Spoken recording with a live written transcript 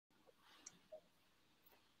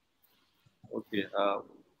Okay.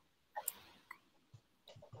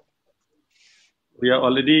 We are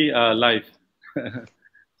already live.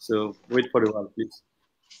 So wait for a while, please.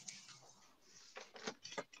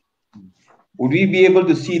 Would we be able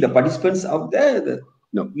to see the participants out there?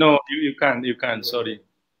 No. No, you can't. You can't. Sorry.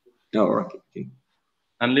 No, okay.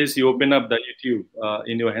 Unless you open up the YouTube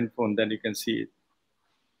in your handphone, then you can see it.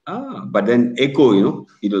 But then echo,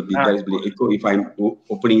 it will be there will be echo if I'm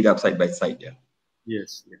opening it up side by side. Yeah.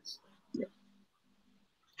 Yes. Yes. Yeah.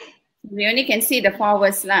 We only can see the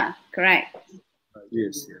forwards, lah. Correct.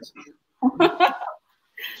 Yes. Yes.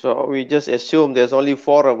 So we just assume there's only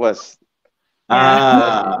 4 of us.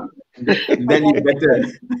 Then it's better.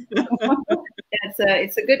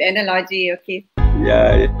 It's a good analogy. Okay.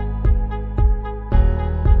 Yeah.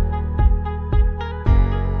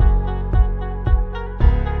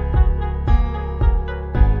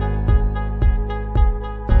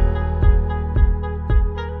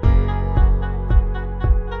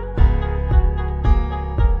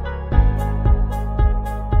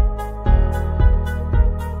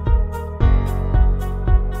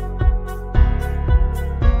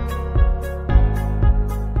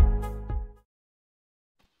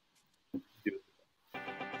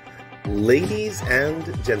 Ladies and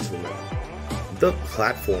gentlemen, the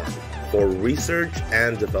platform for research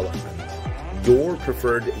and development, your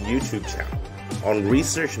preferred YouTube channel on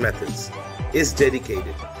research methods, is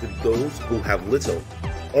dedicated to those who have little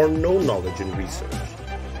or no knowledge in research,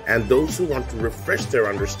 and those who want to refresh their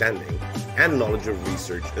understanding and knowledge of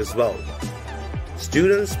research as well.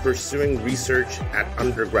 Students pursuing research at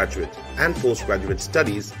undergraduate and postgraduate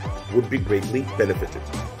studies would be greatly benefited.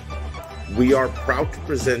 We are proud to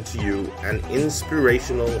present to you an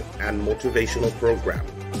inspirational and motivational program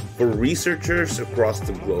for researchers across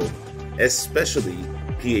the globe, especially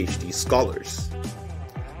PhD scholars.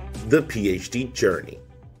 The PhD Journey.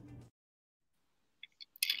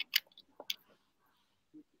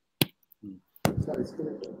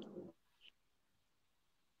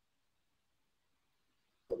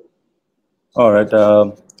 All right.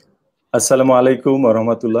 Assalamu alaikum wa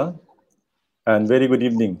rahmatullah, and very good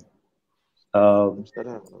evening.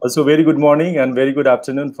 Also very good morning and very good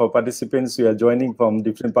afternoon for participants who are joining from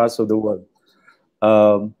different parts of the world.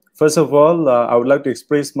 First of all, I would like to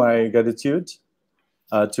express my gratitude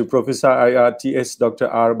to Professor IRTS Dr.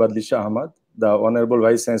 R. Badlishah Ahmad, the Honorable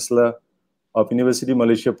Vice Chancellor of University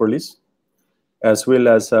Malaysia Perlis, as well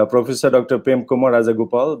as Professor Dr. Premkumar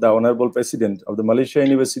Rajagopal, the Honorable President of the Malaysia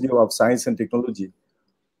University of Science and Technology,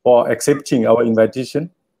 for accepting our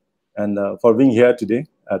invitation and for being here today.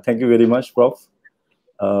 Thank you very much, Prof.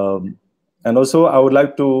 And also, I would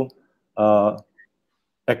like to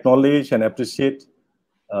acknowledge and appreciate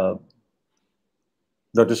Dr.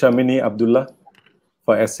 Shamini Abdullah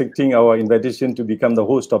for accepting our invitation to become the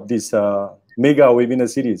host of this mega webinar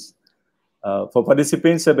series. For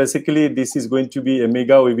participants, basically, this is going to be a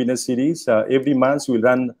mega webinar series. Every month, we'll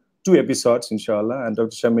run 2 episodes, inshallah, and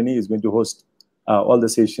Dr. Shamini is going to host all the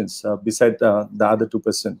sessions beside the other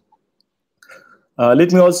 2%.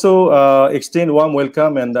 Let me also extend warm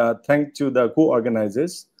welcome and thank to the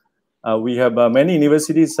co-organizers. We have many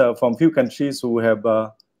universities from few countries who have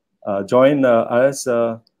joined us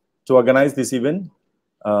to organize this event.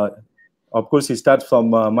 Of course, it starts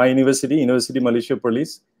from my university, University Malaysia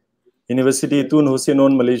Perlis, Universiti Tun Hussein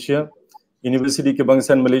Malaysia, Universiti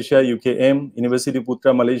Kebangsaan Malaysia UKM, Universiti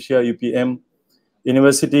Putra Malaysia UPM,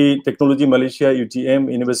 Universiti Teknologi Malaysia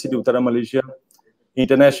UTM, Universiti Utara Malaysia,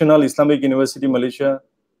 International Islamic University Malaysia,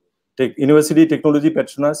 University Teknologi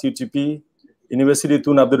Petronas UTP, University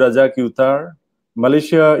Tun Abdur Razak Utara,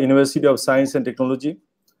 Malaysia University of Science and Technology,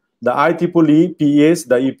 the IEEE PES,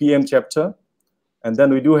 the EPM chapter, and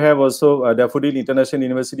then we do have also Daffodil International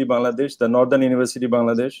University Bangladesh, the Northern University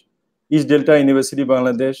Bangladesh, East Delta University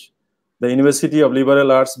Bangladesh, the University of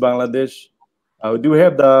Liberal Arts Bangladesh. We do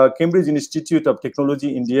have the Cambridge Institute of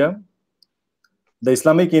Technology India, the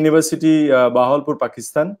Islamic University Bahawalpur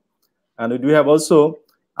Pakistan, and we do have also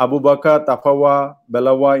Abu Bakr Tafawa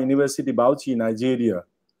Belawa University Bauchi Nigeria,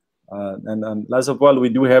 and last of all we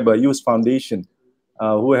do have a youth foundation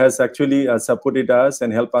who has actually supported us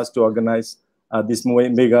and helped us to organize this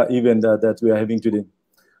mega event that we are having today.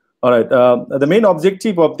 All right, the main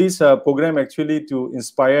objective of this program actually to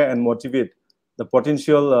inspire and motivate the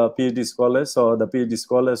potential PhD scholars or the PhD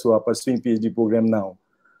scholars who are pursuing PhD program now.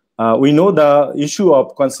 We know the issue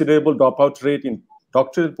of considerable dropout rate in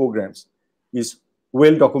doctoral programs is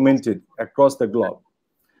well documented across the globe.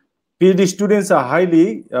 PhD students are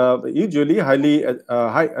usually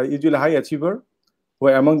high achiever, who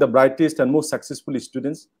are among the brightest and most successful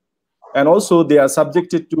students, and also they are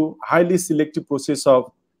subjected to highly selective process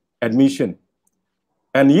of admission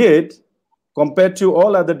And yet, compared to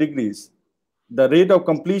all other degrees, the rate of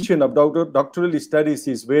completion of doctoral studies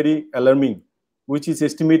is very alarming, which is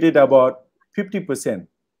estimated about 50%.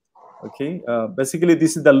 Okay, basically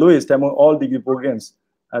this is the lowest among all degree programs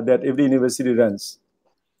that every university runs.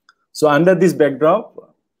 So under this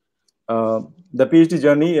backdrop, the PhD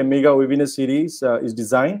journey, a mega webinar series, is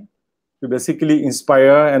designed to basically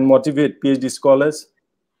inspire and motivate PhD scholars,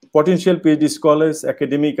 potential PhD scholars,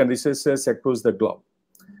 academic and researchers across the globe.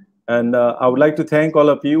 And I would like to thank all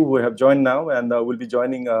of you who have joined now and will be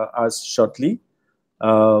joining us shortly.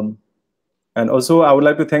 And also I would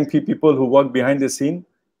like to thank few people who work behind the scene,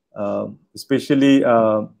 especially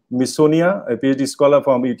Ms. Sonia, a PhD scholar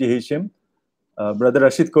from UTHM, Brother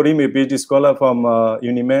Rashid Karim, a PhD scholar from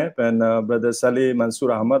UNIMEP, and Brother Saleh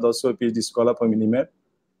Mansoor Ahmad, also a PhD scholar from UNIMEP.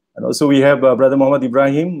 And also we have Brother Muhammad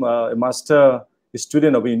Ibrahim, a master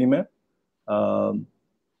student of UNIMEP.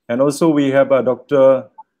 And also we have Dr.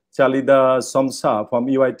 Chalida Somsa from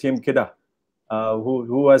EYTM Kedah,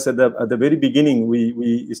 who was at the very beginning.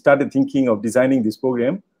 We started thinking of designing this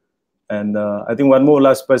program. And I think one more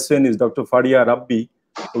last person is Dr. Faria Rabbi,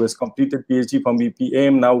 who has completed PhD from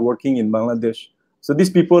BPM, now working in Bangladesh. So these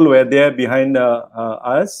people were there behind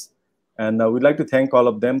us, and we'd like to thank all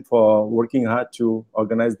of them for working hard to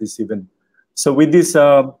organize this event. So with this,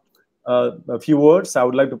 a few words, I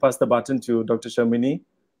would like to pass the baton to Dr. Shamini.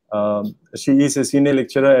 She is a senior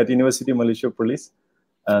lecturer at University Malaysia Perlis,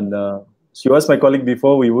 and she was my colleague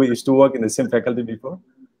before. We used to work in the same faculty before.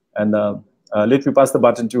 And let me pass the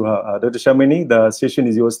baton to her. Dr. Shamini, the session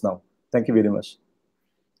is yours now. Thank you very much.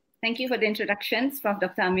 Thank you for the introductions, Prof.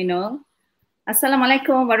 Dr. Aminul.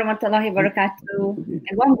 Assalamualaikum warahmatullahi wabarakatuh.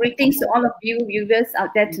 And warm greetings to all of you viewers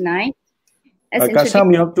out there tonight.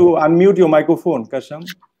 Kasham, you have to unmute your microphone, Kasham.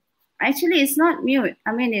 Actually, it's not mute.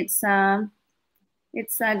 I mean, it's the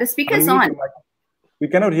speaker's on. We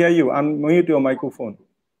cannot hear you. Unmute your microphone.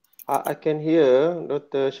 I can hear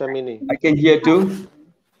Dr. Shamini. I can hear too.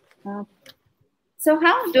 So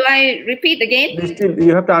how do I repeat again?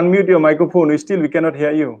 You have to unmute your microphone. We cannot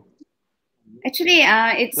hear you. Actually,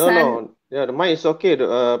 it's... No. Yeah, the mic is okay,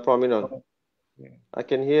 Prominent. I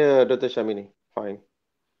can hear Dr. Shamini. Fine.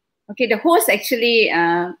 Okay, the host actually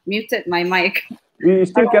muted my mic. We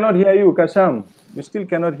still cannot hear you, Kasham. We still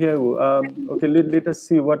cannot hear you. Okay, let us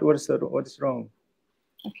see what is wrong.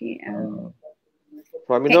 Okay.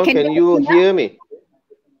 Prominent, can you hear me?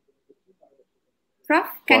 Prof,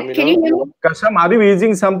 can you hear me? Kasham, are you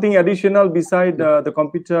using something additional beside the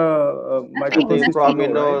computer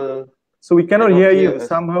microphone? So we cannot hear you.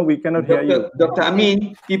 Somehow we cannot hear you. Dr.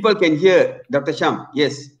 Amin, people can hear Dr. Sham.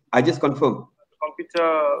 Yes, I just confirmed. Computer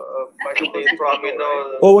microphone.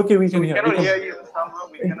 Oh, okay, we can hear. We cannot hear you. Somehow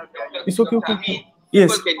we cannot hear you. It's okay.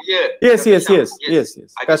 Yes. People can hear. Yes.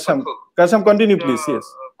 Kasham, continue, please. Yes.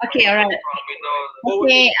 Okay, all right.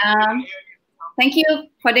 Okay. Thank you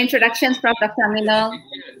for the introductions, Prof. Dr. Aminul.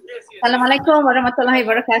 Assalamualaikum warahmatullahi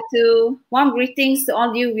wabarakatuh. Warm greetings to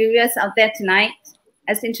all you viewers out there tonight.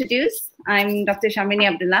 As introduced, I'm Dr. Shamini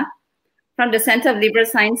Abdullah from the Center of Liberal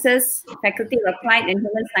Sciences, Faculty of Applied and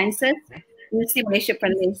Human Sciences, University Malaysia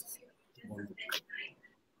Perlis.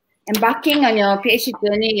 Embarking on your PhD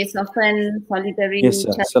journey is often solitary. Yes,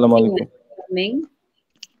 Assalamualaikum.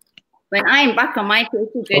 When I embarked on my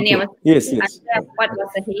PhD journey, I was unsure what was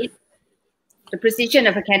ahead. The precision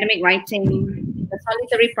of academic writing, the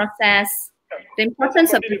solitary process, the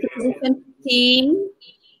importance of the supervision team,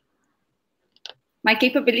 my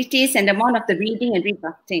capabilities, and the amount of the reading and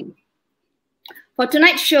redrafting. For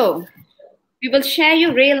tonight's show, we will share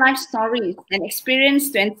you real-life stories and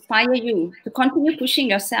experience to inspire you to continue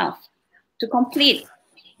pushing yourself to complete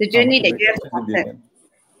the journey that you have started.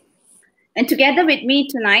 And together with me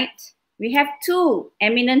tonight, we have two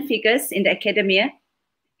eminent figures in the academia.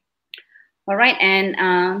 All right, and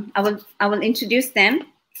I will introduce them.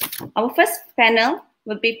 Our first panel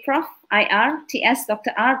will be Prof. IR TS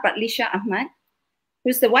Dr. R. Badlishah Ahmad,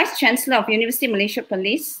 who's the Vice Chancellor of University Malaysia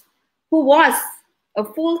Perlis, who was a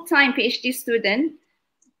full-time PhD student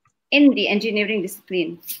in the engineering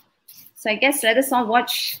discipline. So I guess let us all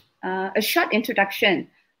watch a short introduction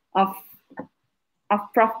of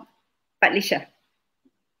Prof. Badlishah.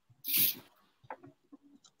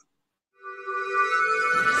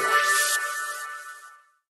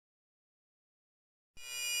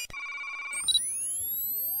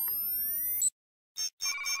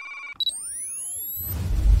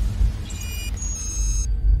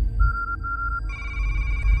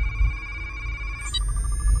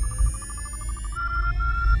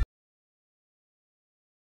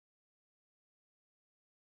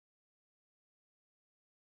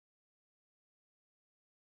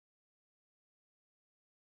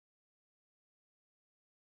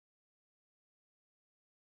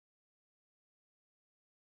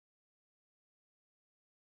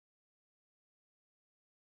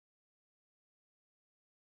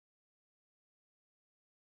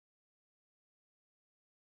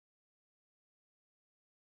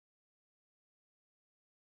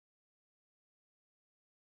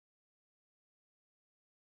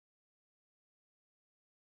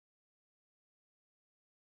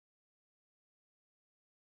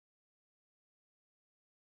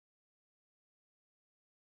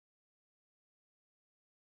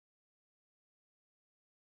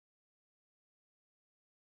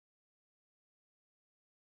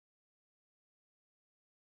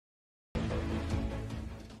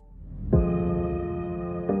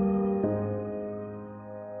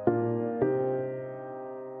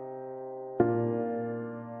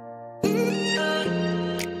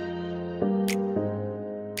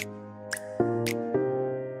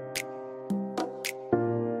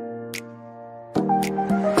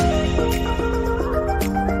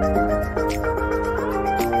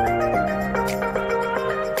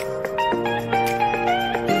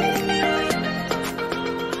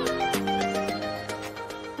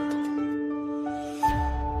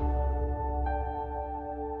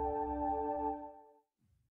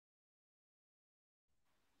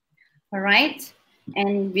 right.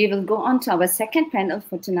 And we will go on to our second panel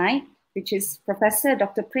for tonight, which is Professor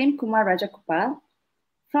Dr. Premkumar Rajagopal,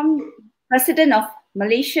 President of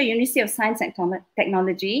Malaysia University of Science and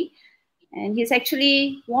Technology. And he's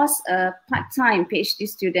actually was a part-time PhD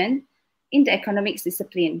student in the economics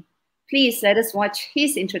discipline. Please let us watch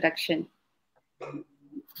his introduction.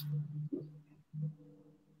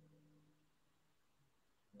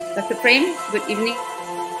 Dr. Prem, good evening.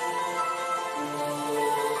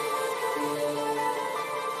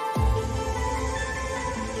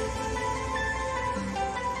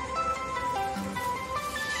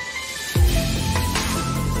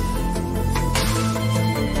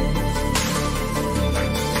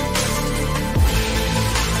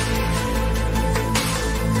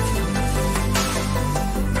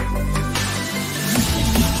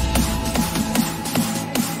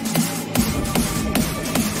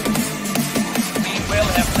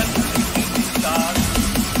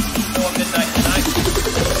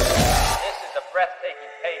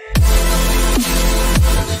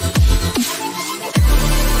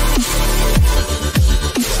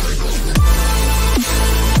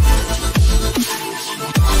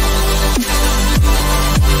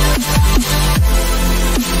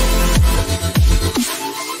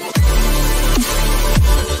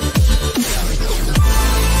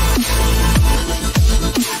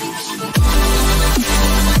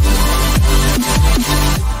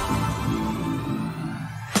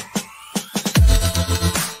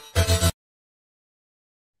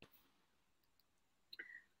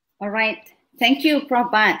 All right. Thank you,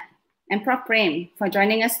 Prof. Bad and Prof. Prem for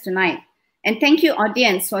joining us tonight. And thank you,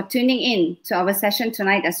 audience, for tuning in to our session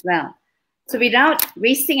tonight as well. So without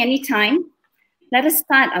wasting any time, let us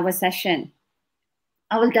start our session.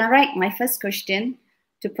 I will direct my first question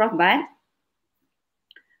to Prof. Bad.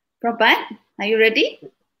 Prof. Bad, are you ready?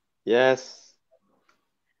 Yes.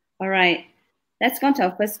 All right. Let's go to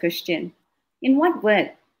our first question. In one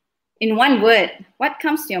word, what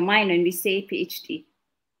comes to your mind when we say PhD?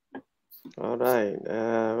 All right.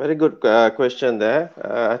 Very good question there.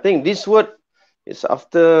 I think this word is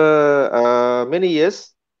after many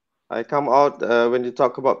years. I come out when you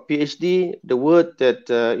talk about PhD, the word that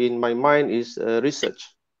in my mind is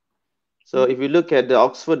research. So if you look at the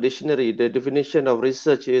Oxford Dictionary, the definition of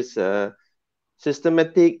research is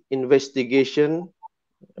systematic investigation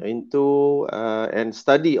into and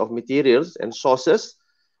study of materials and sources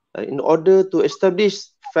in order to establish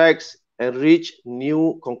facts and reach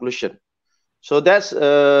new conclusion. So that's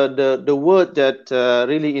the word that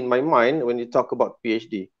really in my mind when you talk about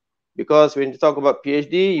PhD. Because when you talk about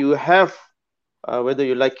PhD, you have, whether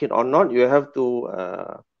you like it or not, you have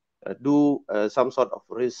to do some sort of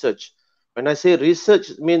research. When I say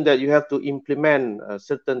research, it means that you have to implement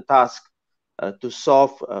certain tasks to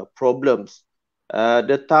solve problems.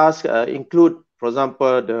 The tasks include, for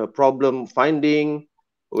example, the problem finding,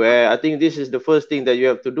 where I think this is the first thing that you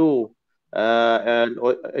have to do. And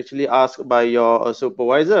actually asked by your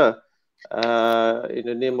supervisor in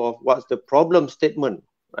the name of what's the problem statement,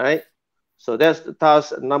 right? So that's the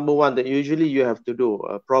task number one that usually you have to do,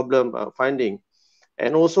 problem finding.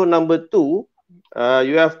 And also number two,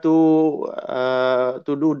 you have to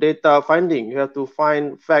do data finding. You have to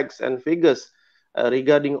find facts and figures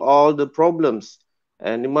regarding all the problems,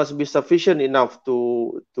 and it must be sufficient enough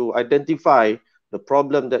to identify the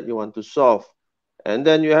problem that you want to solve. And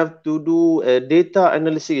then you have to do a data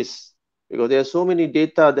analysis, because there are so many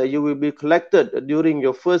data that you will be collected during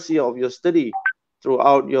your first year of your study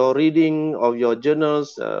throughout your reading of your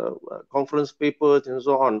journals, conference papers, and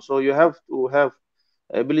so on. So you have to have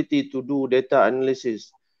ability to do data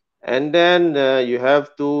analysis. And then you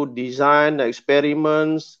have to design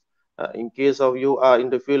experiments. In case of you are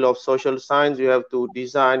in the field of social science, you have to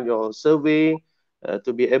design your survey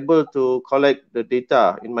to be able to collect the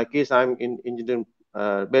data. In my case, I'm in engineering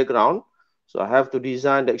background, so I have to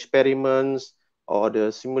design the experiments or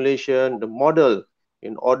the simulation, the model,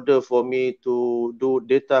 in order for me to do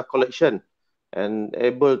data collection and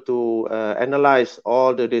able to analyze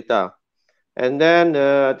all the data. And then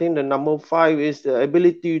I think the number 5 is the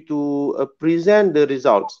ability to present the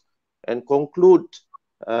results and conclude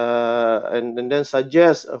and then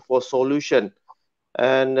suggest for solution.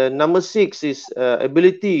 And number 6 is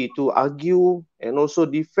ability to argue and also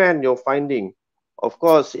defend your finding. Of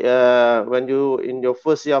course, when you in your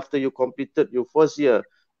first year, after you completed your first year,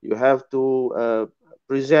 you have to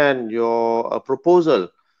present your proposal.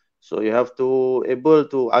 So you have to able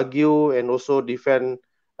to argue and also defend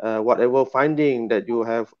whatever finding that you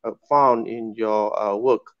have found in your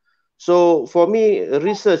work. So for me,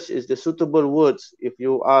 research is the suitable words if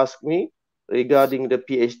you ask me regarding the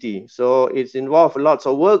PhD. So it's involved lots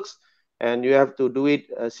of works, and you have to do it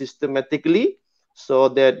systematically so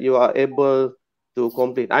that you are able to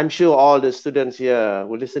complete. I'm sure all the students here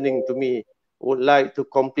who are listening to me would like to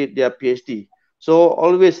complete their PhD. So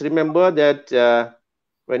always remember that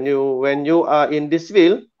when you are in this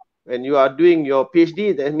field, when you are doing your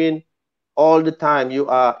PhD, that means all the time you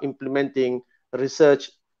are implementing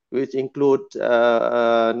research, which include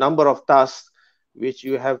a number of tasks which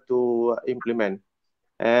you have to implement.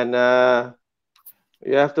 And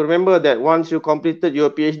you have to remember that once you completed your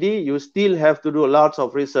PhD, you still have to do lots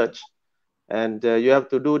of research, and you have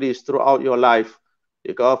to do this throughout your life.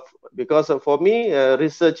 Because for me,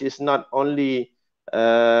 research is not only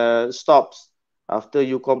stops after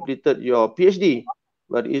you completed your PhD,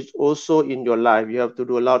 but it's also in your life. You have to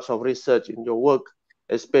do lots of research in your work,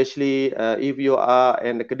 especially if you are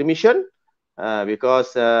an academician,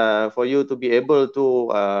 because for you to be able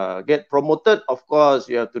to get promoted, of course,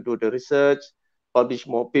 you have to do the research, publish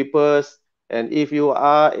more papers. And if you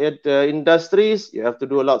are at industries, you have to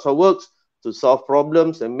do lots of works to solve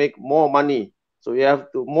problems and make more money. So you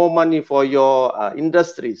have to more money for your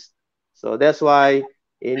industries. So that's why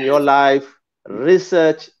in your life,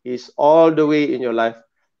 research is all the way in your life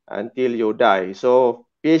until you die. So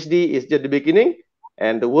PhD is just the beginning.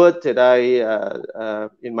 And the word that I,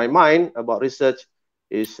 in my mind about research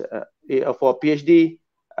is, for PhD,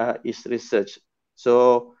 is research.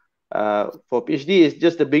 So for PhD is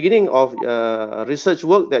just the beginning of research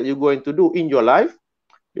work that you're going to do in your life,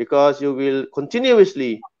 because you will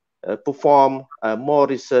continuously perform more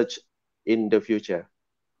research in the future.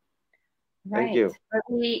 Right. Thank you.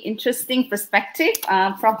 Very interesting perspective,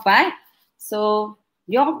 Prof. Bad. So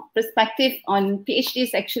your perspective on PhD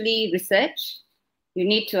is actually research. You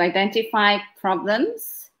need to identify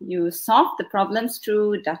problems. You solve the problems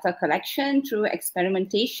through data collection, through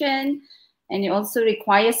experimentation, and it also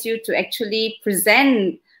requires you to actually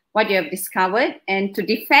present what you have discovered and to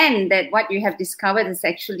defend that what you have discovered is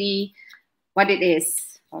actually what it is.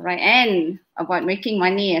 All right, and about making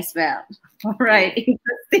money as well. All right,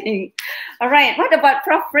 interesting. All right, what about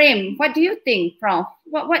Prof. Prem? What do you think, Prof?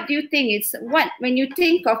 What do you think is when you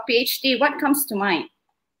think of PhD, what comes to mind?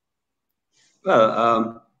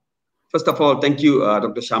 Well, first of all, thank you,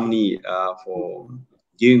 Dr. Shamini, for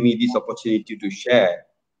giving me this opportunity to share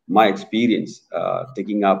my experience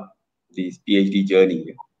taking up this PhD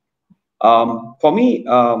journey. For me,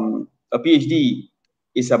 a PhD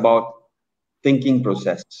is about thinking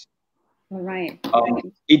process. All right.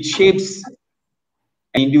 It shapes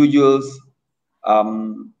an individual's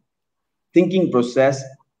thinking process,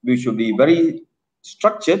 which should be very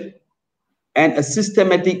structured and a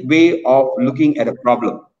systematic way of looking at a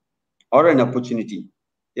problem or an opportunity.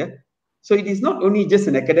 Yeah. So it is not only just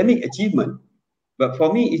an academic achievement, but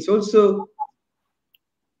for me, it's also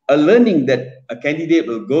a learning that a candidate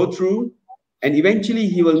will go through, and eventually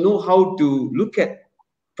he will know how to look at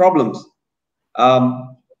problems,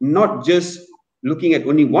 not just looking at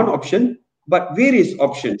only one option, but various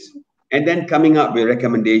options, and then coming up with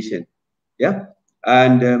recommendation. Yeah.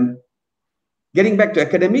 And getting back to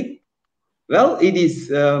academic, well, it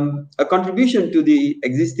is a contribution to the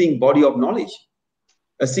existing body of knowledge,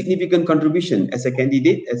 a significant contribution as a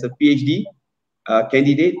candidate, as a PhD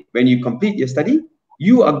candidate. When you complete your study,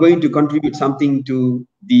 you are going to contribute something to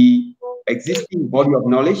the existing body of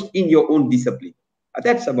knowledge in your own discipline.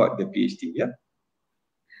 That's about the PhD, yeah.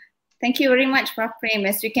 Thank you very much, Prof. Prem.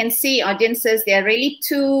 As you can see, audiences, there are really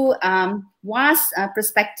two vast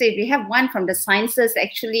perspectives. We have one from the sciences,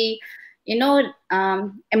 actually, you know,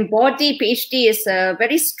 embody PhD is a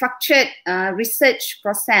very structured research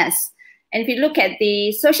process. And if you look at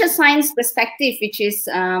the social science perspective,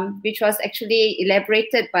 which was actually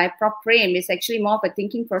elaborated by Prof. Prem, is actually more of a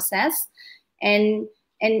thinking process, and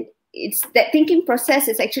it's that thinking process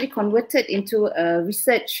is actually converted into a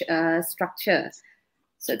research structure.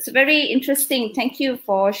 So it's very interesting. Thank you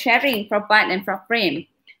for sharing, Prof. Bad and Prof. Prem.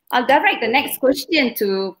 I'll direct the next question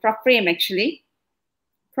to Prof. Prem, actually.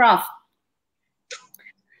 Prof,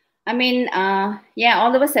 I mean, yeah,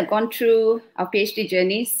 all of us have gone through our PhD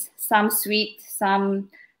journeys, some sweet, some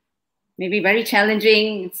maybe very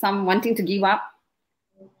challenging, some wanting to give up.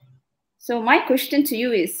 So my question to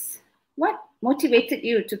you is, what motivated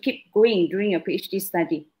you to keep going during your PhD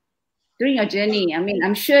study, during your journey? I mean,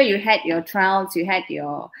 I'm sure you had your trials, you had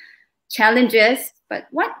your challenges, but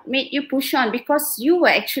what made you push on? Because you were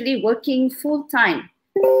actually working full-time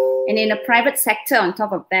and in a private sector on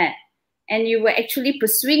top of that. And you were actually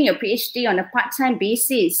pursuing your PhD on a part-time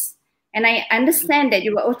basis. And I understand that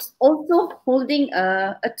you were also holding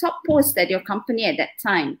a top post at your company at that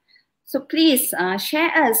time. So please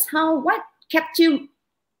share us what kept you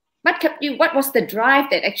what kept you? What was the drive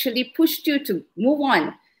that actually pushed you to move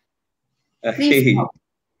on? Okay.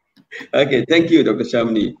 Okay, thank you, Dr.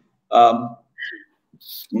 Shamini.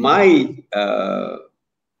 My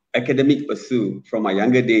academic pursuit from my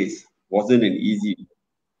younger days wasn't an easy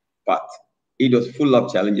path. It was full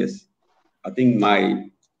of challenges. I think my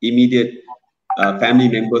immediate family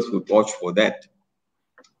members would vouch for that.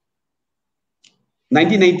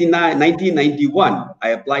 1991, I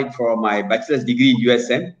applied for my bachelor's degree in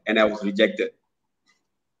USM and I was rejected.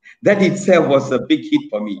 That itself was a big hit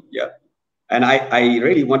for me, yeah. And I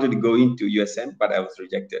really wanted to go into USM, but I was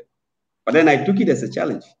rejected. But then I took it as a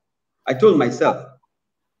challenge. I told myself,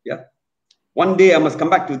 yeah, one day I must come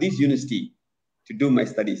back to this university to do my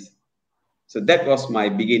studies. So that was my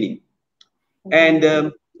beginning.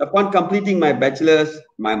 And upon completing my bachelor's,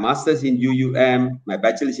 my master's in UUM, my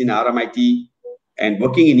bachelor's in RMIT, and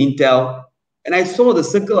working in Intel, and I saw the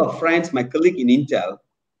circle of friends, my colleague in Intel.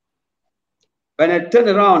 When I turned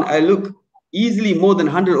around, I look easily more than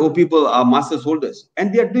 100 old people are master's holders,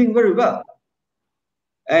 and they are doing very well.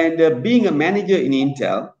 And being a manager in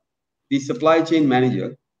Intel, the supply chain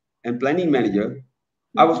manager and planning manager,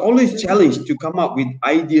 I was always challenged to come up with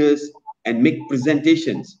ideas and make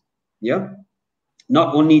presentations, yeah,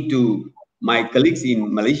 not only to my colleagues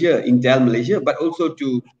in Malaysia, Intel Malaysia, but also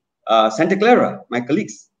to Santa Clara, my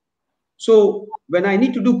colleagues. So when I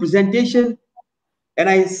need to do presentation and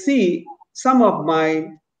I see some of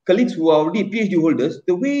my colleagues who are already PhD holders,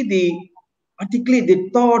 the way they articulate their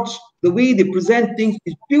thoughts, the way they present things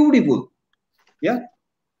is beautiful. Yeah.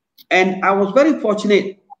 And I was very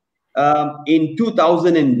fortunate in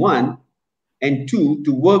 2001 and 2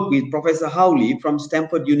 to work with Professor Howley from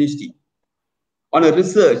Stanford University on a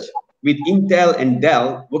research with Intel and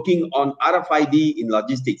Dell working on RFID in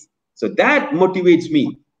logistics. So that motivates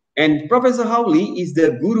me. And Professor Howley is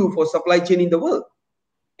the guru for supply chain in the world.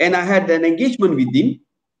 And I had an engagement with him.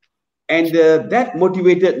 And that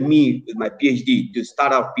motivated me with my PhD to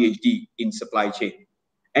start off PhD in supply chain.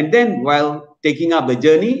 And then while taking up the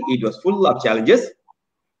journey, it was full of challenges,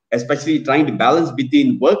 especially trying to balance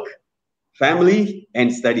between work, family,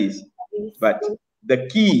 and studies. But the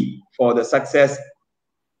key for the success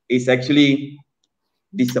is actually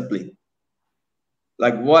discipline.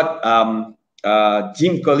 Like what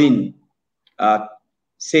Jim Collins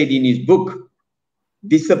said in his book,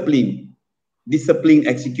 discipline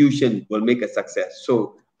execution will make a success.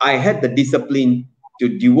 So I had the discipline to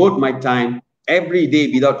devote my time every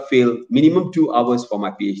day without fail, minimum 2 hours for my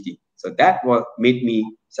PhD. So that what made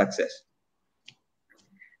me success.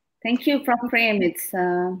 Thank you, Prof. Prem. It's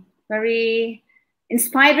very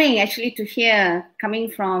inspiring actually to hear coming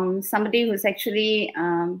from somebody who's actually,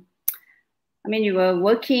 I mean, you were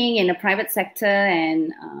working in a private sector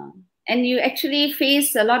and you actually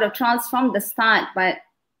faced a lot of trials from the start, but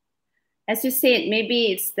as you said,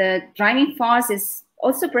 maybe it's the driving force is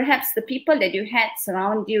also perhaps the people that you had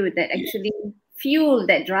surround you that actually fuel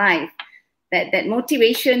that drive, that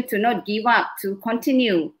motivation to not give up, to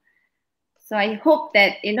continue. So I hope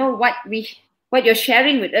that, you know, what you're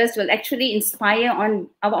sharing with us will actually inspire on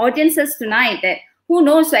our audiences tonight, that who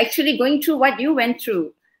knows, actually going through what you went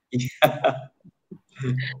through.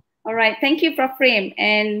 All right, thank you, Prof. Prem.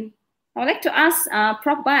 And I would like to ask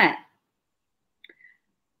Prof. Bad.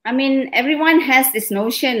 I mean, everyone has this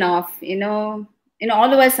notion of, you know,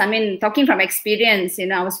 all of us, I mean, talking from experience, you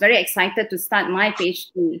know, I was very excited to start my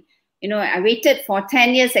PhD. You know, I waited for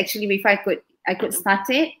 10 years actually before I could start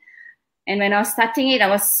it. And when I was starting it, I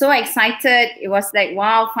was so excited. It was like,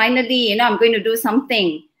 wow, finally, you know, I'm going to do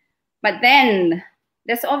something. But then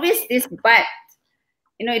there's always this but.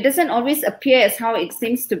 You know, it doesn't always appear as how it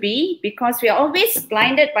seems to be, because we are always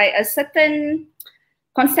blinded by a certain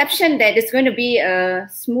conception that it's going to be a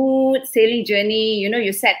smooth sailing journey. You know,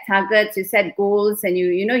 you set targets, you set goals, and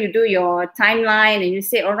you do your timeline, and you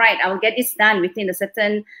say, all right, I'll get this done within a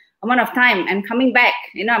certain amount of time. I'm coming back.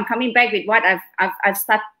 You know, I'm coming back with what I've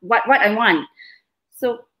started, what I want.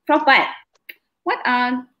 So, Prof. Bhatt, what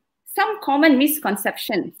are some common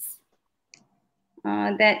misconceptions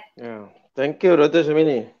that? Yeah. Thank you, Dr.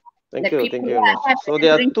 Shamini. Thank you. So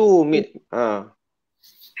there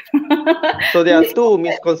are two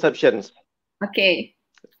misconceptions. Okay.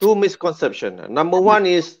 Two misconceptions. Number one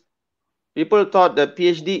is people thought that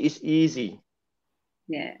PhD is easy.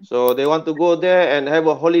 Yeah. So they want to go there and have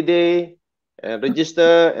a holiday and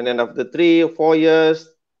register, and then after 3 or 4 years,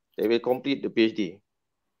 they will complete the PhD.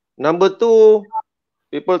 Number two,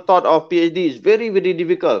 people thought of PhD is very, very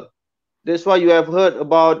difficult. That's why you have heard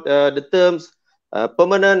about the terms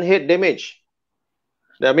permanent head damage.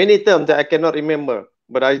 There are many terms that I cannot remember,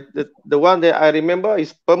 but the one that I remember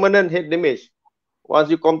is permanent head damage. Once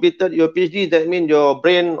you completed your PhD, that means your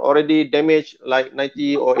brain already damaged like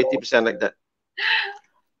 90 or 80% like that.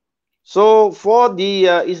 So for the,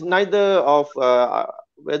 it's neither of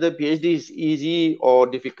whether PhD is easy or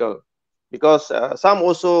difficult, because some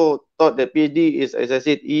also thought that PhD is, as I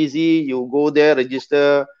said, easy. You go there,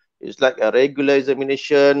 register, it's like a regular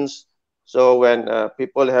examinations. So when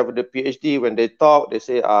people have the PhD, when they talk, they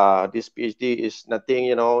say, this PhD is nothing,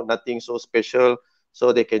 you know, nothing so special.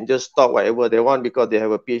 So they can just talk whatever they want because they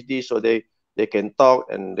have a PhD. So they can talk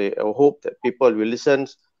and they hope that people will listen.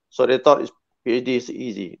 So they thought PhD is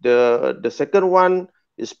easy. The second one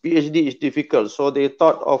is PhD is difficult. So they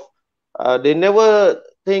thought of, they never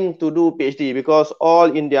think to do PhD because all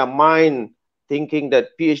in their mind thinking that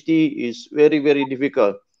PhD is very, very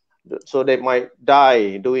difficult. So they might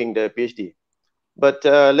die doing the PhD. But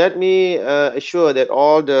let me assure that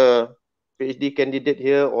all the PhD candidate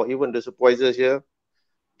here or even the supervisors here,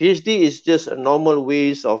 PhD is just a normal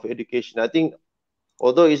ways of education. I think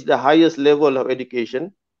although it's the highest level of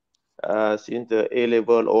education, since the A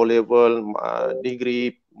level, O level,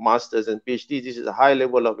 degree, masters and PhD, this is a high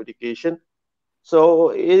level of education. So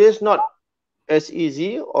it is not as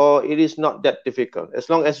easy or it is not that difficult as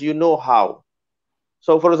long as you know how.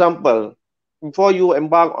 So for example, before you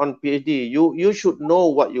embark on PhD, you should know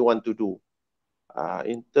what you want to do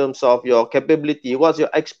in terms of your capability, what's your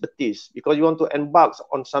expertise, because you want to embark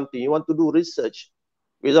on something, you want to do research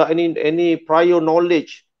without any prior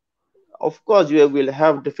knowledge. Of course, you will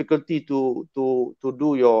have difficulty to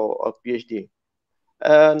do your PhD.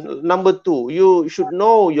 And number two, you should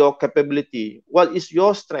know your capability. What is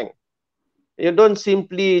your strength? You don't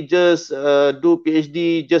simply just do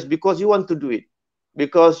PhD just because you want to do it,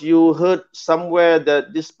 because you heard somewhere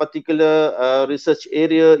that this particular research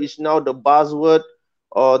area is now the buzzword,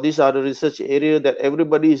 or these are the research area that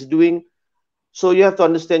everybody is doing. So you have to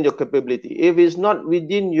understand your capability. If it's not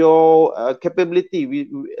within your capability,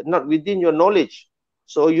 not within your knowledge,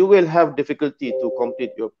 so you will have difficulty to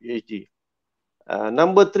complete your PhD.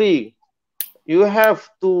 Number three, you have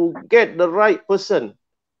to get the right person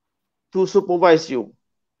to supervise you.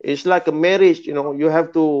 It's like a marriage, you know, you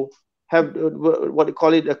have to have what they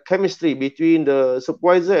call it, a chemistry between the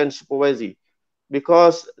supervisor and supervisee,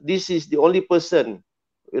 because this is the only person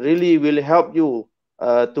really will help you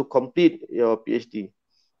to complete your PhD.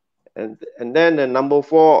 And then number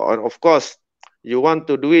four, of course, you want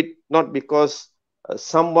to do it not because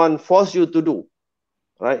someone forced you to do,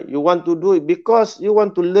 right? You want to do it because you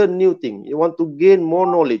want to learn new things. You want to gain more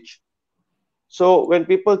knowledge. So when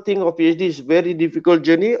people think of PhD is very difficult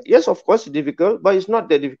journey, yes, of course, it's difficult, but it's not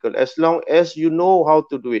that difficult as long as you know how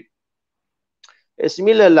to do it. It's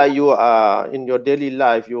similar like you are in your daily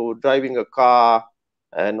life, you're driving a car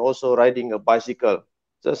and also riding a bicycle.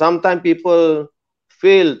 So sometimes people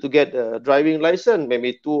fail to get a driving license,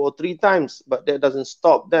 maybe 2 or 3 times, but that doesn't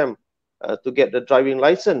stop them to get the driving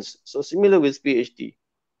license. So similar with PhD.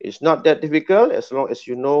 It's not that difficult as long as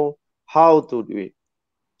you know how to do it.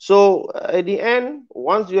 So at the end,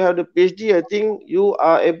 once you have the PhD, I think you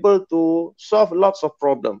are able to solve lots of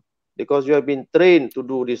problems because you have been trained to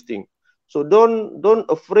do this thing. So don't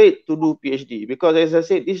afraid to do PhD, because as I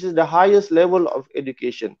said, this is the highest level of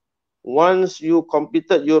education. Once you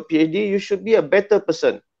completed your PhD, you should be a better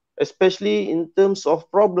person, especially in terms of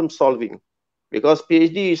problem solving, because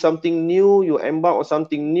PhD is something new. You embark on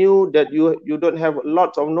something new that you don't have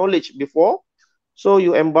lots of knowledge before. So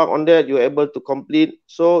you embark on that, you're able to complete.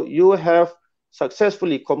 So you have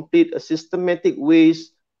successfully complete a systematic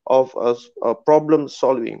ways of problem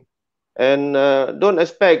solving. And don't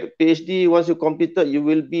expect PhD once you completed, you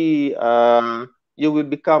will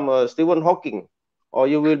become Stephen Hawking, or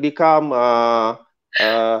you will become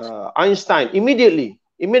Einstein immediately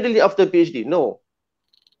after PhD. No.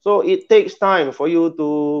 So it takes time for you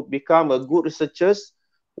to become a good researcher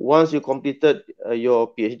once you completed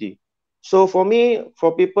your PhD. So for me,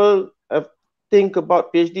 for people think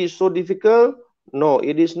about PhD is so difficult. No,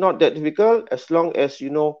 it is not that difficult as long as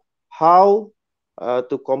you know how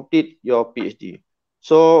to complete your PhD.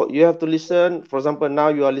 So you have to listen. For example, now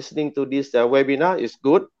you are listening to this webinar. It's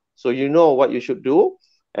good. So you know what you should do,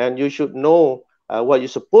 and you should know what you're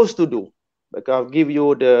supposed to do. Like I'll give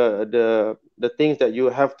you the things that you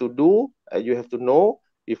have to do, you have to know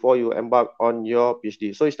before you embark on your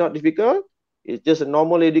PhD. So it's not difficult. It's just a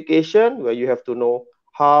normal education where you have to know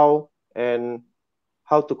how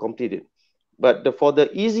to complete it. But for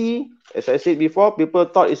the easy, as I said before, people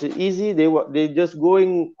thought it's easy. They just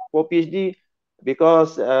going for PhD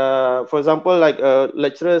because, for example, like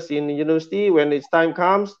lecturers in university, when its time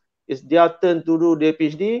comes, it's their turn to do their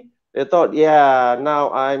PhD. They thought, yeah,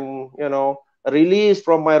 now I'm, released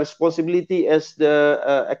from my responsibility as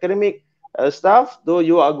the academic staff, though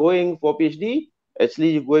you are going for PhD,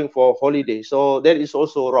 actually you're going for holiday. So that is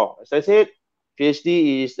also wrong. As I said,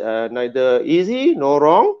 PhD is neither easy nor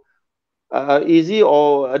wrong, easy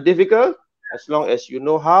or difficult. As long as you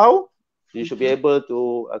know how, you should be able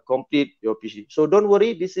to complete your PhD. So don't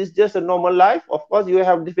worry, this is just a normal life. Of course, you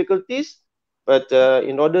have difficulties, but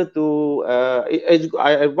in order to,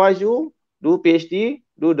 I advise you, do PhD,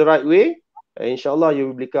 do the right way. Inshallah, you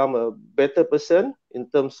will become a better person in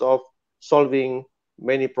terms of solving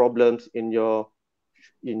many problems in your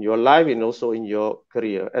life and also in your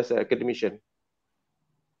career as an academician.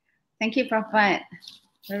 Thank you, Prof.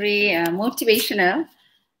 Very motivational,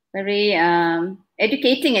 very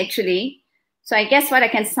educating actually. So I guess what I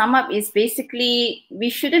can sum up is basically we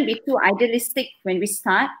shouldn't be too idealistic when we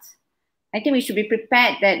start. I think we should be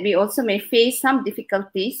prepared that we also may face some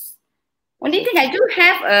difficulties. Only thing I do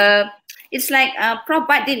have, it's like Prof.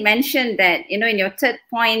 Bhatt did mention that, you know, in your third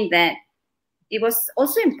point that it was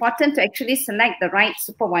also important to actually select the right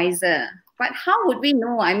supervisor. But how would we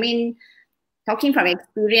know? I mean, talking from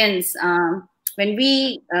experience, when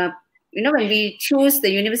we, you know, when we choose the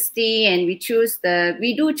university and we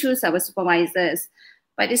do choose our supervisors,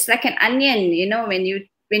 but it's like an onion, you know, when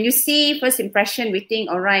you see first impression, we think,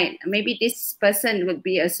 all right, maybe this person would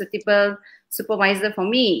be a suitable supervisor for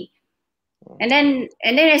me. And then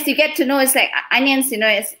as you get to know, it's like onions, you know,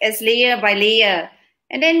 as layer by layer.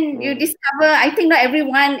 And then you discover, I think not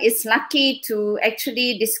everyone is lucky to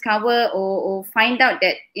actually discover or find out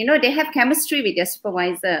that, you know, they have chemistry with their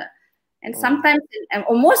supervisor. And sometimes,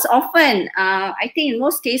 or most often, I think in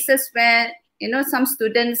most cases where, you know, some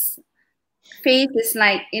students face is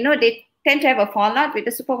like, you know, they tend to have a fallout with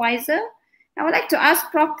the supervisor. I would like to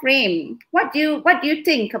ask Prof. Prem, what do you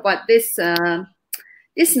think about this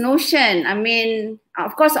this notion? I mean,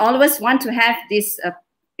 of course, all of us want to have this,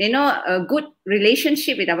 you know, a good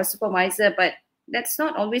relationship with our supervisor, but that's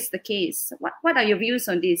not always the case. What are your views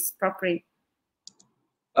on this, Prof. Prem?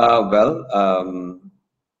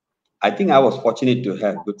 I think I was fortunate to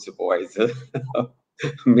have good supervisor.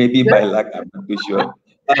 Maybe by luck, I'm not too sure.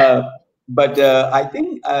 But I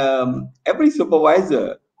think every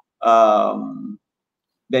supervisor,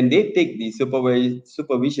 when they take the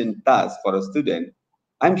supervision task for a student,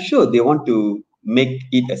 I'm sure they want to make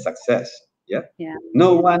it a success. Yeah.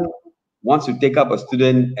 No one wants to take up a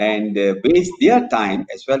student and waste their time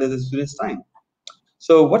as well as the student's time.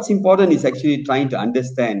 So what's important is actually trying to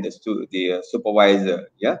understand the supervisor.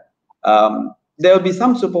 Yeah. There will be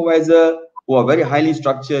some supervisor who are very highly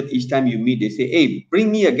structured. Each time you meet, they say, hey,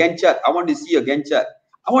 bring me a Gantt chart. I want to see a Gantt chart.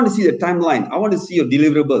 I want to see the timeline. I want to see your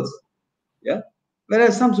deliverables. Yeah.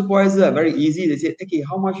 Whereas some supervisors are very easy. They say, okay,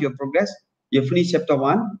 how much you have progressed? You finished chapter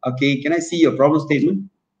 1. Okay, can I see your problem statement?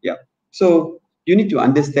 Yeah. So you need to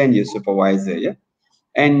understand your supervisor. Yeah.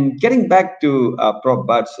 And getting back to Prof.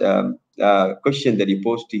 Bhatt's question that you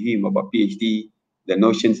posed to him about PhD, the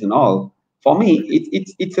notions and all, for me,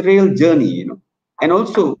 it's a real journey, you know. And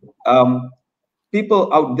also,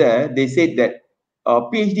 people out there, they say that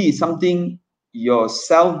PhD is something your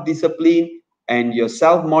self-discipline and your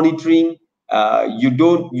self-monitoring.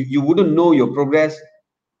 You wouldn't know your progress.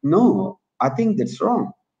 No, I think that's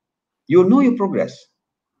wrong. You know your progress.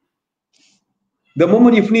 The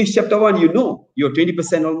moment you finish chapter 1, you know you're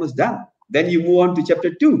 20% almost done. Then you move on to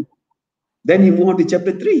chapter 2. Then you move on to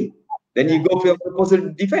chapter 3. Then you go for your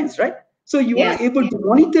proposal defense, right? So you are able to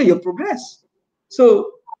monitor your progress.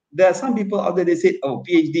 So there are some people out there, they say, oh,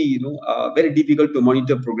 PhD, you know, very difficult to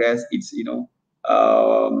monitor progress. It's, you know,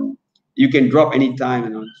 you can drop anytime. You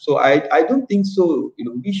know? So I don't think so. You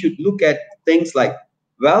know, we should look at things like,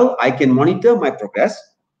 well, I can monitor my progress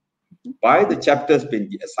by the chapters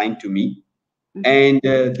being assigned to me. And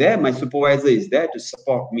there, my supervisor is there to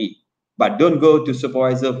support me. But don't go to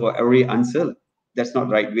supervisor for every answer. That's not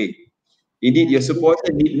the right way. Indeed, your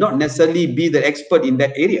supervisor need not necessarily be the expert in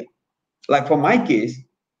that area. Like for my case,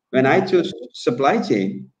 when I chose supply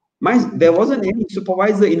chain, there wasn't any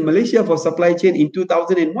supervisor in Malaysia for supply chain in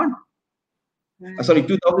 2001. Sorry,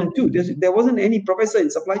 2002. There wasn't any professor in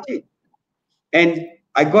supply chain. And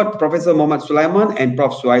I got Professor Muhammad Sulaiman and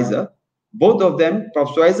Prof. Suaiza. Both of them, Prof.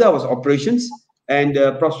 Suaiza was operations and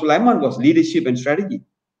Prof. Sulaiman was leadership and strategy.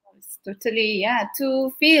 It's totally,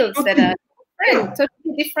 two fields that are different,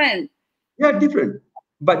 totally different. Yeah, different.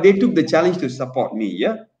 But they took the challenge to support me,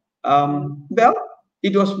 yeah. Well,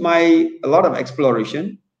 it was a lot of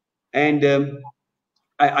exploration. And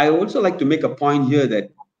I also like to make a point here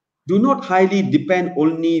that do not highly depend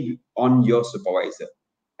only on your supervisor.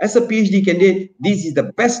 As a PhD candidate, this is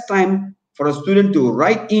the best time for a student to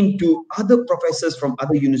write into other professors from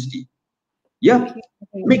other universities. Yeah,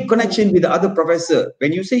 make connection with the other professor.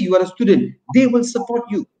 When you say you are a student, they will support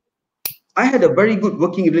you. I had a very good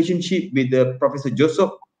working relationship with Professor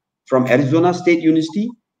Joseph from Arizona State University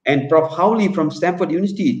and Prof. Howley from Stanford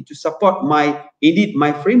University to support my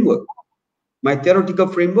framework, my theoretical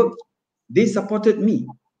framework. They supported me.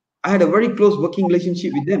 I had a very close working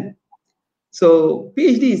relationship with them. So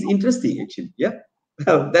PhD is interesting, actually. Yeah,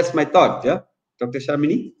 well, that's my thought. Yeah, Dr.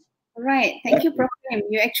 Sharmini. Right. Thank you, Prof.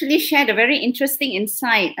 You actually shared a very interesting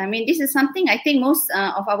insight. I mean, this is something I think most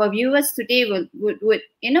of our viewers today would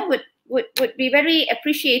be very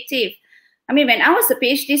appreciative. I mean, when I was a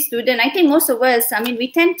PhD student, I think most of us, I mean,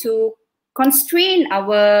 we tend to constrain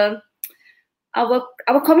our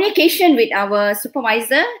communication with our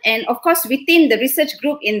supervisor and, of course, within the research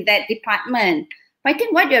group in that department. But I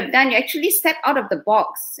think what you have done, you actually step out of the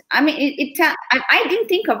box. I mean, I didn't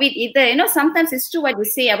think of it either. You know, sometimes it's true what you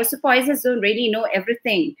say. Our supervisors don't really know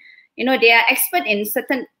everything. You know, they are expert in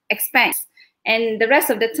certain aspects. And the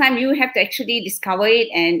rest of the time, you have to actually discover it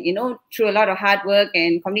and, you know, through a lot of hard work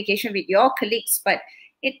and communication with your colleagues. But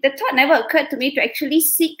the thought never occurred to me to actually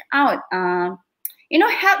seek out, you know,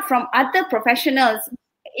 help from other professionals.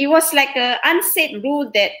 It was like an unsaid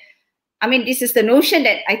rule that, I mean, this is the notion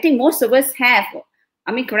that I think most of us have.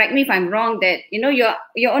 I mean, correct me if I'm wrong, that, you know,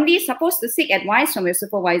 you're only supposed to seek advice from your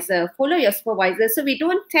supervisor, follow your supervisor. So we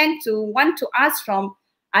don't tend to want to ask from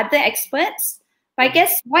other experts. But I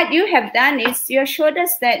guess what you have done is you showed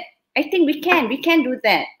us that I think we can do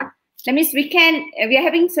that. That means we are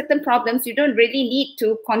having certain problems. You don't really need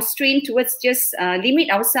to constrain towards just limit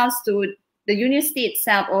ourselves to the university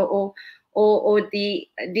itself or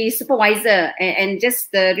the supervisor and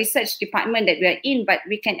just the research department that we are in, but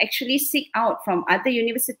we can actually seek out from other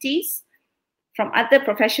universities, from other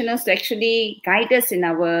professionals to actually guide us in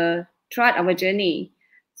throughout our journey.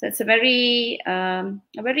 So it's a very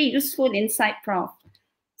useful insight, Prof.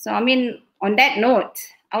 So, I mean, on that note,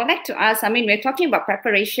 I would like to ask, I mean, we're talking about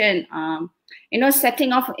preparation, you know,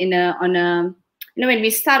 setting off you know, when we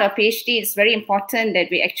start our PhD, it's very important that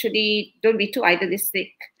we actually don't be too idealistic.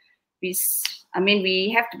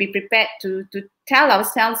 We have to be prepared to tell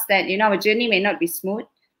ourselves that, you know, our journey may not be smooth.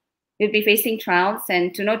 We'll be facing trials,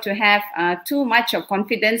 and to have too much of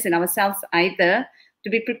confidence in ourselves either. To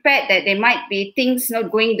be prepared that there might be things not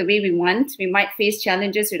going the way we want. We might face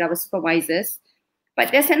challenges with our supervisors.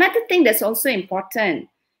 But there's another thing that's also important.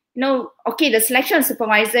 You know, okay, the selection of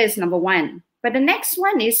supervisor is number one. But the next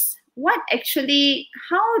one is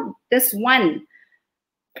how does one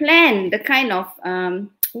plan the kind of,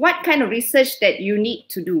 what kind of research that you need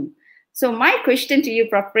to do? So my question to you,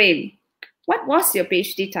 Prof. Prem, what was your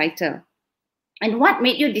PhD title? And what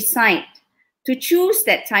made you decide to choose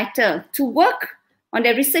that title, to work on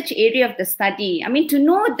the research area of the study? I mean, to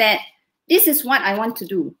know that this is what I want to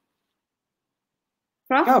do.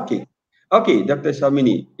 Prof? Okay, Dr.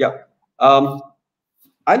 Sharmini. Yeah.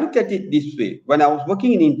 I looked at it this way. When I was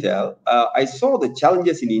working in Intel, I saw the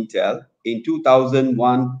challenges in Intel in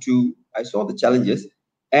 2001-2. I saw the challenges.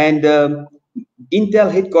 And Intel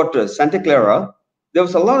headquarters, Santa Clara, there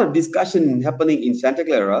was a lot of discussion happening in Santa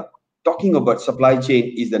Clara talking about supply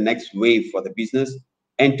chain is the next wave for the business.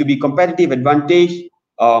 And to be competitive advantage,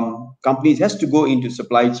 companies has to go into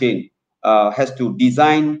supply chain, has to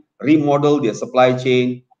design, remodel their supply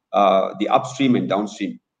chain, the upstream and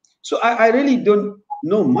downstream. So I really don't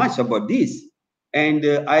know much about this. And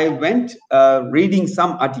I went reading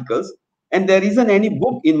some articles, and there isn't any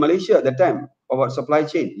book in Malaysia at the time about supply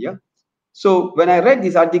chain. Yeah. So when I read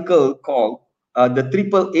this article called the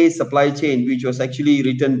AAA supply chain, which was actually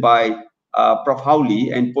written by Prof.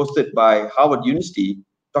 Howley and posted by Harvard University,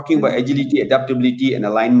 talking about agility, adaptability, and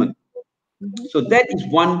alignment. So that is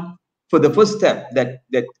one for the first step that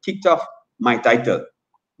kicked off my title.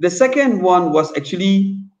 The second one was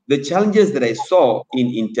actually the challenges that I saw in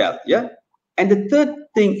Intel. Yeah. And the third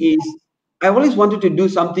thing is I always wanted to do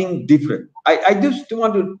something different. I just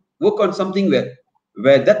want to work on something where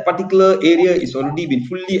that particular area is already been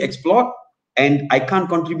fully explored and I can't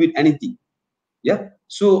contribute anything. Yeah.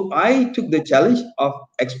 So I took the challenge of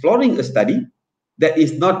exploring a study that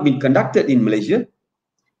is not been conducted in Malaysia,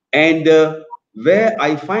 and where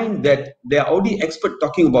I find that there are already experts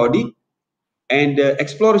talking about it, and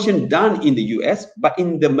exploration done in the US, but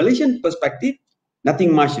in the Malaysian perspective,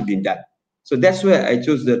 nothing much has been done. So that's where I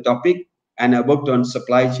chose the topic, and I worked on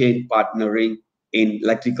supply chain partnering in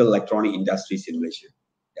electronic industries in Malaysia.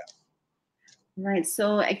 Yeah. Right.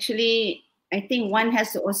 So actually, I think one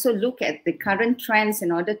has to also look at the current trends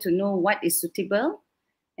in order to know what is suitable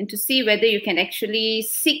and to see whether you can actually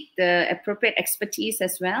seek the appropriate expertise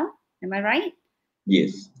as well. Am I right?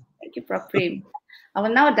 Yes. Thank you, Prof. Prem. I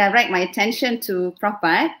will now direct my attention to Prof.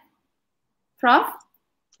 Prof?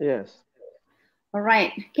 Yes. All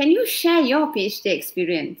right. Can you share your PhD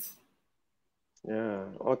experience? Yeah.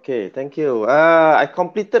 Okay. Thank you. I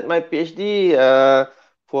completed my PhD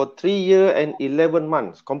for 3 years and 11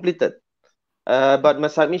 months. Completed. But my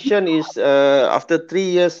submission is after 3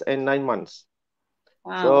 years and 9 months.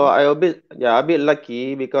 Wow. So I a bit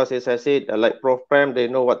lucky because, as I said, like Prof. Prem, they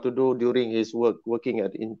know what to do during his working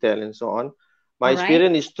at Intel and so on. My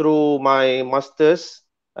experience is through my master's,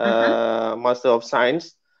 Master of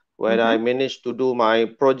Science, where I managed to do my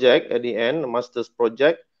project at the end, master's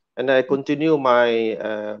project, and I continue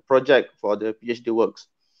my project for the PhD works.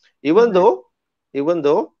 Even though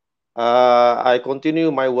I continue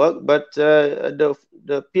my work, but the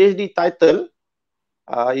PhD title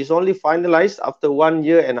is only finalized after 1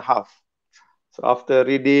 year and a half. So after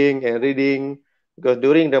reading and reading, because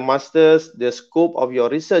during the masters, the scope of your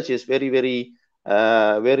research is very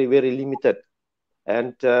limited.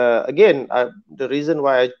 And again, the reason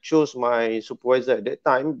why I chose my supervisor at that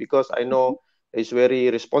time, because I know he's very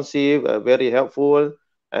responsive, very helpful,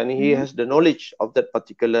 and he has the knowledge of that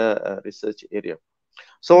particular research area.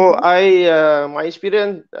 So my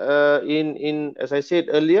experience in as I said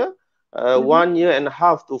earlier, 1 year and a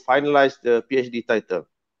half to finalize the PhD title.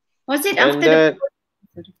 Was it after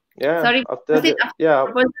the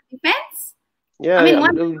proposal defense? Yeah, I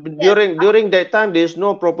mean, during that time, there's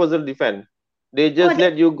no proposal defense. They just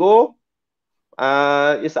let you go.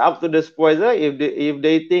 It's up to the supervisor. If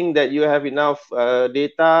they think that you have enough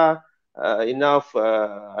data, enough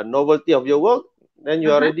novelty of your work, then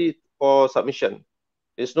you are ready for submission.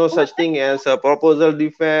 There's no such thing as a proposal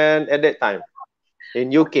defense at that time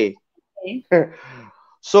in UK.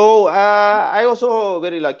 So I also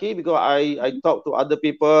very lucky because I talked to other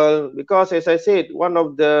people, because as I said, one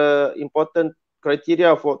of the important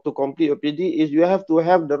criteria to complete a PhD is you have to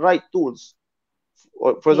have the right tools.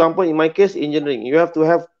 For example, in my case, engineering, you have to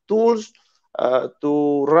have tools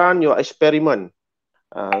to run your experiment.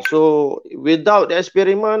 So without the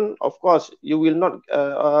experiment, of course, you will not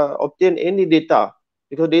obtain any data,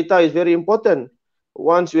 because data is very important.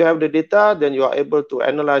 Once you have the data, then you are able to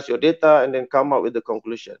analyze your data and then come up with the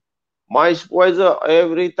conclusion. My supervisor,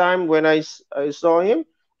 every time when I saw him,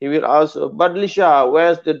 he will ask, Badlishah,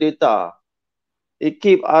 where's the data? He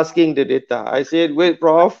keep asking the data. I said, wait,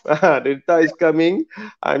 Prof, the data is coming.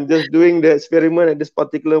 I'm just doing the experiment at this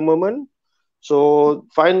particular moment. So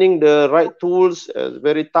finding the right tools is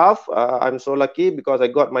very tough. I'm so lucky because I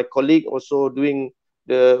got my colleague also doing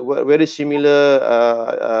the very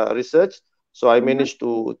similar research. So I managed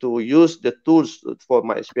to use the tools for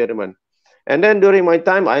my experiment. And then during my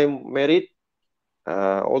time, I'm married.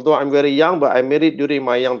 Although I'm very young, but I married during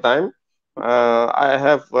my young time. I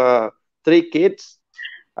have 3 kids.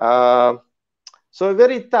 So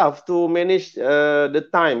very tough to manage the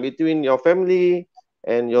time between your family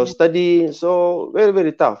and your study. So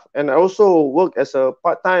very tough. And I also work as a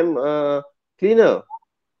part-time cleaner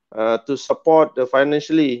to support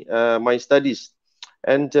financially my studies.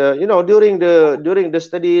 And you know, during the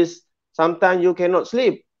studies, sometimes you cannot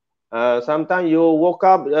sleep. Sometimes you woke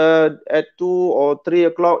up at 2 or 3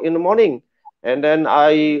 o'clock in the morning, and then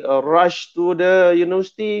I rush to the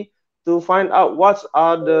university to find out what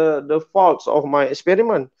are the faults of my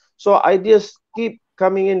experiment. So ideas keep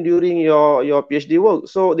coming in during your PhD work.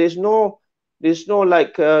 So there's no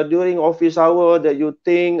like during office hour that you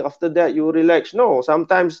think, after that you relax. No,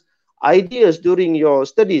 sometimes ideas during your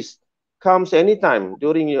studies comes anytime,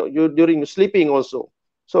 during your sleeping also.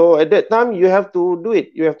 So at that time you have to do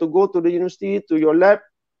it. You have to go to the university, to your lab,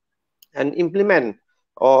 and implement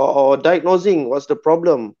or diagnosing what's the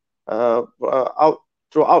problem out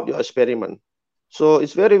throughout your experiment. So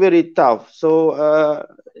it's very tough. So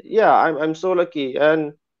yeah, I'm so lucky.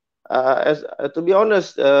 And as to be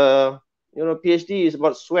honest, you know, PhD is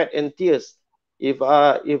about sweat and tears. If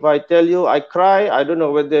I tell you I cry, I don't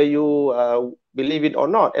know whether you believe it or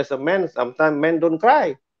not. As a man, sometimes men don't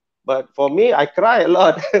cry, but for me, I cry a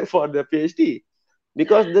lot for the PhD,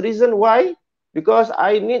 because the reason why, because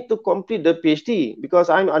I need to complete the PhD because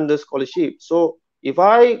I'm under scholarship. So if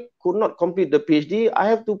I could not complete the PhD, I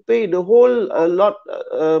have to pay the whole lot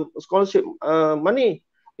scholarship money.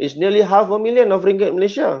 It's nearly $500,000 of ringgit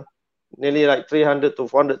Malaysia, nearly like 300 to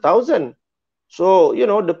 400,000. So you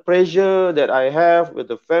know the pressure that I have with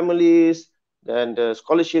the families and the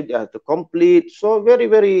scholarship they have to complete. So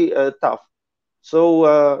very tough. So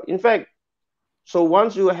in fact, so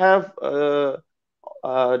once you have the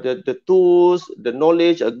tools, the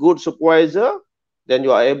knowledge, a good supervisor, then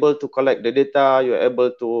you are able to collect the data, you're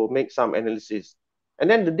able to make some analysis. And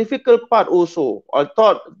then the difficult part also, I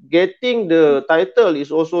thought getting the title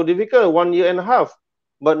is also difficult, 1.5 years.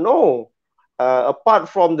 But no, apart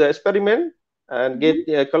from the experiment and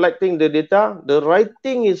collecting the data, the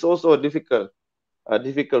writing is also a difficult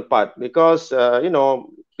part, because you know,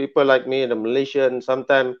 people like me, the Malaysian,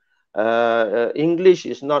 sometimes English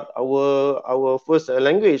is not our first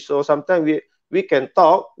language. So sometimes we can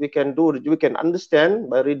talk, we can understand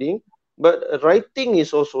by reading, but writing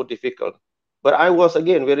is also difficult. But I was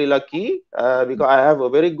again very lucky because I have a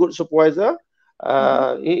very good supervisor.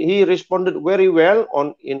 He responded very well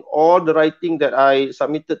in all the writing that I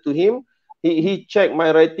submitted to him. He checked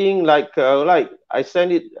my writing like I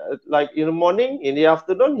send it like in the morning, in the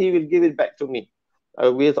afternoon he will give it back to me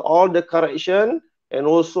with all the correction, and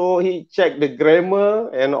also he checked the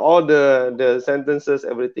grammar and all the sentences,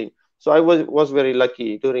 everything. So I was very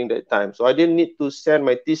lucky during that time. So I didn't need to send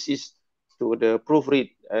my thesis to the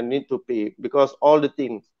proofread and need to pay, because all the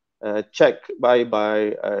things checked by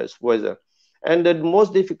supervisor. And the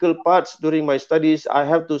most difficult parts during my studies, I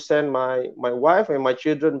have to send my wife and my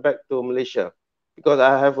children back to Malaysia, because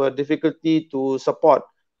I have a difficulty to support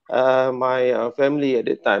my family at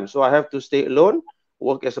that time. So I have to stay alone,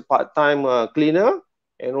 work as a part-time cleaner,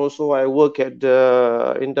 and also I work at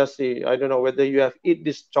the industry. I don't know whether you have eat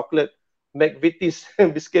this chocolate McVitie's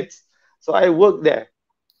biscuits. So I work there.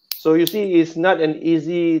 So you see, it's not an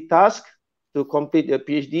easy task to complete a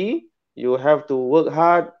PhD. You have to work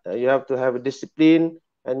hard, you have to have a discipline,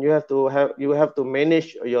 and you have to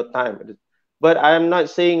manage your time. But I am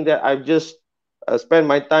not saying that I've just spent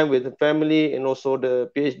my time with the family and also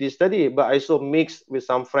the PhD study, but I also mix with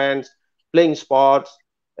some friends, playing sports,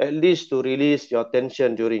 at least to release your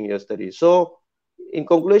tension during your study. So in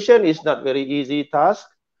conclusion, it's not very easy task,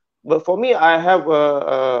 but for me, I have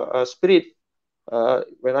a spirit.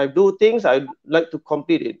 When I do things, I like to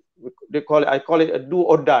complete it. I call it a do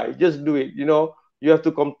or die. Just do it. You know, you have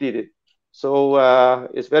to complete it. So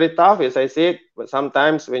it's very tough, as I said. But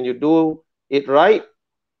sometimes when you do it right,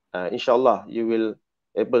 inshallah, you will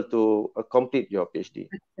able to complete your PhD.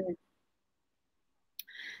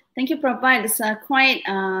 Thank you, Prof. It's quite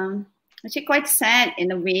actually quite sad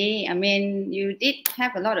in a way. I mean, you did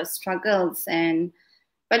have a lot of struggles,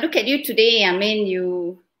 but look at you today. I mean,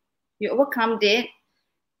 you overcome it,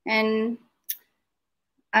 and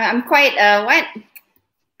I'm quite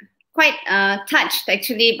touched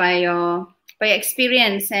actually by your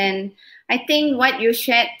experience. And I think what you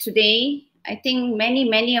shared today, I think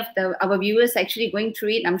many of our viewers actually going through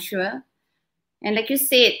it, I'm sure. And like you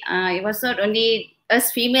said, it was not only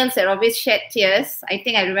us females that always shed tears. I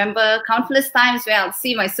think I remember countless times where I'll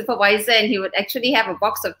see my supervisor and he would actually have a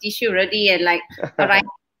box of tissue ready and like, all right.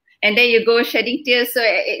 And then you go shedding tears. So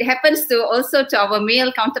it happens to also to our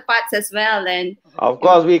male counterparts as well. And of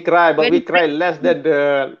course we cry, but we cry less than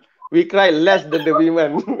the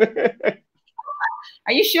women.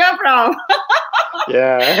 Are you sure, Prof?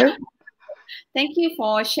 Yeah. Thank you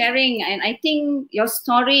for sharing. And I think your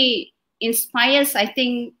story inspires, I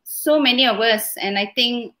think, so many of us. And I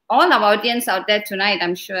think all our audience out there tonight,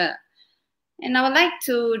 I'm sure. And I would like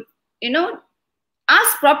to,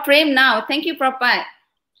 ask Prof. Prem now. Thank you, Prof.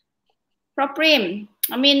 Prof. Prem,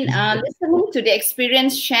 I mean, listening to the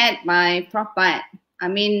experience shared by Prof. Bhatt, I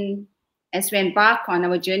mean, as we embark on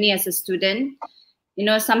our journey as a student,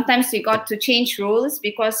 sometimes we got to change roles,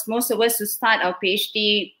 because most of us who start our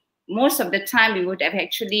PhD, most of the time we would have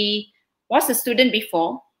actually was a student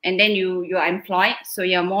before, and then you are employed, so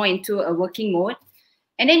you're more into a working mode.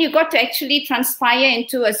 And then you got to actually transpire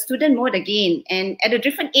into a student mode again, and at a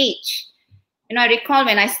different age. I recall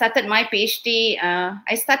when I started my PhD,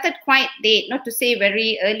 I started quite late, not to say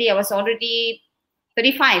very early. I was already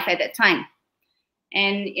 35 at that time.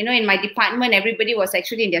 And, in my department, everybody was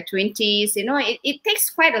actually in their 20s. It takes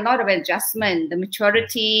quite a lot of adjustment, the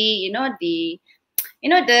maturity, the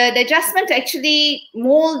adjustment to actually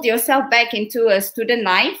mold yourself back into a student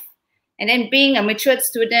life. And then being a matured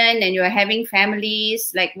student and you're having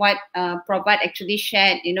families, like what Prof. Bhatt actually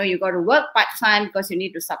shared, you got to work part-time because you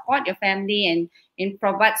need to support your family. And in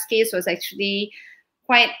Prof. Bhatt's case was actually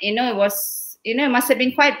quite, it must have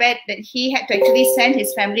been quite bad that he had to actually send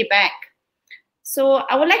his family back. So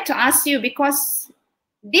I would like to ask you, because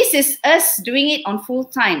this is us doing it on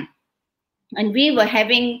full-time, and we were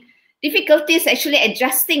having difficulties actually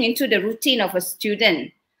adjusting into the routine of a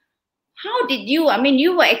student. How did you,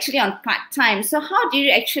 you were actually on part-time, so how did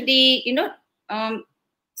you actually,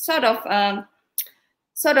 sort of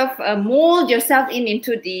mold yourself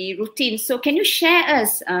into the routine? So can you share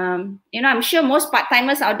us, I'm sure most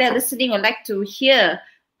part-timers out there listening would like to hear,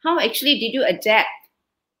 how actually did you adapt,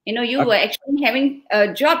 You know, you were actually having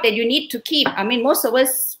a job that you need to keep. I mean, most of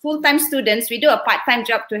us full-time students, we do a part-time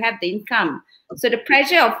job to have the income. So the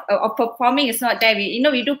pressure of performing is not there.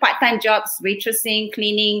 We do part-time jobs, waitressing,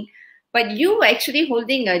 cleaning, but you were actually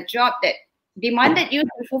holding a job that demanded you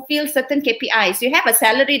to fulfill certain KPIs. You have a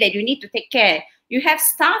salary that you need to take care. You have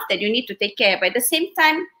staff that you need to take care. But at the same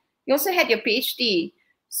time, you also had your PhD.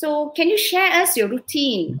 So can you share us your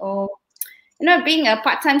routine or, being a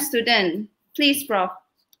part-time student? Please, Prof.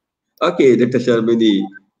 Okay, Dr. Sharmini.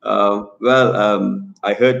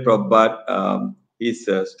 I heard Prof. Bhatt, his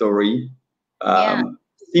story.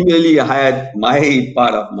 Similarly, I had my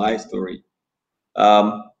part of my story.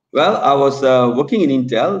 I was working in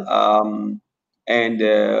Intel, and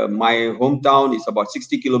my hometown is about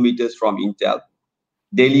 60 kilometers from Intel.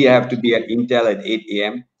 Daily, I have to be at Intel at 8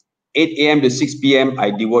 a.m. 8 a.m. to 6 p.m., I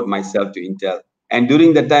devote myself to Intel. And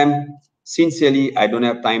during the time, sincerely, I don't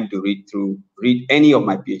have time to read any of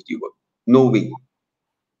my PhD work. No way.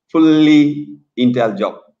 Fully Intel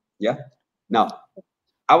job. Yeah. Now,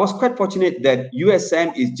 I was quite fortunate that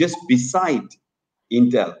USM is just beside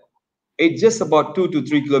Intel. It's just about 2 to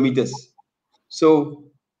 3 kilometers. So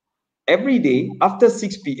every day after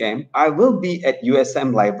 6 p.m., I will be at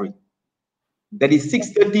USM library. That is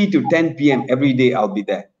 6:30 to 10 p.m. every day I'll be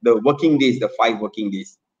there. The working days, the 5 working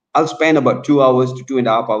days. I'll spend about 2 hours to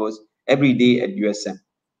 2.5 hours every day at USM.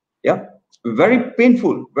 Yeah. Very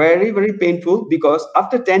painful, very, very painful, because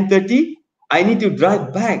after 10:30, I need to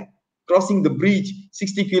drive back, crossing the bridge,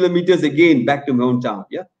 60 kilometers again back to my hometown.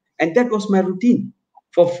 Yeah. And that was my routine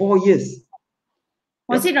for 4 years.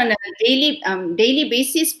 Was it on a daily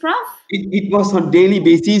basis, Prof? It was on daily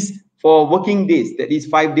basis for working days. That is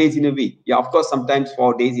 5 days in a week. Yeah, of course, sometimes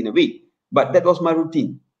 4 days in a week. But that was my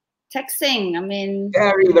routine. Taxing, I mean.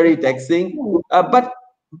 Very, very taxing. But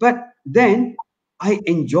then I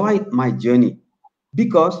enjoyed my journey,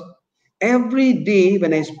 because every day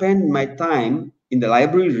when I spend my time in the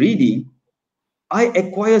library reading, I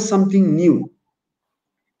acquire something new.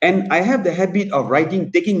 And I have the habit of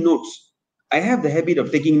taking notes. I have the habit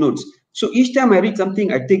of taking notes. So each time I read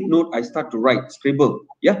something, I take note, I start to write, scribble,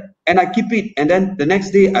 yeah, and I keep it. And then the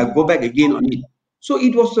next day I go back again on it. So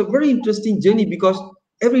it was a very interesting journey, because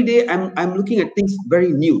every day I'm looking at things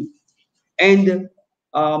very new. And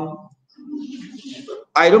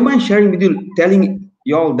I don't mind sharing with you, telling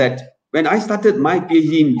you all that when I started my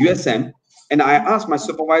PhD in USM, and I asked my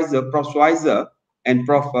supervisor, Prof. Swaizer and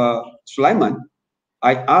Prof. Sulaiman,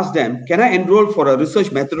 I asked them, can I enroll for a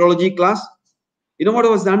research methodology class? You know what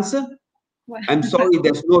was the answer? What? I'm sorry,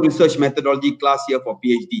 there's no research methodology class here for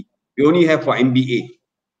PhD. We only have for MBA.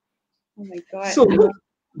 Oh my God. So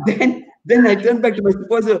then I turned back to my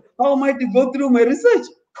supervisor, how am I to go through my research?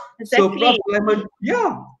 Exactly. So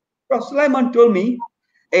Prof. Sulaiman told me,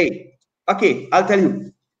 hey, okay, I'll tell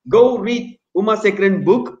you, go read Uma Sekren's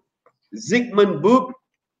book, Zygmunt book,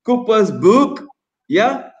 Cooper's book,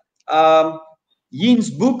 yeah,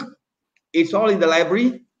 Yin's book. It's all in the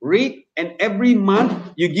library. Read, and every month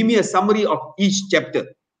you give me a summary of each chapter.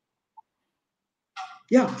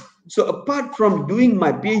 Yeah. So apart from doing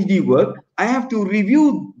my PhD work, I have to read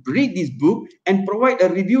this book and provide a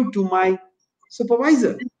review to my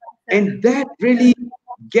supervisor. And that really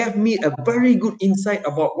gave me a very good insight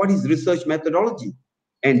about what is research methodology.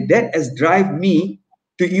 And that has driven me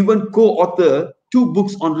to even co-author 2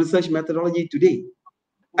 books on research methodology today.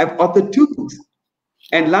 I've authored 2 books.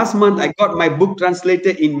 And last month, I got my book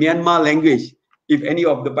translated in Myanmar language, if any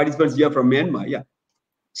of the participants here from Myanmar, yeah.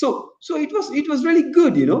 So it was really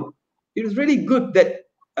good, you know. It was really good that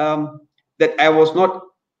that I was not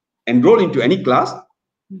enrolled into any class,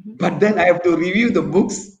 but then I have to review the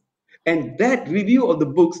books, and that review of the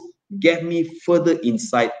books gave me further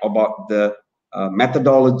insight about the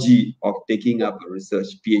methodology of taking up a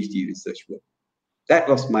PhD research work. That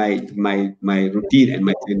was my routine and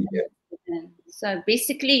my journey here. So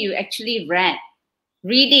basically, you actually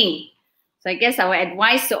reading. So I guess our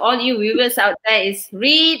advice to all you viewers out there is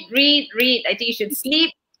read. I think you should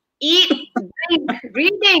sleep, eat, drink,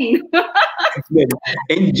 reading.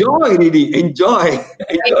 Enjoy reading. Enjoy.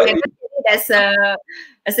 As a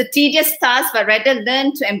tedious task, but rather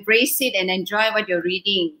learn to embrace it and enjoy what you're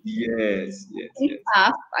reading. Yes.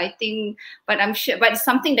 Tough, I think, but I'm sure, but it's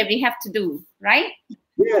something that we have to do, right?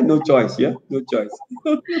 Yeah, no choice. Yeah, no choice.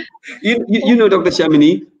 you know, Dr.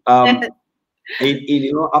 Shamini, after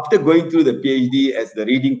going through the PhD as the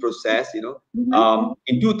reading process, in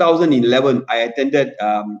 2011, I attended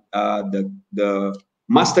the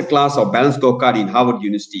master class of balanced scorecard in Harvard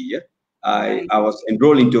University. Yeah, I was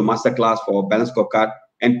enrolled into a master class for balanced scorecard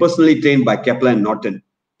and personally trained by Kaplan and Norton.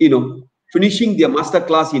 finishing their master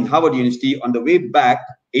class in Harvard University, on the way back,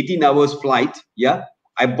 18 hours flight, yeah,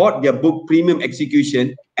 I bought their book, Premium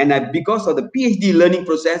Execution, and because of the PhD learning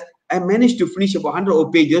process, I managed to finish about 100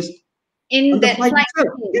 odd pages in on the that flight flight.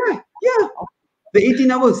 itself. Yeah, the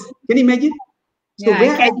 18 hours. Can you imagine? So Yeah,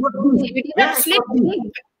 where I got this? you did not sleep.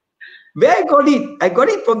 Where I got it? I got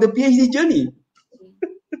it from the PhD journey.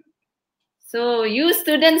 So you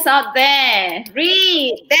students out there,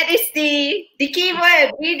 read. That is the key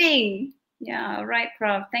word, reading. Yeah, right,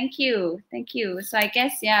 Prof. Thank you. Thank you. So I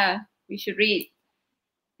guess, yeah, we should read.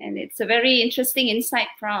 And it's a very interesting insight,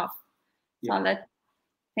 Prof. Yeah. So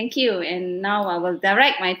thank you. And now I will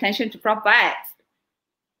direct my attention to Prof. Bad.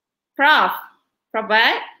 Prof.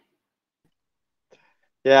 Bad?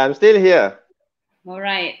 Yeah, I'm still here. All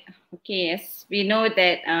right. Okay. Yes, we know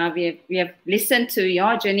that we have listened to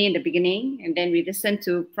your journey in the beginning, and then we listened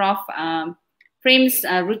to Prof. Prem's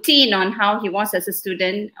routine on how he was as a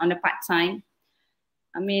student on a part-time.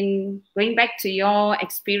 I mean, going back to your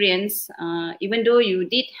experience, even though you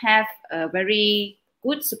did have a very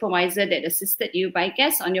good supervisor that assisted you, but I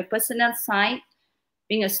guess on your personal side,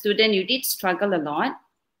 being a student, you did struggle a lot.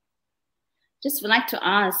 Just would like to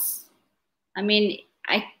ask, I mean,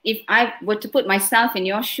 if I were to put myself in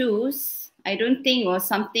your shoes, I don't think it was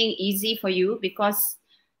something easy for you, because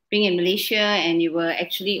being in Malaysia and you were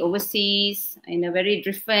actually overseas in a very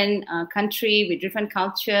different country with different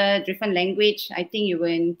culture, different language. I think you were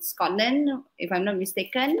in Scotland, if I'm not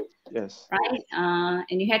mistaken. Yes. Right?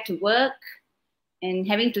 And you had to work and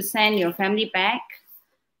having to send your family back.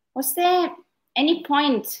 Was there any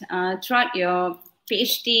point throughout your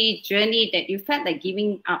PhD journey that you felt like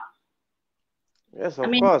giving up? Yes,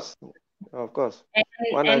 of course. Of course.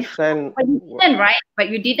 But you didn't, right? But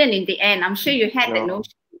you didn't in the end. I'm sure you had the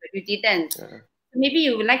notion, but you didn't. Yeah. Maybe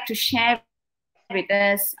you would like to share with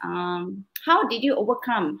us, how did you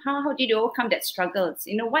overcome? How did you overcome that struggles?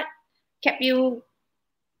 You know, what kept you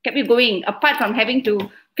going, apart from having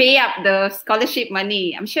to pay up the scholarship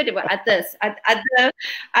money? I'm sure there were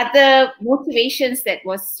other motivations that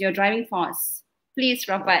was your driving force. Please,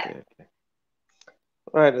 Robert. Okay.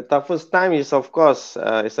 Right. The toughest time is, of course,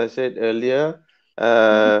 as I said earlier,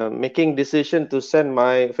 making decision to send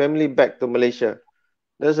my family back to Malaysia.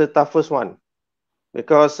 That's the toughest one,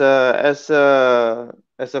 because as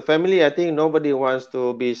a family, I think nobody wants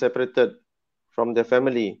to be separated from their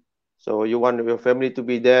family. So you want your family to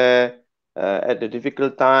be there at the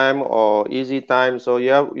difficult time or easy time. So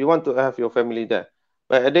you want to have your family there.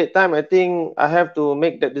 But at that time, I think I have to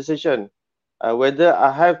make that decision. Whether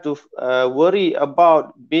I have to worry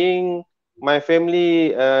about being my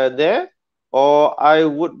family there, or I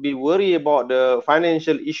would be worried about the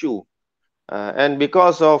financial issue. And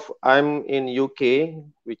because of I'm in UK,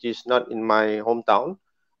 which is not in my hometown,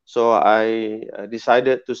 so I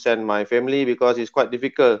decided to send my family, because it's quite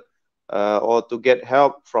difficult or to get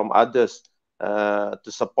help from others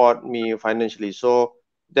to support me financially. So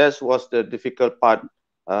that was the difficult part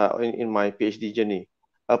in my PhD journey.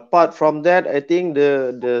 Apart from that, I think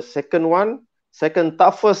the second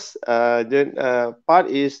toughest part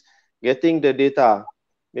is getting the data,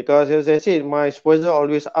 because as I said, my supervisor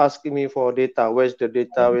always asking me for data. Where's the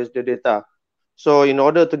data? Where's the data? So in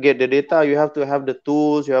order to get the data, you have to have the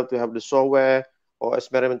tools, you have to have the software or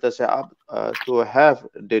experimental setup to have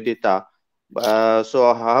the data.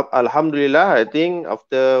 So Alhamdulillah, I think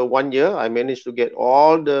after 1 year, I managed to get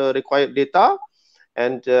all the required data,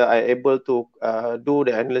 and I able to do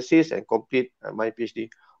the analysis and complete my PhD.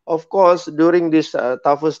 Of course, during this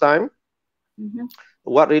toughest time,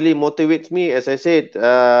 what really motivates me, as I said,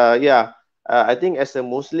 I think as a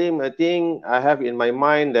Muslim, I think I have in my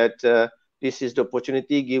mind that this is the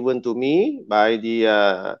opportunity given to me by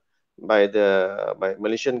the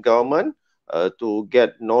Malaysian government to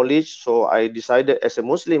get knowledge. So I decided, as a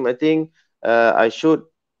Muslim, I think I should.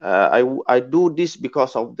 I do this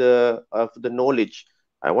because of the knowledge.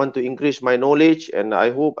 I want to increase my knowledge, and I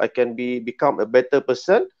hope I can become a better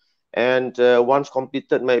person. And once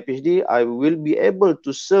completed my PhD, I will be able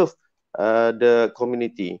to serve the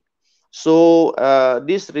community. So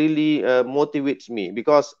this really motivates me,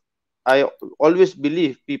 because I always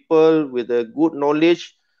believe people with a good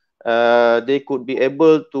knowledge, they could be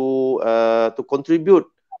able to contribute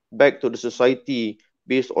back to the society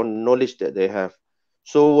based on knowledge that they have.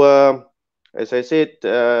 So as I said,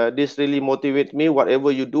 this really motivates me.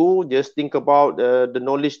 Whatever you do, just think about the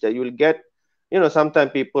knowledge that you will get. You know,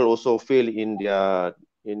 sometimes people also fail in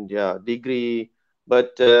their degree,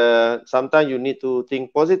 but sometimes you need to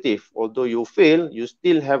think positive. Although you fail, you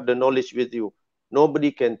still have the knowledge with you.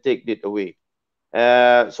 Nobody can take it away.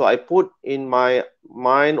 So I put in my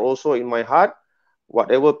mind, also in my heart,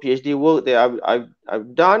 whatever PhD work that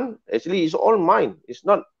I've done, actually is all mine. It's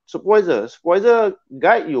not supervisor. Supervisor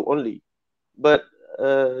guide you only, but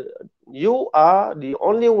you are the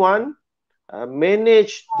only one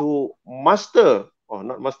managed to master, or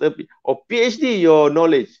not master, or PhD your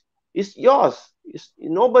knowledge. It's yours.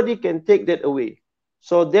 Nobody can take that away.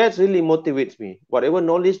 So that really motivates me. Whatever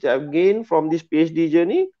knowledge that I've gained from this PhD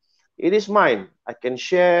journey, it is mine. I can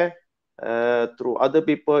share through other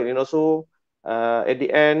people, and also at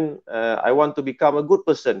the end, I want to become a good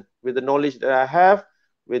person with the knowledge that I have,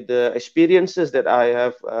 with the experiences that I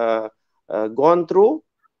have gone through.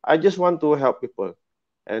 I just want to help people,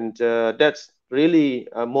 and that's really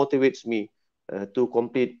motivates me to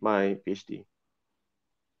complete my PhD.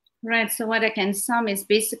 Right. So what I can sum is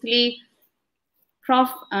basically, Prof,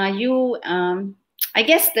 I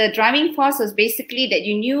guess the driving force was basically that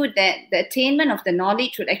you knew that the attainment of the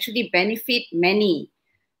knowledge would actually benefit many.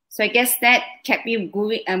 So I guess that kept you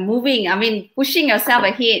moving. I mean, pushing yourself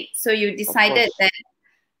ahead. So you decided that,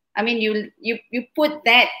 I mean, you put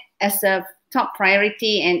that as a top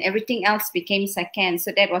priority, and everything else became second.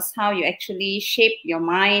 So that was how you actually shaped your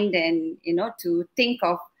mind, and to think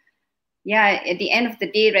of, at the end of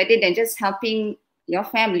the day, rather than just helping your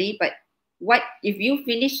family, but what if you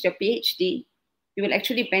finish your PhD, you will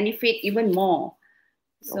actually benefit even more.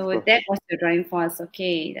 So that was the driving force.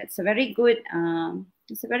 Okay, that's a very good.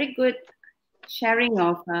 It's a very good sharing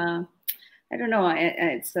of. I don't know.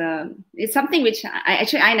 It's something which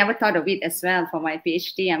I never thought of it as well for my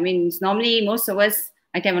PhD. I mean, it's normally most of us.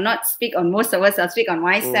 I cannot speak on most of us. I'll speak on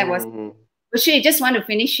myself. Was sure you just want to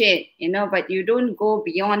finish it, but you don't go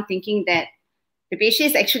beyond thinking that the PhD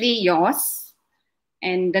is actually yours,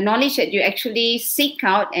 and the knowledge that you actually seek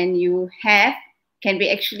out and you have can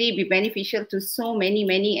actually be beneficial to so many,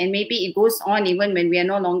 and maybe it goes on even when we are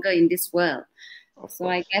no longer in this world. So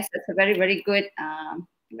I guess that's a very, very good, I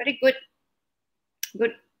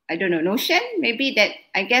don't know, notion. Maybe that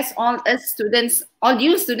I guess all us students, all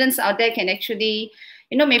you students out there can actually,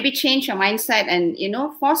 maybe change your mindset and,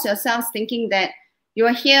 force yourselves thinking that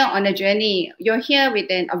you're here on a journey. You're here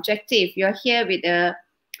with an objective. You're here with a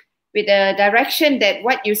direction that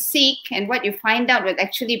what you seek and what you find out will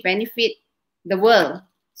actually benefit the world.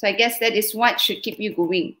 So I guess that is what should keep you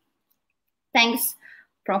going. Thanks,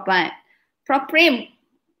 Prof. Prof. Prem,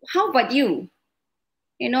 how about you?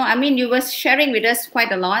 I mean, you were sharing with us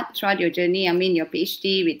quite a lot throughout your journey. I mean, your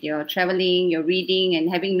PhD, with your traveling, your reading,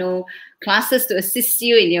 and having no classes to assist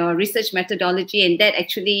you in your research methodology, and that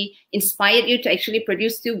actually inspired you to actually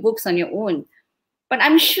produce 2 books on your own. But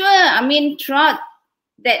I'm sure, I mean, throughout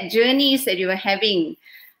that journeys that you were having,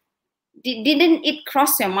 didn't it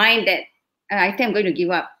cross your mind that I think I'm going to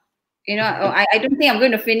give up? I don't think I'm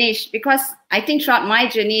going to finish, because I think throughout my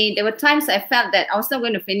journey, there were times I felt that I was not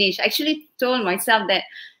going to finish. I actually told myself that,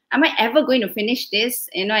 am I ever going to finish this?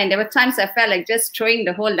 And there were times I felt like just throwing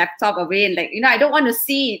the whole laptop away. Like, I don't want to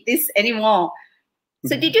see this anymore.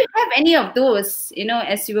 So did you have any of those,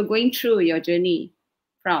 as you were going through your journey,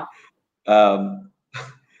 Prof?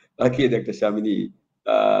 Okay, Dr. Shamini.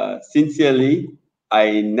 Sincerely,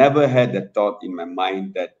 I never had the thought in my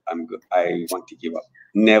mind that I want to give up.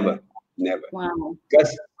 Never. Wow.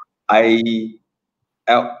 Because I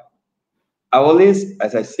always,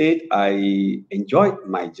 as I said, I enjoyed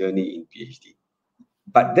my journey in PhD.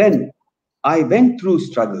 But then I went through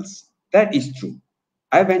struggles. That is true.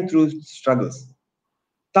 I went through struggles,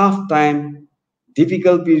 tough time,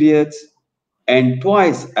 difficult periods, and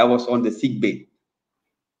twice I was on the sick bed.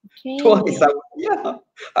 Okay. Twice,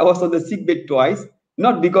 I was on the sick bed twice.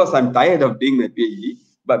 Not because I'm tired of doing my PhD,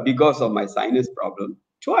 but because of my sinus problem.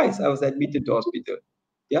 Twice I was admitted to hospital.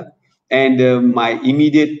 Yeah. And my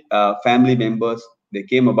immediate family members, they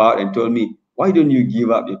came about and told me, why don't you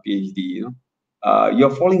give up your PhD?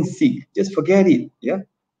 You're falling sick. Just forget it. Yeah.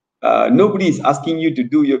 Nobody is asking you to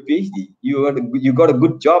do your PhD. You got a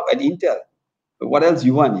good job at Intel. What else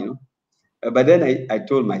you want? But then I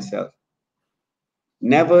told myself,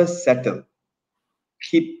 never settle.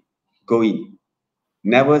 Keep going.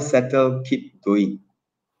 Never settle, keep going.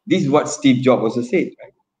 This is what Steve Jobs also said,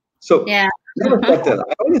 right? So never settle.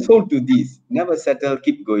 I always hold to this. Never settle,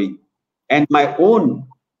 keep going. And my own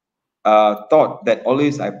thought that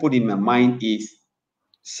always I put in my mind is,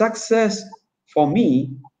 success for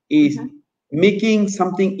me is making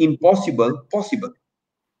something impossible possible.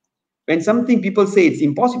 When something people say it's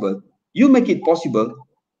impossible, you make it possible,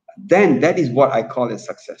 then that is what I call a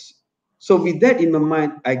success. So with that in my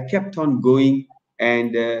mind, I kept on going.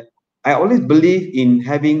 And I always believe in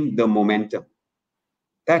having the momentum.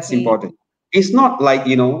 That's important. It's not like,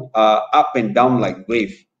 up and down like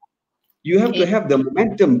wave. You have to have the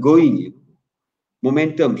momentum going.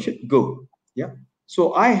 momentum should go. Yeah.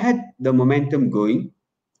 So I had the momentum going,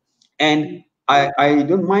 and I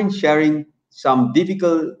don't mind sharing some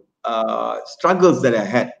difficult struggles that I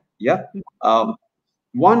had. Yeah.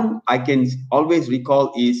 One I can always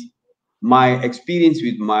recall is my experience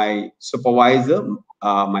with my supervisor,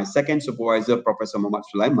 my second supervisor, Professor Muhammad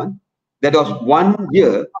Sulaiman. That was 1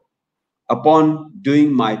 year upon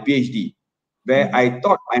doing my PhD, where I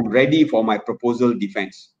thought I'm ready for my proposal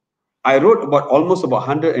defense. I wrote almost about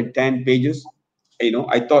 110 pages. You know,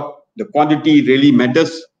 I thought the quantity really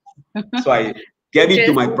matters. So I gave it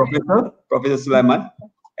to my professor, Professor Sulaiman.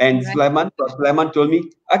 And Prof. Sulaiman told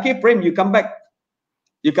me, okay, Prem, you come back.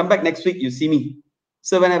 You come back next week, you see me.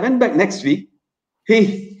 So when I went back next week,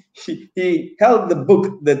 he held the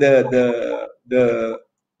book, the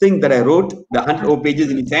thing that I wrote, the 100 pages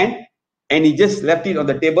in his hand, and he just left it on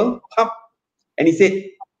the table, and he said,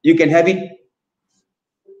 you can have it.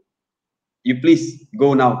 You please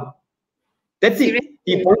go now. That's it.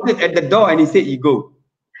 He pointed at the door and he said, you go.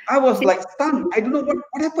 I was like stunned. I don't know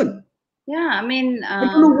what happened. Yeah, I mean, I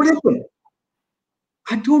don't know what happened.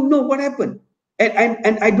 I don't know what happened.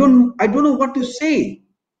 And I don't know what to say,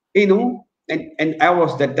 you know. And I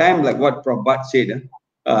was that time, like what Prof. Bhatt said,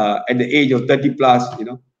 at the age of 30 plus, you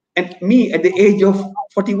know. And me at the age of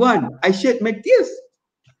 41, I shed my tears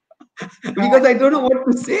because I don't know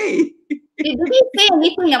what to say. Did he say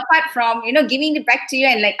anything apart from, you know, giving it back to you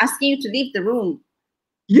and like asking you to leave the room?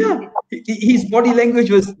 Yeah, his body language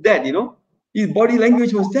was that, you know. His body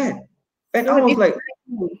language was that. And so I was like,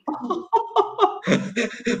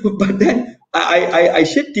 but then I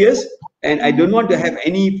shed tears, and I don't want to have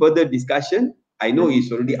any further discussion. I know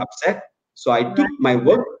he's already upset. So I took my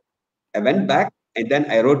work, I went back, and then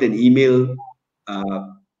I wrote an email.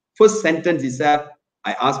 First sentence is that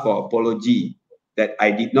I asked for apology that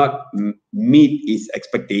I did not meet his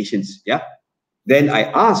expectations. Yeah. Then I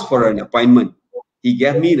asked for an appointment. He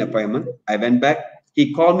gave me an appointment. I went back.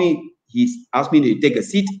 He called me. He asked me to take a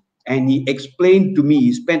seat, and he explained to me.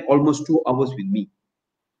 He spent almost 2 hours with me,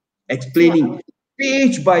 explaining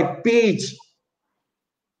page by page.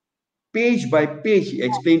 Page by page, he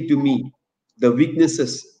explained to me the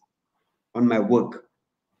weaknesses on my work.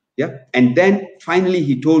 Yeah. And then finally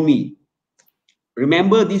he told me,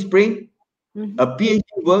 remember this, Prem? A PhD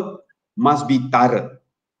work must be thorough.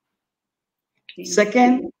 Okay.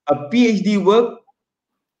 Second, a PhD work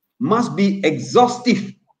must be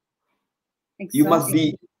exhaustive. You must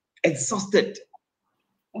be exhausted.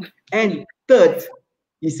 And third,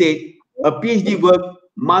 he said, a PhD work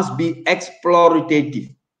must be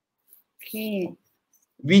explorative. Okay.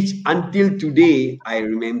 Which until today, I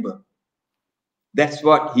remember. That's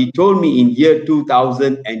what he told me in year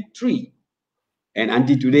 2003. And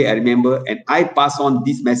until today, I remember, and I pass on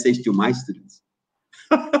this message to my students.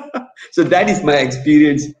 So that is my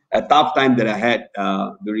experience, a tough time that I had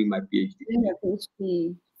during my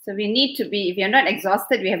PhD. So we need to be, if you're not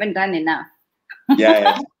exhausted, we haven't done enough.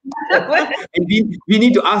 Yeah. And we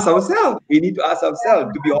need to ask ourselves. We need to ask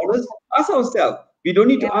ourselves. To be honest, ask ourselves. We don't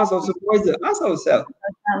need to ask our supervisor. Ask ourselves.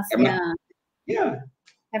 Yeah.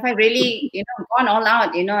 Have I really, you know, gone all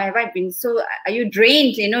out? You know, have I been so? Are you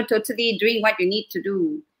drained? You know, totally doing what you need to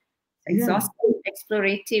do. Exhaustive,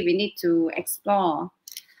 explorative. We need to explore.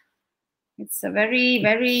 It's a very,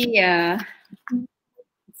 very.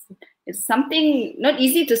 It's something not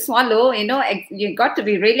easy to swallow. You know, you got to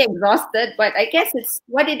be really exhausted. But I guess it's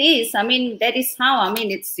what it is. I mean, that is how. I mean,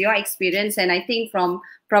 it's your experience, and I think from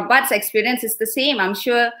Prof. Bhatt's experience, it's the same. I'm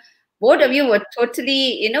sure both of you were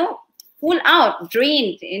totally, you know, full out,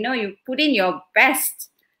 drained. You know, you put in your best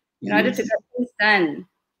in order to get things done.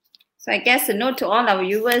 So I guess a note to all our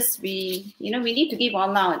viewers: we need to give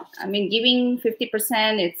all out. I mean, giving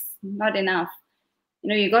 50%, it's not enough. You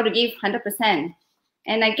know, you got to give 100%.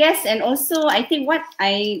 And I guess, and also, I think what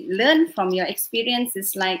I learned from your experience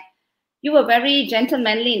is like you were very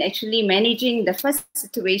gentlemanly in actually managing the first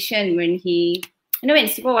situation when he, you know, when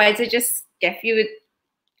supervisor just gave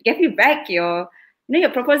you back your, you know, your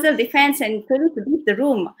proposal defense and told you to leave the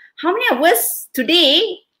room. How many of us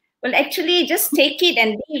today will actually just take it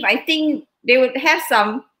and leave? I think they would have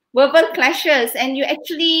some verbal clashes, and you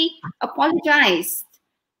actually apologized.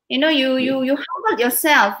 You know, you humbled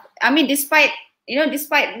yourself. I mean, despite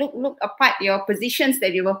look apart your positions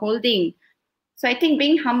that you were holding. So I think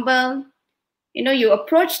being humble, you know, you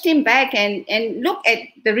approached him back and look at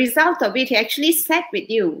the result of it. He actually sat with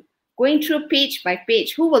you, going through page by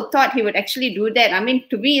page. Who would thought he would actually do that? I mean,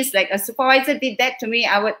 to me, it's like a supervisor did that to me,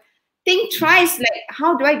 I would think twice, like,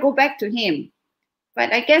 how do I go back to him?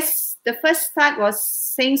 But I guess the first start was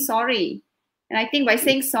saying sorry. And I think by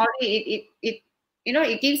saying sorry, it you know,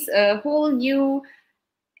 it gives a whole new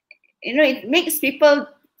it makes people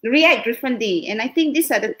react differently. And I think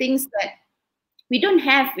these are the things that we don't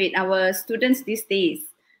have with our students these days.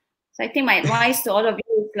 So I think my advice to all of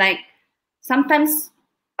you is like, sometimes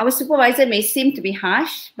our supervisor may seem to be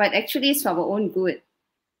harsh, but actually it's for our own good.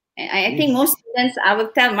 And I think most students, I will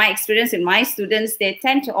tell my experience with my students, they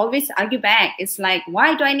tend to always argue back. It's like,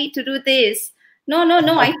 why do I need to do this? No,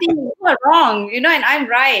 I think you are wrong, and I'm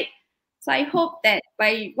right. So I hope that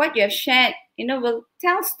by what you have shared, will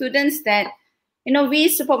tell students that, we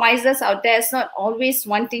supervisors out there is not always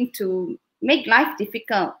wanting to make life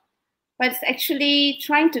difficult, but it's actually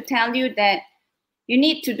trying to tell you that you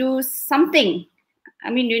need to do something.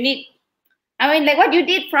 Like what you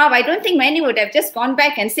did, Prof, I don't think many would have just gone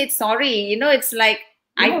back and said sorry. It's like,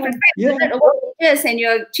 I prepared over years and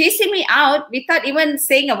you're chasing me out without even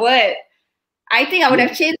saying a word. I think I would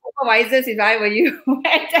have changed supervisors if I were you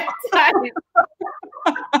at that time.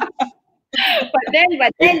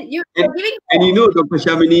 but then you're giving. And Dr.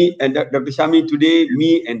 Shamini and Dr. Shamini, today,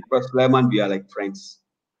 me and Prof. Sulaiman, we are like friends.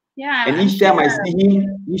 Yeah. And each time I see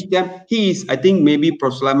him, he is, I think maybe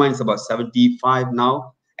Prof. Sulaiman is about 75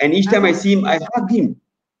 now. And each time I see him, I hug him.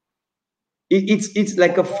 It's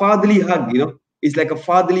like a fatherly hug, It's like a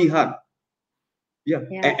fatherly hug. Yeah.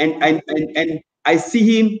 And I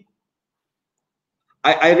see him.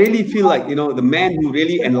 I really feel like, the man who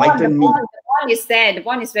really enlightened me. The bond is there. The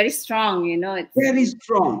bond is very strong, It's very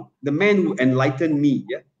strong. The man who enlightened me.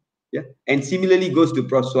 Yeah. And similarly goes to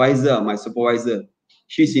Prof. Suaiza, my supervisor.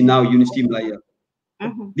 She's in now Universiti Malaya.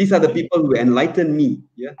 These are the people who enlightened me.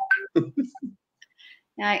 Yeah.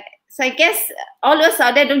 So I guess all of us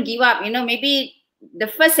out there, don't give up. Maybe the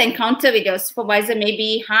first encounter with your supervisor may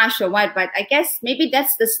be harsh or what, but I guess maybe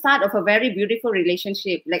that's the start of a very beautiful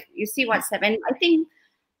relationship. Like, you see what's happened. I think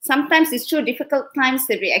sometimes it's through difficult times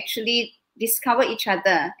that we actually discover each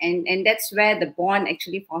other, and that's where the bond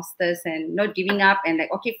actually fosters, and not giving up and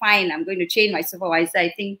like, okay, fine, I'm going to change my supervisor.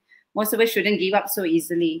 I think most of us shouldn't give up so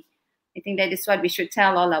easily. I think that is what we should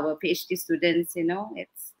tell all our PhD students.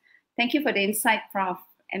 Thank you for the insight, Prof,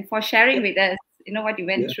 and for sharing with us, what you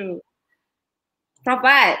went through. Prof,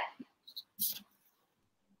 Bad.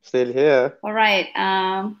 Still here. All right.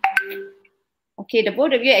 Okay, the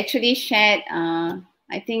both of you actually shared,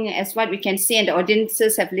 I think, as what we can see, and the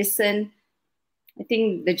audiences have listened. I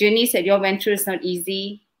think the journeys that you all went through is not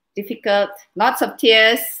easy, difficult, lots of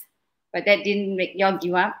tears, but that didn't make you all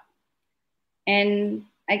give up. And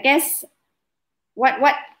I guess what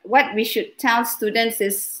we should tell students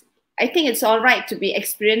is, I think it's all right to be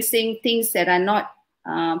experiencing things that are not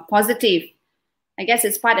positive. I guess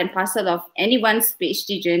it's part and parcel of anyone's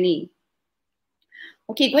PhD journey.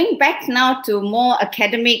 Okay, going back now to more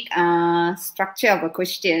academic structure of a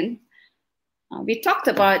question. We talked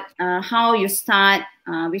about how you start.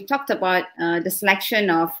 We talked about the selection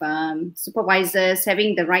of supervisors,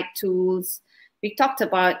 having the right tools. We talked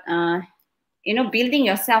about building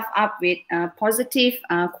yourself up with positive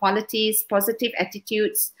qualities, positive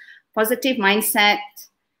attitudes, positive mindset.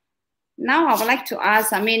 Now I would like to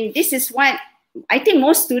ask, this is what I think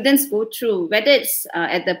most students go through, whether it's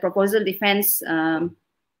at the proposal defense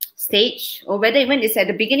stage, or whether even it's at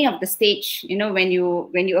the beginning of the stage. When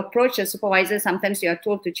you approach a supervisor, sometimes you are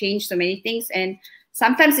told to change so many things, and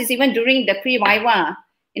sometimes it's even during the pre-viva.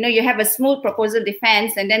 You have a smooth proposal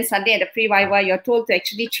defense, and then suddenly at the pre-viva, you're told to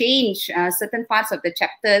actually change certain parts of the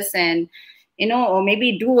chapters, and or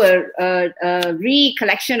maybe do a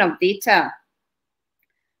recollection of data.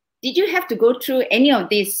 Did you have to go through any of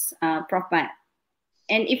this, Prof. Matt?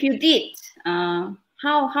 And if you did,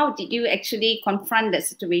 how did you actually confront that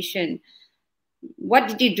situation? What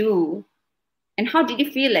did you do? And how did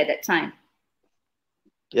you feel at that time?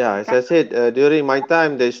 Yeah, as I said, during my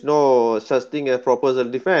time, there's no such thing as proposal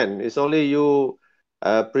defense. It's only you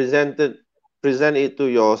present it to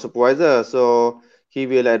your supervisor. So he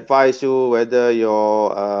will advise you whether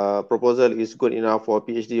your proposal is good enough for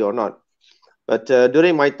PhD or not. But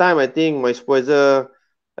during my time, I think my supervisor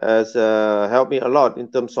has helped me a lot in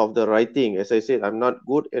terms of the writing. As I said, I'm not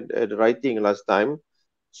good at writing last time.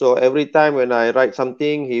 So every time when I write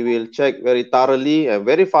something, he will check very thoroughly and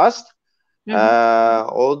very fast.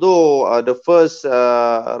 Although the first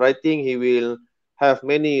writing, he will have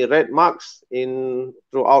many red marks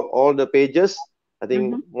throughout all the pages. I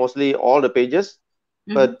think mostly all the pages.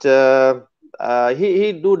 But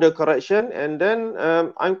he do the correction, and then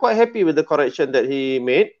I'm quite happy with the correction that he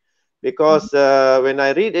made, because when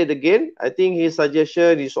I read it again, I think his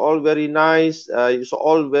suggestion is all very nice. It's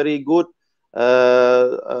all very good.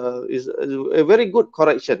 Is a very good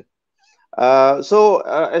correction. So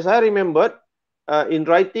as I remembered, in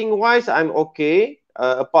writing wise, I'm okay.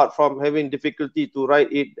 apart from having difficulty to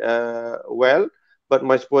write it well, but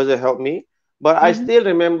my supervisor helped me. But I still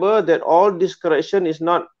remember that all this correction is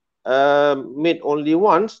not made only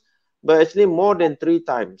once, but actually more than 3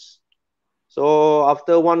 times. So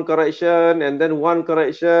after one correction, and then one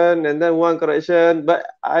correction, and then one correction, but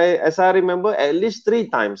as I remember, at least 3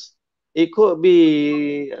 times. It could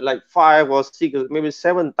be like 5 or 6, maybe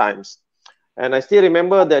 7 times. And I still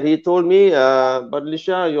remember that he told me,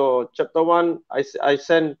 Badlishah, your chapter 1, I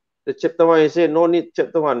sent the chapter 1, he said, no need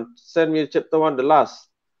chapter 1, send me chapter 1, the last.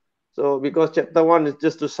 So because chapter 1 is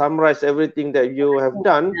just to summarize everything that you have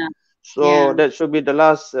done. So that should be the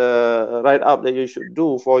last write-up that you should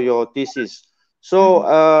do for your thesis. So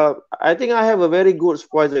I think I have a very good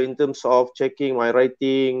supervisor in terms of checking my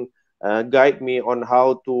writing, guide me on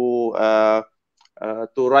how to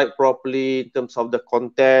write properly in terms of the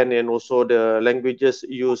content and also the languages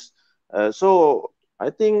used. So I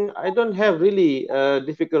think I don't have really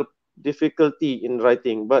difficulty in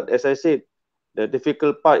writing. But as I said, the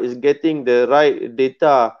difficult part is getting the right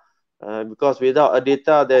data. Because without a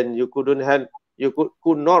data, then you could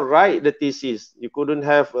not write the thesis. You couldn't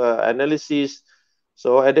have analysis.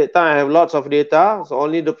 So at that time, I have lots of data. So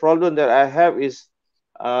only the problem that I have is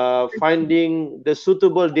finding the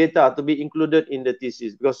suitable data to be included in the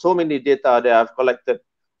thesis, because so many data that I've collected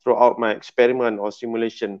throughout my experiment or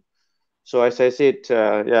simulation. So as I said,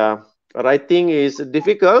 yeah, writing is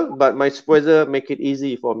difficult, but my supervisor make it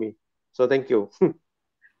easy for me. So thank you.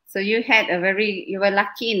 So you were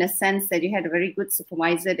lucky in a sense that you had a very good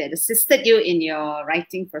supervisor that assisted you in your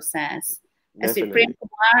writing process. As with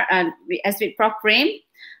Premkumar, as with Prof. Prem,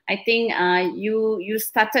 I think you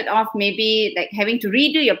started off maybe like having to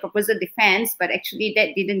redo your proposal defense, but actually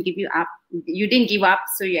that didn't give you up. You didn't give up.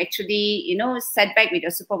 So you actually, sat back with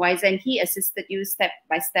your supervisor and he assisted you step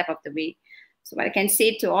by step of the way. So what I can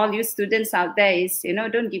say to all you students out there is,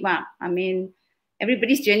 don't give up. I mean,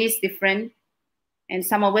 everybody's journey is different. And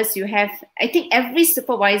some of us I think every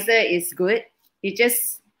supervisor is good. It's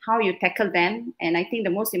just how you tackle them. And I think the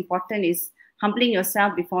most important is humbling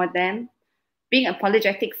yourself before them, being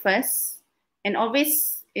apologetic first, and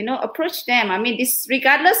always, approach them. I mean, this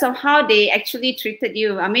regardless of how they actually treated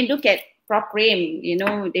you. I mean, look at Prof. Prem,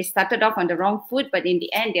 they started off on the wrong foot, but in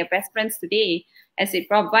the end, they're best friends today. As a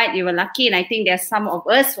Prof. White, you were lucky. And I think there's some of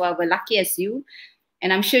us who were lucky as you.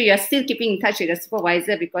 And I'm sure you're still keeping in touch with the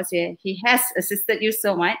supervisor because he has assisted you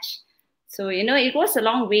so much. So, it goes a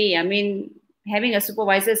long way. I mean, having a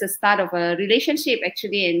supervisor is the start of a relationship,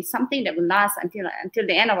 actually, and something that will last until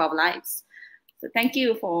the end of our lives. So thank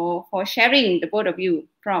you for sharing, the both of you,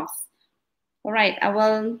 profs. All right.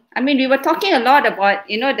 We were talking a lot about,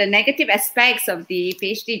 the negative aspects of the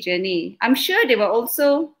PhD journey. I'm sure there were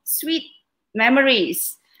also sweet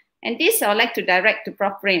memories. And this I would like to direct to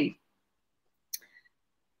Prof. Prem.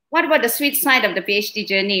 What about the sweet side of the PhD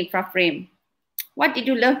journey, Prof. Prem? What did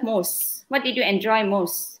you love most? What did you enjoy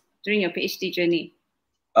most during your PhD journey?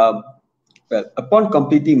 Well, upon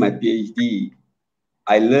completing my PhD,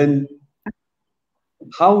 I learned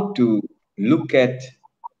how to look at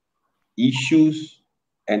issues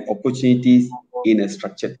and opportunities in a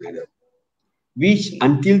structured manner, which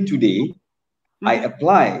until today, I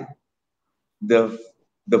apply the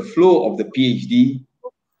flow of the PhD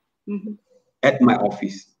at my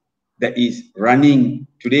office. That is running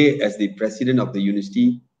today as the president of the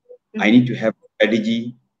university. I need to have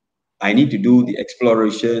strategy. I need to do the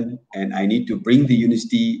exploration, and I need to bring the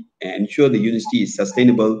university and ensure the university is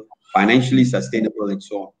sustainable, financially sustainable, and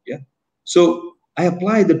so on. Yeah. So I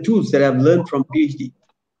apply the tools that I've learned from PhD,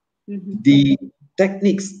 the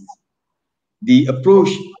techniques, the approach.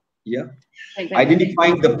 Yeah.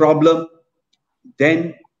 Identifying the problem,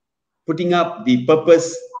 then putting up the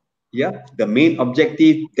purpose. Yeah, the main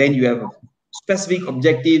objective, then you have specific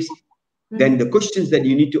objectives, then the questions that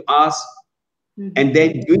you need to ask, and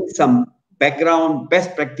then doing some background,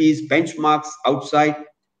 best practice, benchmarks outside,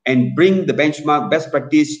 and bring the benchmark, best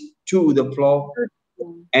practice to the floor,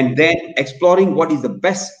 and then exploring what is the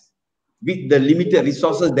best with the limited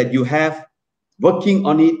resources that you have, working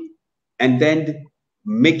on it, and then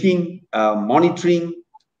making monitoring,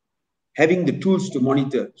 having the tools to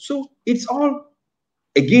monitor. So it's all,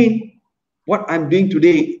 again, what I'm doing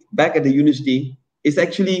today back at the university is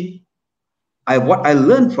actually what I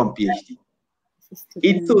learned from PhD.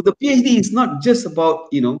 So the PhD is not just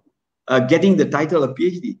about, getting the title of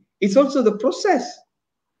PhD. It's also the process.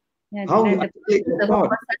 Yeah, how you articulate your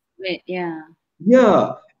thought. Yeah.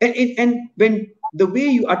 And when the way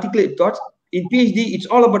you articulate thoughts in PhD, it's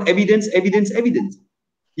all about evidence, evidence, evidence.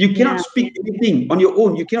 You cannot speak anything on your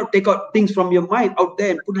own. You cannot take out things from your mind out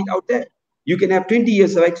there and put it out there. You can have 20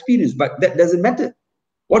 years of experience, but that doesn't matter.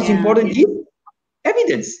 What's important is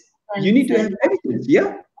evidence. You need to have evidence,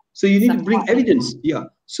 yeah? So you need to bring evidence, yeah.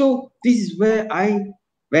 So this is where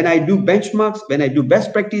when I do benchmarks, when I do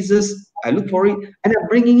best practices, I look for it, and I'm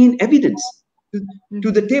bringing in evidence to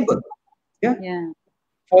the table, yeah,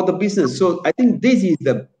 for the business. So I think this is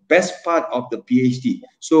the best part of the PhD.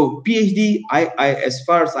 So PhD, as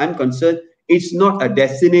far as I'm concerned, it's not a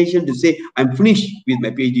destination to say I'm finished with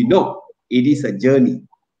my PhD. No, it is a journey.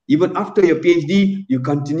 Even after your PhD, you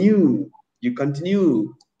continue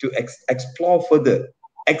to explore further,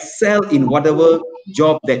 excel in whatever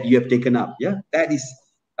job that you have taken up. Yeah, that is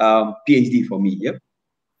PhD for me. Yeah.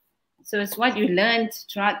 So it's what you learned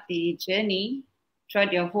throughout the journey,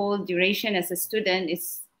 throughout your whole duration as a student,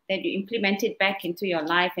 is that you implement it back into your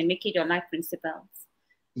life and make it your life principles.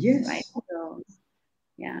 Yes. Right. So,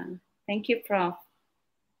 yeah. Thank you, Prof.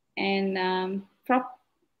 And Prof,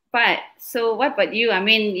 but so what about you? I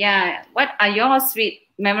mean, yeah, what are your sweet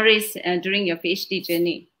memories during your PhD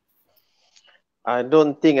journey? I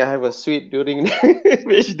don't think I have a sweet during the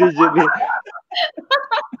PhD journey.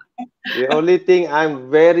 The only thing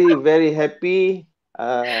I'm very, very happy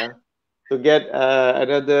to get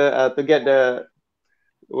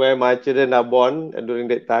where my children are born during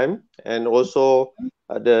that time, and also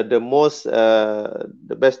the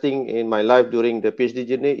best thing in my life during the PhD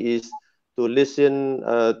journey is to listen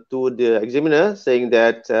to the examiner saying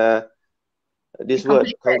that this word,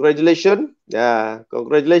 congratulations,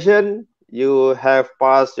 congratulations, you have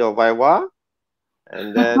passed your Viva,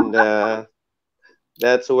 and then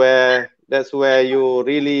that's where you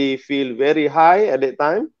really feel very high at that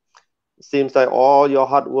time. It seems like all your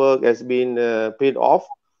hard work has been paid off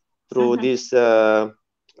through this Viva.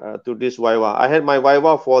 I had my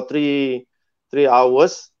Viva for three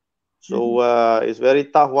hours, so it's very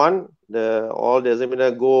tough one. All the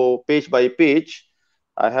examiner go page by page.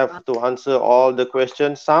 I have to answer all the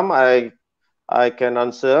questions. Some I can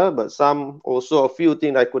answer, but some also a few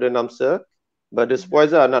things I couldn't answer. But the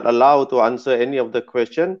supervisor are not allowed to answer any of the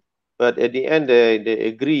question. But at the end, they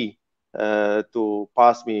agree to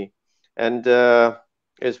pass me, and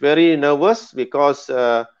it's very nervous because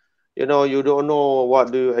you know, you don't know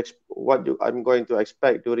what I'm going to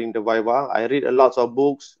expect during the Viva. I read a lot of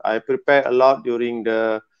books. I prepare a lot during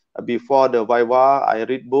before the Viva. I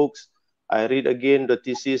read books. I read again the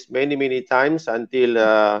thesis many times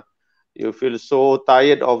until you feel so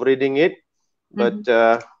tired of reading it. But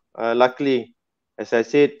luckily, as I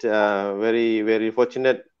said, very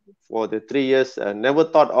fortunate for the 3 years. Never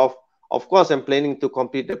thought of course, I'm planning to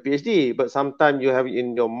complete the PhD, but sometimes you have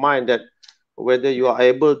in your mind that whether you are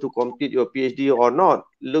able to complete your PhD or not.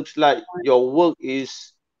 Looks like your work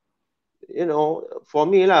is, you know, for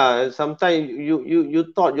me lah, sometimes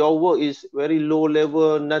you thought your work is very low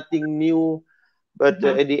level, nothing new, but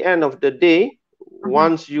at the end of the day,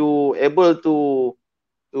 once you able to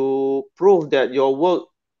prove that your work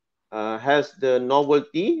has the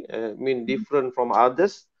novelty, I mean different from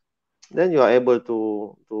others, then you are able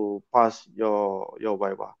to pass your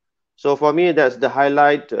Viva. So for me, that's the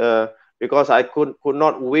highlight, because I could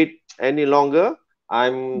not wait any longer.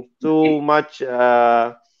 I'm too much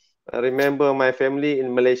remember my family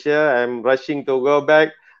in Malaysia. I'm rushing to go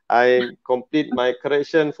back. I complete my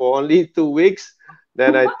correction for only 2 weeks.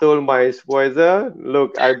 Then I told my supervisor,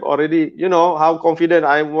 look, I've already, you know, how confident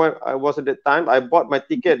I was at that time. I bought my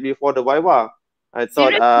ticket before the Viva. I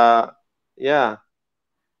thought, yeah,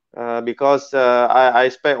 because I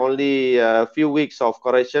spent only a few weeks of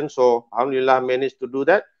correction. So alhamdulillah, managed to do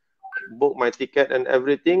that, book my ticket and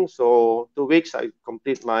everything. So 2 weeks, I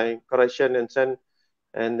complete my correction and send.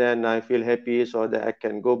 And then I feel happy so that I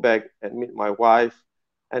can go back and meet my wife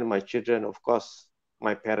and my children, of course,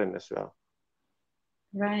 my parents as well.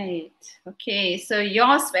 Right. Okay. So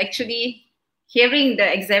yours actually hearing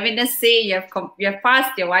the examiner say you have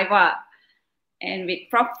passed your Viva, and with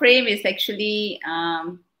Prof Prem is actually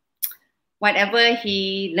whatever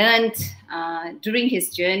he learned during his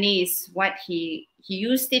journey is what he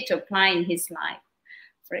used it to apply in his life.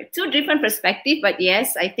 Right. Two different perspectives, but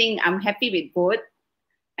yes, I think I'm happy with both.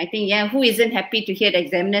 I think, yeah, who isn't happy to hear the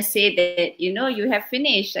examiner say that, you know, you have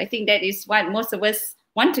finished? I think that is what most of us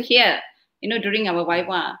want to hear, you know, during our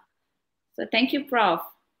Viva. So thank you, Prof.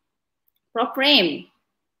 Prof Prem.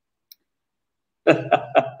 All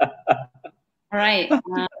right.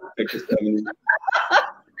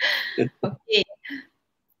 Okay.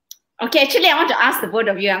 Okay, actually, I want to ask the both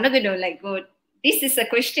of you. I'm not going to go. This is a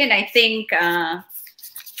question, I think,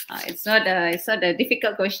 it's not a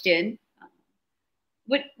difficult question.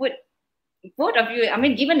 Would both of you, I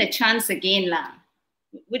mean, given a chance again,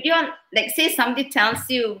 would you, say somebody tells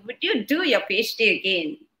you, would you do your PhD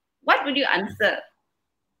again? What would you answer?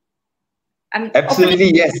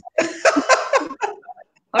 Absolutely, yes.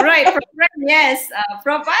 All right, Prof. Yes,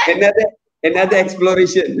 Prof. Another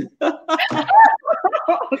exploration.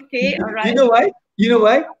 Okay, all right. You know why? You know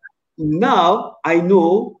why? Now I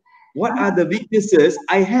know what are the weaknesses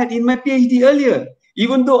I had in my PhD earlier.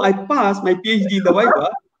 Even though I passed my PhD in the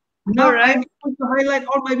Viva, now All right. I'm able to highlight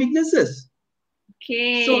all my weaknesses.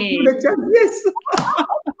 Okay. So give it a chance. Yes.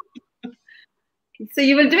 So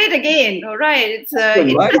you will do it again. All right. It's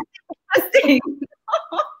Right. interesting.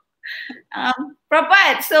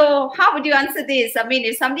 Prabhat, so how would you answer this? I mean,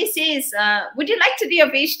 if somebody says, would you like to do your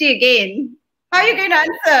PhD again? How are you going to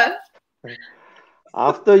answer?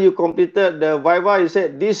 After you completed the Viva, you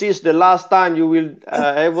said, this is the last time you will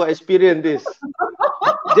ever experience this.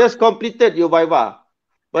 Just completed your Viva.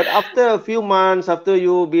 But after a few months, after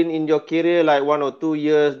you've been in your career like 1 or 2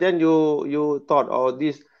 years, then you thought, oh,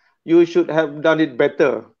 this, you should have done it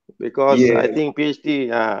better. Because I think PhD,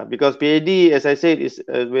 because PhD, as I said, is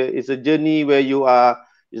a journey where you are,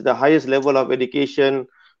 is the highest level of education,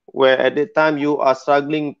 where at that time you are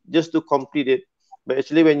struggling just to complete it. But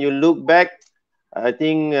actually, when you look back, I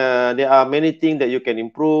think there are many things that you can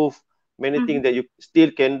improve, many things that you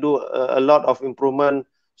still can do a lot of improvement.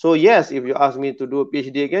 So yes, if you ask me to do a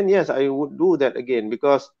PhD again, yes, I would do that again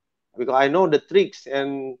because I know the tricks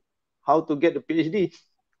and how to get the PhD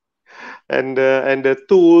and the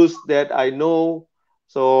tools that I know.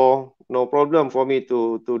 So no problem for me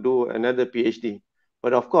to do another PhD.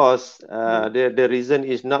 But of course, the reason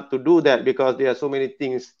is not to do that because there are so many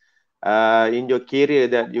things in your career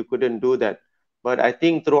that you couldn't do that. But I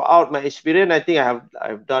think throughout my experience, I think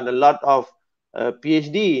I've done a lot of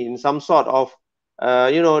PhD in some sort of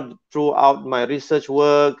throughout my research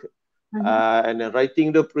work and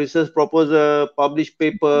writing the research proposal, publish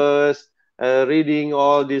papers, reading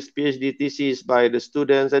all these PhD theses by the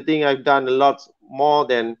students. I think I've done a lot more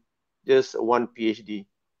than just one PhD.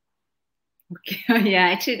 Okay, yeah,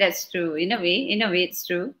 actually that's true. In a way, it's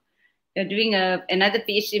true. You're doing another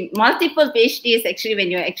PhD, multiple PhDs actually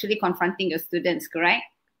when you're actually confronting your students, correct?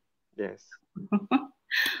 Yes.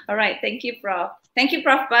 All right. Thank you, Prof. Thank you,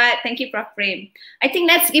 Prof. Bhatt. Thank you, Prof. Prem. I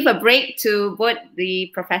think let's give a break to both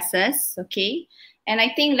the professors, okay? And I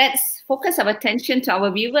think let's focus our attention to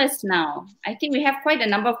our viewers now. I think we have quite a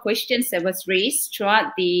number of questions that was raised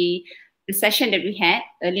throughout the session that we had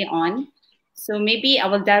early on. So maybe I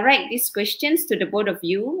will direct these questions to the both of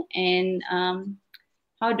you. And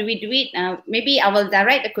how do we do it? Maybe I will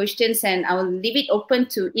direct the questions and I will leave it open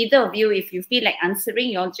to either of you. If you feel like answering,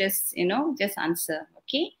 you'll just answer,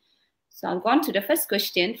 okay? So I'll go on to the first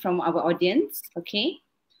question from our audience, okay?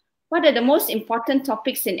 What are the most important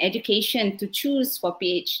topics in education to choose for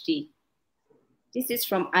PhD? This is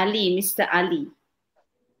from Ali, Mr. Ali.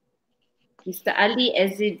 Mr. Ali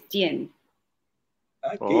Azidian.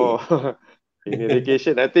 Okay. Oh, in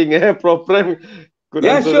education, I think Prof. Prem could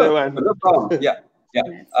answer sure. that one. No problem. Yeah.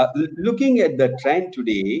 Looking at the trend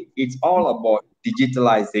today, it's all about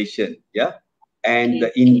digitalization. Yeah. And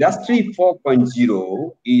the Industry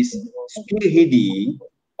 4.0 is spearheading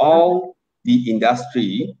all the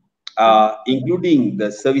industry, including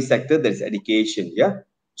the service sector, that's education. Yeah.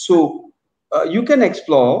 So you can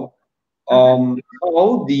explore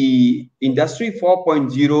how the Industry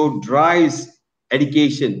 4.0 drives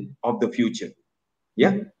education of the future.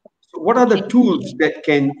 Yeah. So what are the tools that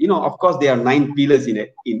can, of course, there are 9 pillars in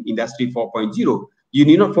Industry 4.0. You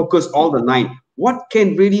need not focus all the 9. What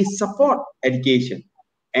can really support education?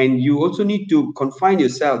 And you also need to confine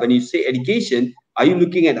yourself. When you say education, are you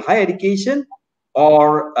looking at higher education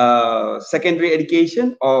or secondary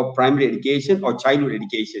education or primary education or childhood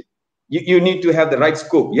education? You need to have the right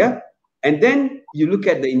scope, yeah? And then you look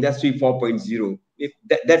at the Industry 4.0.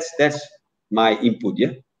 That's my input,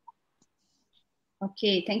 yeah?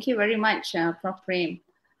 Okay, thank you very much, Prof. Prem.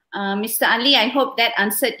 Mr. Ali, I hope that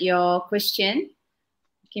answered your question.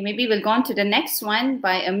 Okay, maybe we'll go on to the next one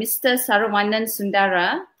by Mr. Saravanan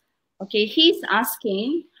Sundara. Okay, he's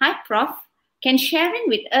asking, hi, Prof. Can sharing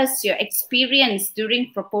with us your experience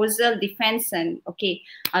during proposal defense and, okay,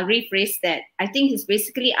 I'll rephrase that. I think he's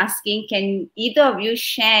basically asking, can either of you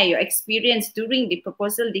share your experience during the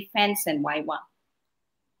proposal defense and Viva?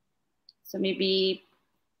 So maybe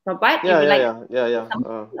Prabhat,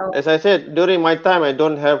 As I said, during my time, I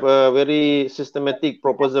don't have a very systematic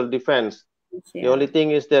proposal defense. The only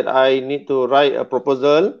thing is that I need to write a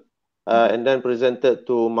proposal and then present it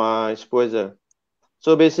to my supervisor.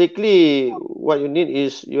 So basically, what you need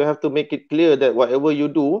is you have to make it clear that whatever you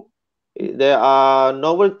do, there are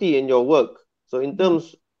novelty in your work. So in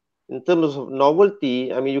terms of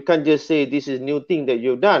novelty, I mean, you can't just say this is new thing that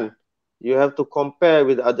you've done. You have to compare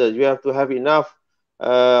with others. You have to have enough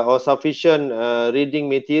or sufficient reading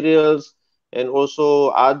materials, and also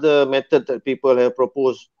other methods that people have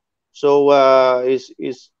proposed. So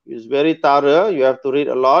it's very thorough. You have to read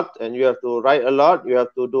a lot, and you have to write a lot. You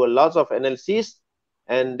have to do a lot of analysis,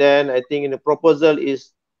 and then I think in the proposal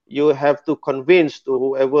is you have to convince to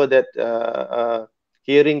whoever that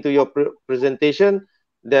hearing to your presentation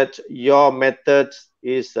that your method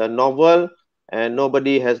is novel and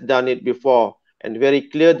nobody has done it before, and very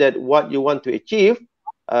clear that what you want to achieve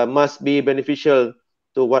must be beneficial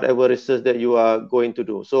to whatever research that you are going to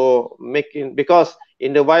do. So because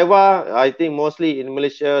in the Viva, I think mostly in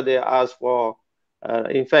Malaysia, they ask for,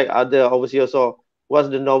 in fact, other overseas also, what's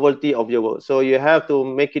the novelty of your work? So you have to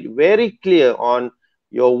make it very clear on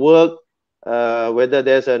your work, whether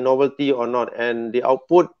there's a novelty or not, and the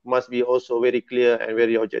output must be also very clear and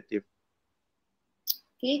very objective.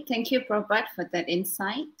 Okay, thank you, Prof. for that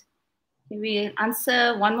insight. Can we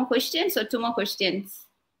answer one more question or two more questions?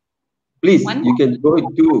 Please, you can go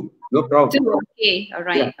with two, no problem. Two, okay, all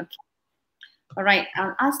right. Yeah. Okay. All right,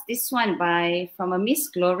 I'll ask this one from a Miss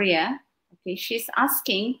Gloria. Okay, she's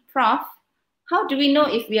asking, Prof, how do we know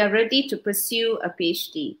if we are ready to pursue a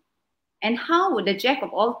PhD? And how would a jack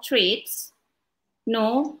of all trades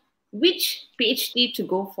know which PhD to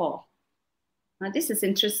go for? Now, this is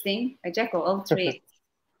interesting, a jack of all trades.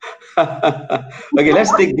 Okay,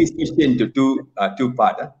 let's take this question into two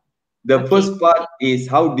parts. The first part is,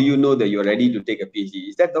 how do you know that you're ready to take a PhD?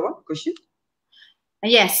 Is that the one question?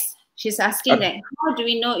 Yes, she's asking that. How do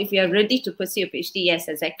we know if we are ready to pursue a PhD? Yes,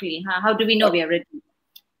 exactly. How do we know we are ready?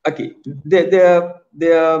 Okay, there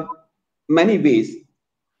are many ways.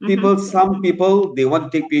 Some people, they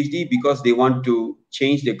want to take PhD because they want to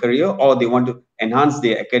change their career or they want to enhance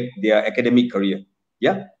their academic career.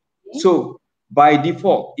 Yeah. Okay. So by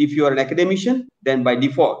default, if you are an academician, then by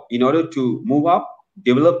default, in order to move up,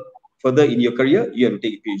 develop further in your career, you have to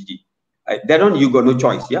take a PhD. That one, you got no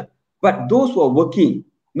choice. Yeah. But those who are working,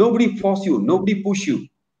 nobody force you, nobody push you.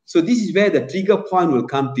 So this is where the trigger point will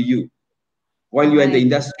come to you while you're in the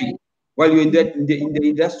industry. While you're in the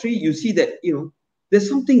industry, you see that, there's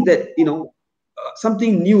something that,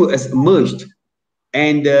 something new has emerged.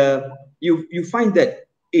 And you find that,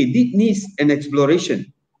 it needs an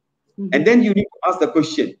exploration. And then you need to ask the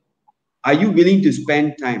question, are you willing to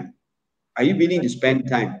spend time? Are you willing to spend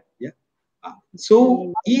time? Yeah.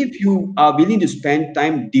 So if you are willing to spend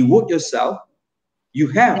time, devote yourself, you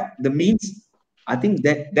have the means. I think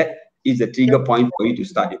that is the trigger point for you to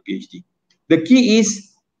start your PhD. The key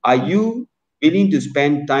is, are you willing to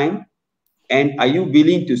spend time, and are you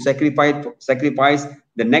willing to sacrifice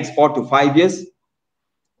the next 4 to 5 years?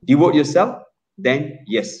 Devote yourself, then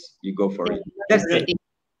yes, you go for it.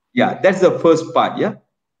 That's the first part. Yeah.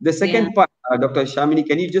 The second part, Dr. Shamini,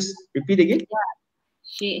 can you just repeat again?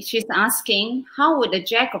 Yeah. She's asking, how would a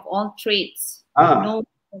jack of all trades know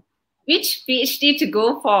which PhD to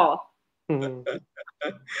go for?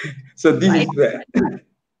 So this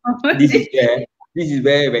is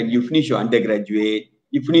where when you finish your undergraduate,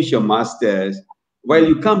 you finish your master's. While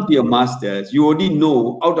you come to your master's, you already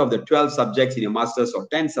know out of the 12 subjects in your master's or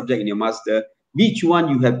 10 subjects in your master, which one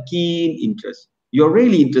you have keen interest. You're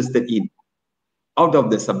really interested in out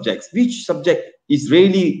of the subjects. Which subject is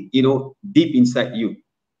really, deep inside you?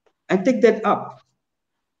 And take that up.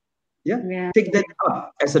 Yeah. Take that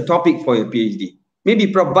up as a topic for your PhD. Maybe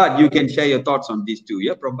Prof. Bud, you can share your thoughts on this too.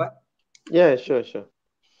 Yeah, Prof. Bud? Yeah, sure.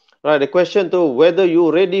 Right, the question to whether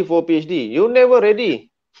you're ready for PhD. You're never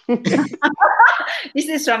ready. This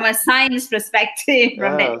is from a science perspective.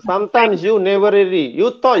 Sometimes you never ready.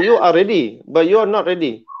 You thought you are ready, but you are not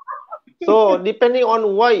ready. So depending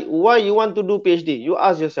on why you want to do PhD, you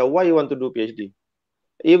ask yourself why you want to do PhD.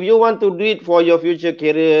 If you want to do it for your future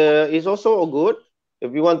career, it's also good.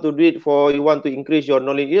 If you want to do it you want to increase your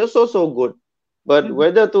knowledge, it's also good. But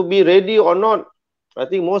whether to be ready or not, I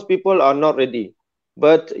think most people are not ready.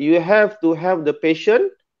 But you have to have the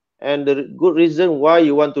patience and the good reason why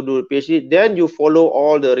you want to do a PhD. Then you follow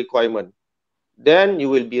all the requirements. Then you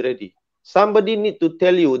will be ready. Somebody need to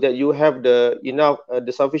tell you that you have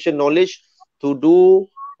the sufficient knowledge to do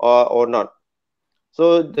or not.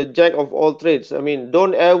 So the jack of all trades. I mean,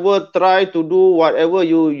 don't ever try to do whatever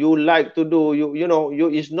you like to do.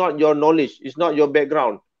 It's not your knowledge. It's not your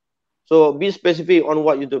background. So be specific on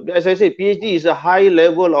what you do. As I said, PhD is a high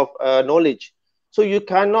level of knowledge. So you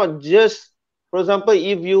cannot just, for example,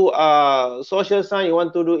 if you are social science, you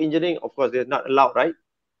want to do engineering, of course, they're not allowed, right?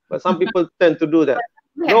 But some people tend to do that.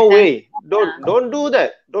 No way. Don't do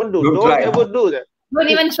that. Don't ever do that. Don't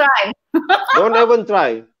even try. Don't even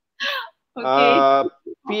try. Okay.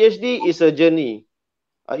 PhD is a journey.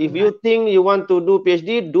 If you think you want to do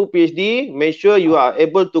PhD, make sure you are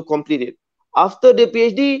able to complete it. After the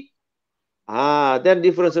PhD, then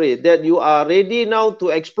difference rate, that you are ready now to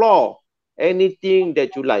explore anything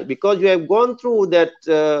that you like, because you have gone through that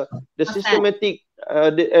the systematic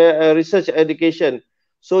research education.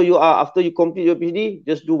 So you are, after you complete your PhD,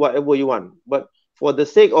 just do whatever you want. But for the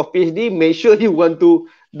sake of PhD, make sure you want to,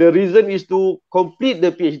 the reason is to complete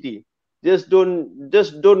the PhD. Just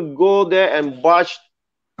don't go there and bash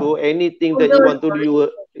to anything that you want to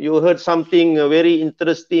do. You heard something very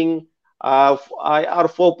interesting, IR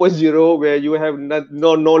 4.0, where you have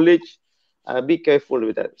no knowledge. Be careful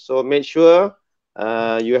with that. So make sure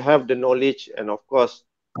you have the knowledge, and of course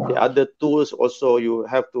the other tools also, you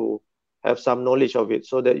have to have some knowledge of it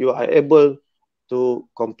so that you are able to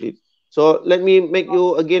complete. So let me make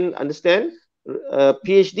you again understand.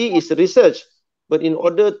 PhD is research, but in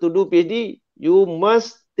order to do PhD, you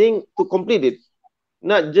must think to complete it,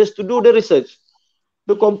 not just to do the research,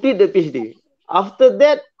 to complete the PhD. After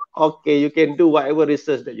that, okay, you can do whatever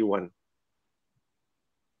research that you want.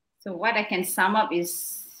 So what I can sum up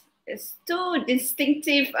is two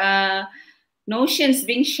distinctive notions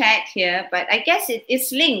being shared here, but I guess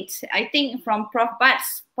it's linked. I think from Prof.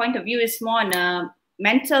 Bhatt's point of view, is more on a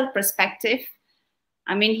mental perspective.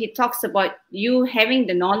 I mean, he talks about you having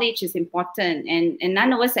the knowledge is important, and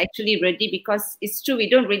none of us are actually ready, because it's true, we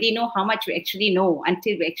don't really know how much we actually know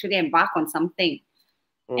until we actually embark on something.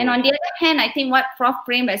 And on the other hand, I think what Prof.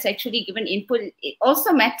 Prem has actually given input, it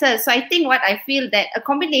also matters. So I think what I feel that a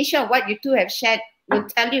combination of what you two have shared will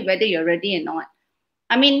tell you whether you're ready or not.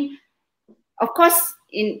 I mean, of course,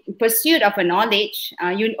 in pursuit of a knowledge,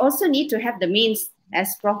 you also need to have the means,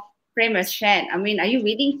 as Prof. Prem has shared. I mean, are you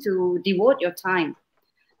willing to devote your time?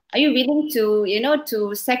 Are you willing to,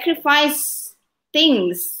 to sacrifice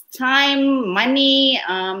things, time, money,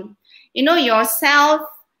 yourself,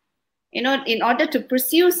 in order to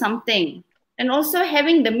pursue something? And also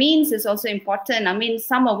having the means is also important. I mean,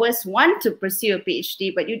 some of us want to pursue a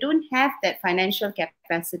PhD, but you don't have that financial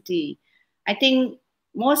capacity. I think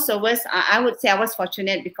most of us, I would say I was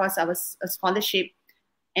fortunate because I was a scholarship.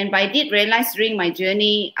 And I did realize during my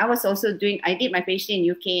journey, I did my PhD in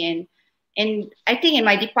UK, and I think in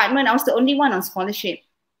my department, I was the only one on scholarship.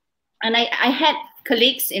 And I had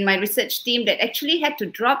colleagues in my research team that actually had to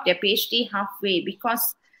drop their PhD halfway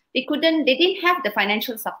because they didn't have the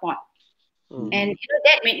financial support. And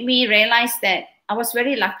that made me realize that I was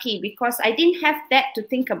very lucky, because I didn't have that to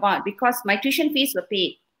think about, because my tuition fees were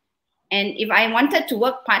paid. And if I wanted to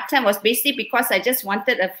work part-time, was basically because I just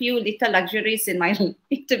wanted a few little luxuries in my life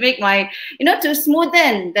to make my, to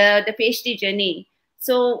smoothen the PhD journey.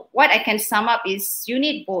 So what I can sum up is you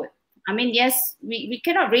need both. I mean, yes, we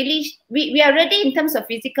cannot really, we are ready in terms of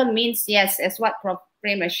physical means, yes, as what Prof.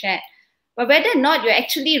 Prem has shared. But whether or not you're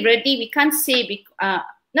actually ready, we can't say,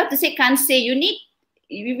 not to say can't say,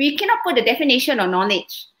 we cannot put a definition on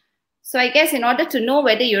knowledge. So I guess in order to know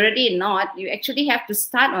whether you're ready or not, you actually have to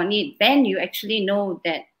start on it. Then you actually know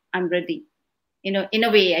that I'm ready. In a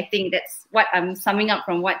way, I think that's what I'm summing up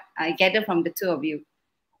from what I gather from the two of you.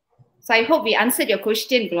 So I hope we answered your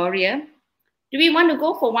question, Gloria. Do we want to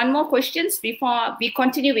go for one more questions before we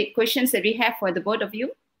continue with questions that we have for the both of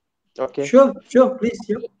you? Okay. Sure, please.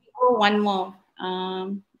 Yeah. Go one more.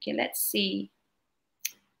 Okay, let's see.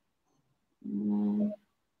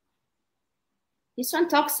 This one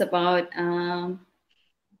talks about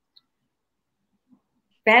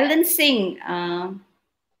balancing.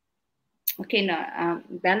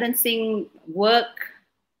 Balancing work,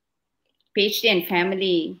 PhD, and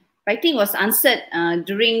family. I think it was answered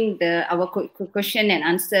during our question and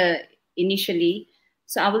answer initially.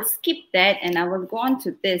 So I will skip that and I will go on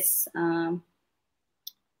to this.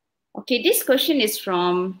 Okay, this question is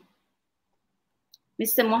from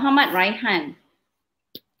Mr. Muhammad Raihan.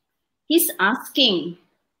 He's asking,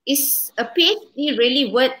 is a PhD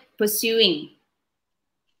really worth pursuing?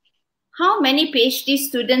 How many PhD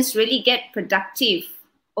students really get productive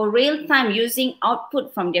or real time using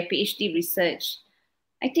output from their PhD research?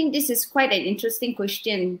 I think this is quite an interesting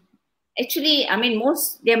question. Actually, I mean,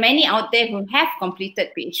 there are many out there who have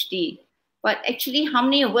completed PhD, but actually how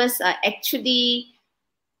many of us are actually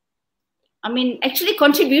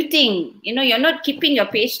contributing? You're not keeping your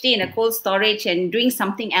PhD in a cold storage and doing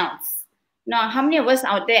something else. Now, how many of us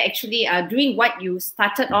out there actually are doing what you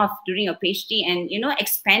started off during your PhD and,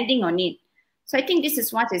 expanding on it? So I think this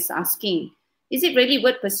is what it's asking. Is it really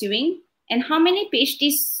worth pursuing? And how many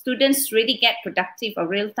PhD students really get productive or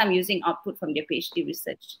real time using output from their PhD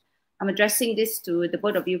research? I'm addressing this to the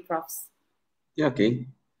both of you, profs. Yeah, okay.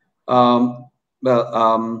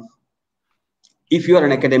 If you are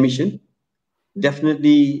an academician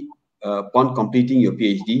definitely upon completing your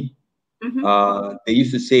PhD, they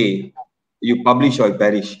used to say, you publish or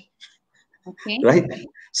perish. Okay. Right?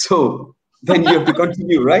 So then you have to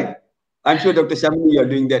continue, right? I'm sure Dr. Shamini, you're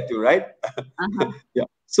doing that too, right? Yeah.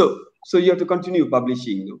 So you have to continue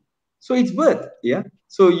publishing. So it's worth, yeah.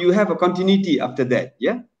 So you have a continuity after that,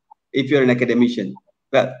 yeah. If you're an academician,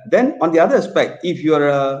 well, then on the other aspect, if you're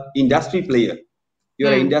a industry player,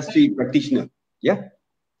 you're an industry practitioner, yeah,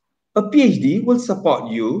 a PhD will support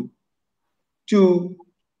you to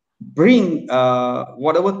bring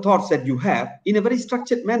whatever thoughts that you have in a very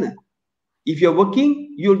structured manner. If you're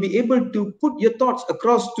working, you'll be able to put your thoughts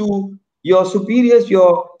across to your superiors,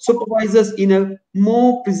 your supervisors in a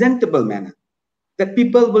more presentable manner that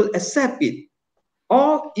people will accept it.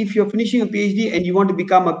 Or if you're finishing a PhD and you want to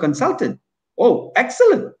become a consultant, oh,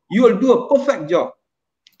 excellent. You will do a perfect job.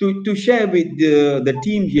 To share with the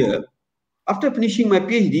team here, after finishing my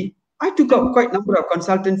PhD, I took up quite a number of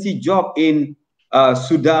consultancy jobs in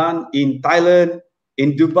Sudan, in Thailand,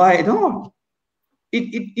 in Dubai, and all.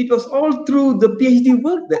 It was all through the PhD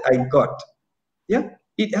work that I got. Yeah,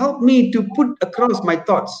 it helped me to put across my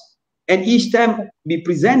thoughts. And each time we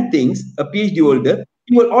present things, a PhD holder,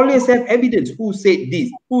 you will always have evidence who said this,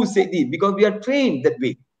 because we are trained that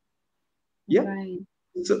way. Yeah. Right.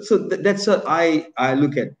 So that's how I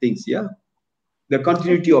look at things. Yeah. The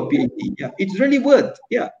continuity of PhD. Yeah. It's really worth.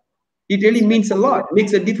 Yeah. It really means a lot.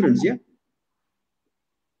 Makes a difference. Yeah.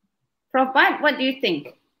 Prof, what do you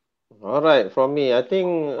think? All right, from me, I think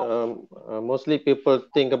mostly people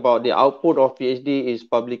think about the output of PhD is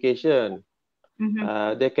publication.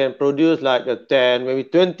 They can produce like 10, maybe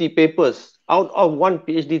 20 papers out of one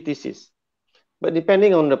PhD thesis, but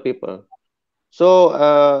depending on the paper. So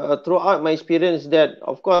throughout my experience, that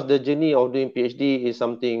of course the journey of doing PhD is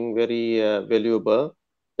something very valuable.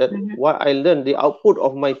 That what I learned, the output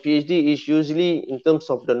of my PhD is usually in terms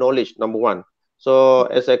of the knowledge, number one. So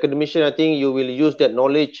as an academician, I think you will use that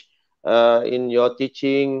knowledge in your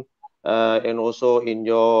teaching and also in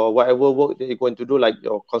your whatever work that you're going to do, like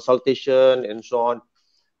your consultation and so on.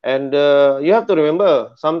 And you have to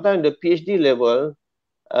remember, sometimes the PhD level,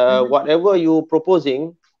 whatever you're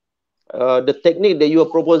proposing, the technique that you are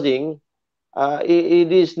proposing,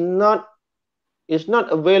 it is not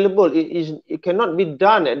available. It cannot be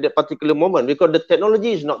done at that particular moment because the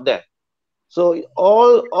technology is not there. So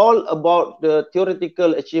all about the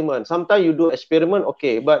theoretical achievement. Sometimes you do experiment,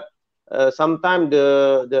 okay, but sometimes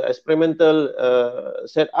the experimental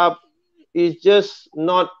setup is just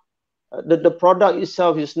not, the product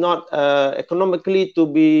itself is not economically to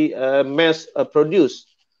be mass produced.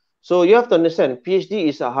 So you have to understand, PhD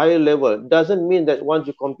is a higher level. Doesn't mean that once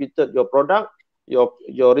you completed your product, your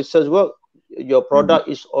research work, your product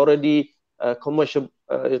is already commercializable.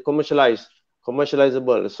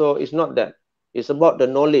 So it's not that. It's about the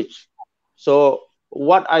knowledge. So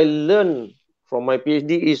what I learned from my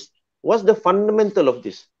PhD is, what's the fundamental of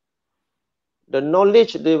this? The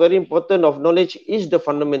knowledge, the very important of knowledge is the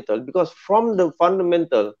fundamental, because from the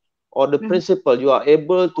fundamental or the principle, you are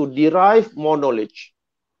able to derive more knowledge.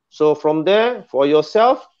 So from there, for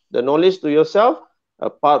yourself, the knowledge to yourself,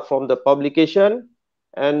 apart from the publication.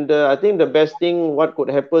 And I think the best thing what could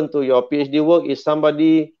happen to your PhD work is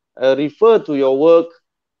somebody refer to your work,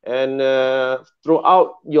 and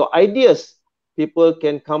throughout your ideas, people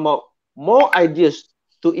can come up more ideas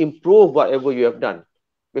to improve whatever you have done.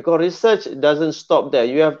 Because research doesn't stop there.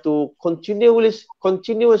 You have to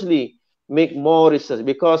continuously make more research,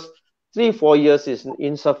 because 3-4 years is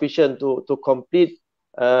insufficient to complete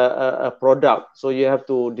a product. So you have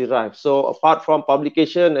to derive. So apart from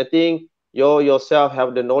publication, I think you yourself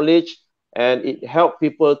have the knowledge, and it helps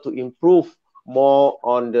people to improve more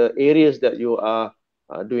on the areas that you are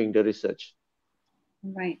doing the research.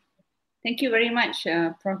 Right. Thank you very much,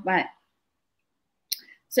 Prof. Bhat.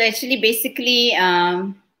 So actually, basically,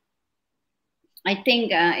 I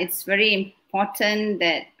think it's very important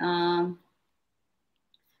that,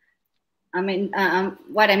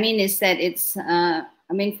 what I mean is that it's, for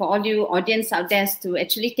all you audience out there to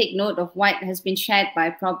actually take note of what has been shared by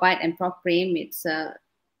Prof. Bhat and Prof. Prem. It's,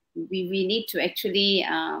 we need to actually,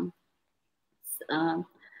 how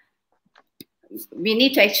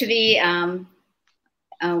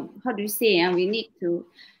do you say, we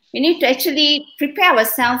need to actually prepare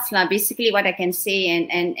ourselves, basically what I can say,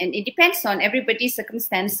 and it depends on everybody's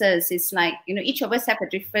circumstances. It's like, each of us have a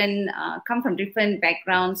different, come from different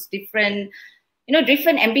backgrounds, different,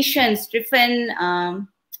 different ambitions, different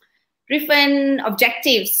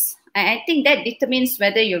objectives. I think that determines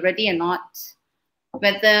whether you're ready or not,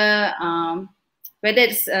 whether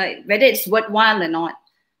it's worthwhile or not.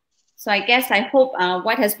 So I guess, I hope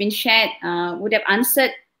what has been shared would have answered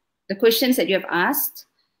the questions that you have asked.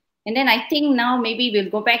 And then I think now maybe we'll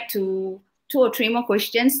go back to 2 or 3 more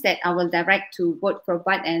questions that I will direct to both Prof.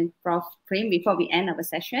 Bud and Prof. Prem before we end our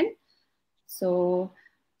session. So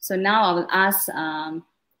now I will ask,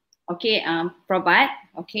 Prof. Bud,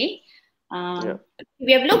 okay.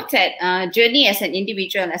 We have looked at journey as an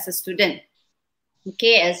individual, as a student,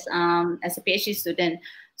 okay, as a PhD student.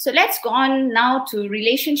 So let's go on now to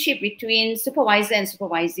relationship between supervisor and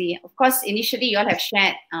supervisee. Of course, initially you all have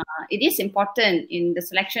shared, it is important in the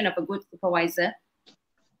selection of a good supervisor,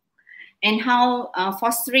 and how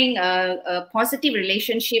fostering a positive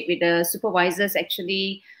relationship with the supervisor is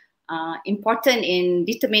actually important in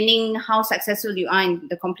determining how successful you are in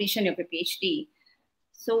the completion of your PhD.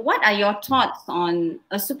 So what are your thoughts on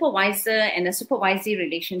a supervisor and a supervisee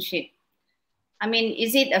relationship? I mean,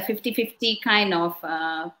 is it a 50-50 kind of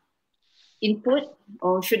input,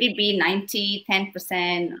 or should it be 90,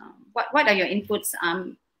 10%? What are your inputs?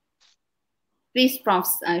 Please, Prof,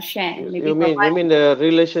 share. Maybe you mean the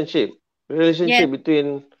relationship yes.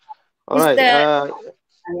 between? All right. Yes.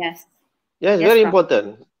 Yes, yes, very Prof.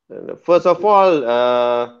 important. First of all,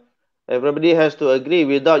 everybody has to agree.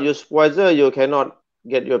 Without your supervisor, you cannot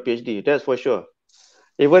get your PhD. That's for sure.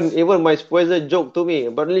 Even my supervisor joked to me,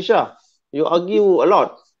 Badlishah, you argue a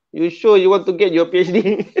lot. You sure you want to get your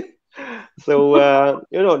PhD? So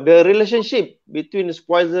you know, the relationship between the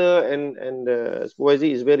supervisor and the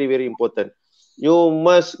supervisee is very, very important. You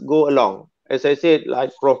must go along. As I said,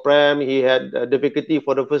 like Prof. Prem, he had difficulty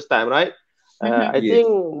for the first time, right? I think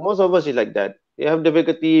most of us is like that. You have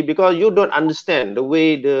difficulty because you don't understand the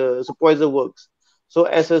way the supervisor works. So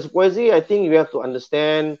as a supervisor, I think you have to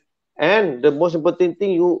understand, and the most important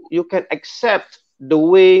thing, you can accept the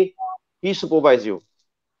way he supervises you.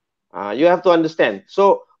 You have to understand.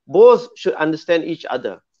 So both should understand each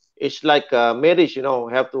other. It's like marriage, you know,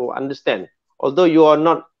 have to understand. Although you are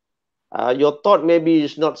not, your thought maybe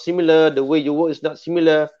is not similar, the way you work is not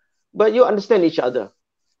similar, but you understand each other.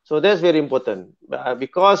 So that's very important,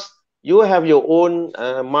 because you have your own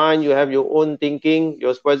mind, you have your own thinking,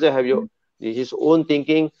 your supervisor have his own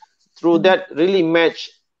thinking. Through that, really match,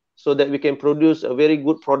 so that we can produce a very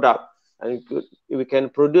good product, and we can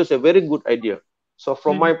produce a very good idea. So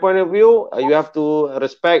from my point of view, you have to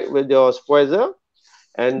respect with your supervisor,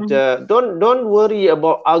 and don't worry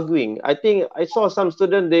about arguing. I think I saw some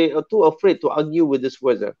students, they are too afraid to argue with the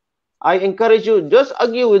supervisor. I encourage you, just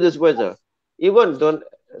argue with the supervisor. Even don't,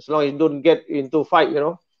 as long as you don't get into fight, you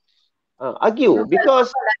know, argue,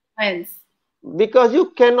 because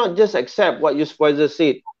you cannot just accept what your supervisor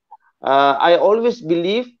said. I always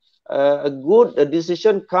believe a good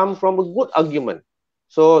decision comes from a good argument.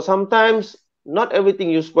 So sometimes not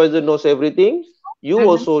everything your supervisor knows everything. You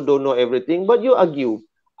also don't know everything, but you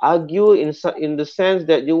argue in the sense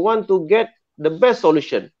that you want to get the best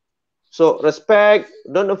solution. So respect,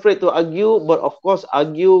 don't afraid to argue, but of course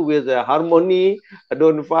argue with harmony,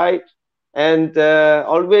 don't fight, and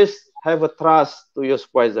always have a trust to your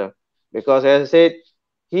supervisor, because as I said,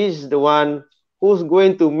 he's the one who's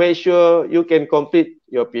going to make sure you can complete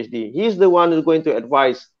your PhD. He's the one who's going to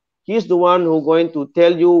advise. He's the one who's going to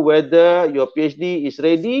tell you whether your PhD is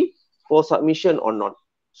ready for submission or not.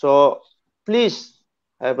 So please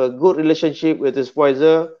have a good relationship with the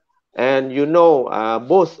supervisor, and you know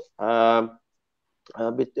both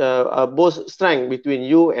strength between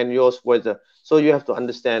you and your supervisor. So you have to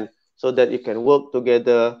understand, so that you can work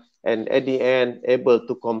together, and at the end able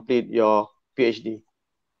to complete your PhD.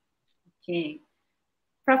 Okay.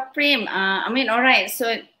 Prof. Prem, I mean, all right,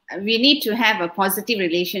 so we need to have a positive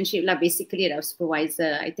relationship, basically, with our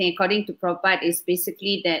supervisor. I think according to Prof. Bud, is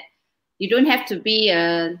basically that you don't have to be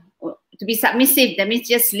submissive. That means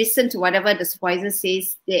just listen to whatever the supervisor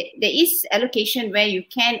says. There is allocation where you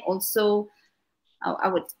can also, I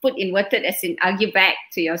would put inverted as in argue back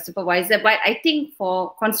to your supervisor. But I think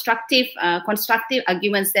for constructive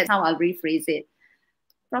arguments, that's how I'll rephrase it.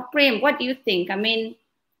 Prof. Prem, what do you think? I mean,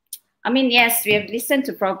 yes, we have listened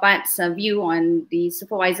to Prof. Bud's view on the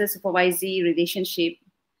supervisor-supervisee relationship.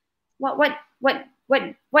 What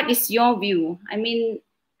is your view? I mean,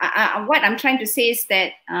 what I'm trying to say is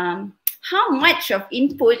that how much of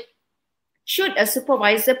input should a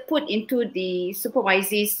supervisor put into the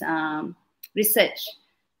supervisee's research?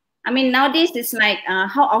 I mean, nowadays it's like,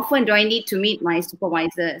 how often do I need to meet my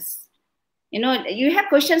supervisors? You know, you have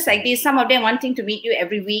questions like this, some of them wanting to meet you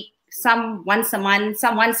every week, some once a month,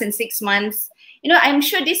 some once in 6 months. You know, I'm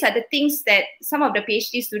sure these are the things that some of the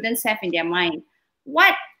PhD students have in their mind.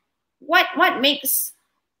 What makes,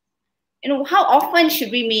 you know, how often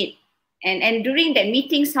should we meet? And during that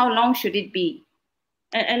meetings, how long should it be?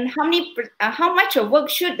 And how much of work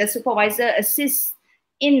should the supervisor assist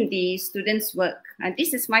in the students' work? And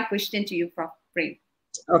this is my question to you, Prof. Prem.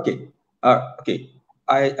 Okay. Okay.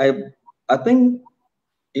 I think,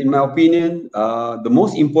 in my opinion, the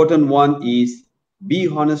most important one is be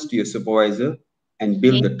honest to your supervisor and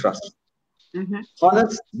build the trust.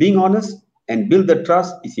 Being honest and build the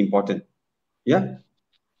trust is important. Yeah.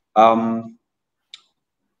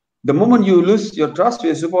 The moment you lose your trust to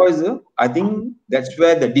your supervisor, I think that's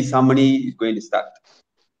where the disharmony is going to start.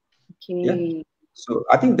 Okay. Yeah. So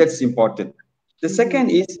I think that's important. The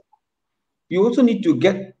second is you also need to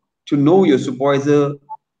get to know your supervisor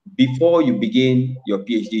before you begin your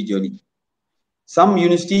PhD journey. Some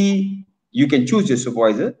university, you can choose your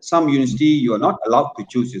supervisor. Some university, you are not allowed to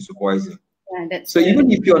choose your supervisor. Yeah, so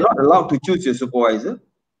even if you are not allowed to choose your supervisor,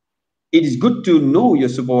 it is good to know your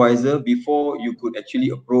supervisor before you could actually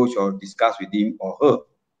approach or discuss with him or her.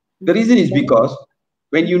 The reason is because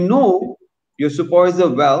when you know your supervisor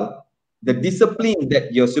well, the discipline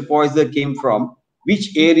that your supervisor came from,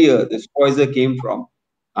 which area the supervisor came from,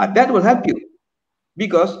 that will help you.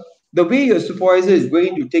 Because the way your supervisor is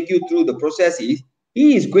going to take you through the process is,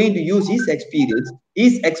 he is going to use his experience,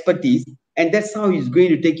 his expertise, and that's how he's going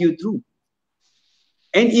to take you through.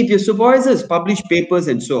 And if your supervisors publish papers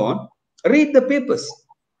and so on, read the papers.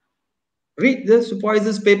 Read the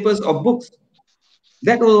supervisor's papers or books.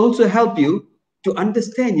 That will also help you to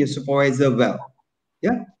understand your supervisor well.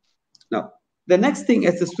 Yeah. Now, the next thing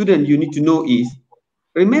as a student you need to know is,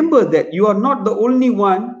 remember that you are not the only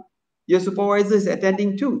one your supervisor is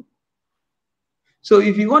attending to. So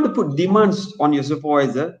if you want to put demands on your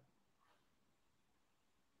supervisor,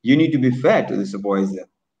 you need to be fair to the supervisor.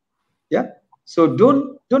 Yeah. So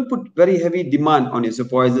don't put very heavy demand on your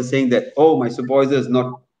supervisor saying that, oh, my supervisor is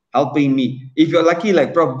not helping me. If you're lucky,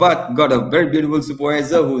 like Prof. Bhatt got a very beautiful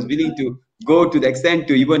supervisor who's willing to go to the extent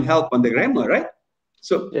to even help on the grammar, right?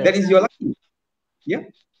 So that is your lucky. Yeah.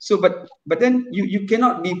 So but then you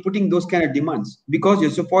cannot be putting those kind of demands, because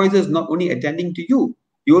your supervisor is not only attending to you,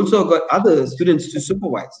 you also got other students to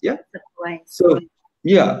supervise. Yeah. So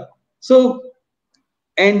yeah. So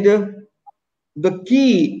and the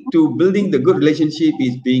key to building the good relationship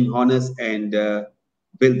is being honest and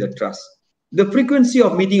build the trust. The frequency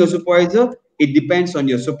of meeting a supervisor, it depends on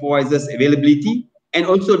your supervisor's availability, and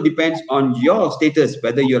also depends on your status,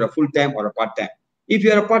 whether you're a full-time or a part-time. If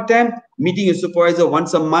you're a part-time, meeting a supervisor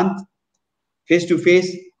once a month,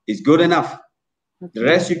 face-to-face, is good enough. Okay. The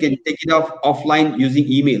rest you can take it offline using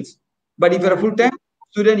emails. But if you're a full-time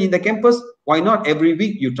student in the campus, why not every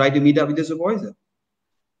week you try to meet up with the supervisor?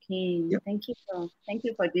 Okay, yep. Thank you, Prof. Thank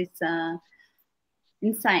you for this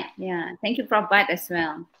insight. Yeah, thank you, Prof. Bhatt, as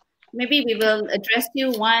well. Maybe we will address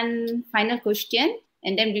you one final question,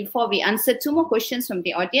 and then before we answer 2 more questions from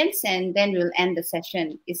the audience, and then we'll end the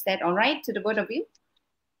session. Is that all right to the both of you?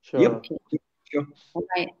 Sure. Yep. Okay. Sure. All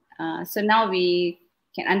right. So now we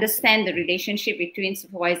can understand the relationship between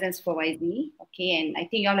supervisor and supervisee. Okay, and I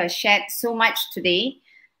think you all have shared so much today.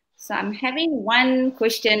 So I'm having one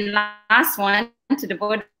question, last one, to the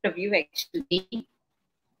both of you actually.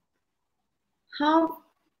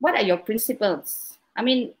 What are your principles? I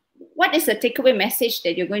mean, what is the takeaway message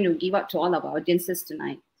that you're going to give out to all of our audiences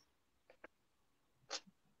tonight?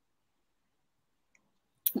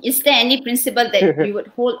 Is there any principle that you would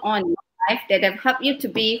hold on in your life that have helped you to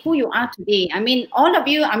be who you are today? I mean, all of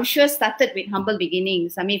you, I'm sure, started with humble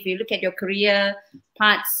beginnings. I mean, if you look at your career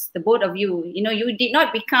paths, the both of you, you know, you did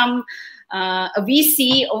not become a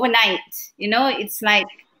VC overnight. You know, it's like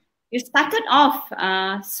you started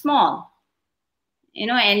off small, you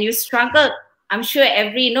know, and you struggled. I'm sure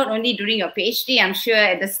not only during your PhD, I'm sure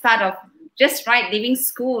at the start of just leaving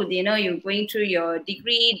school, you know, you're going through your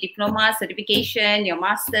degree, diploma, certification, your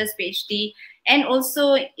master's, PhD, and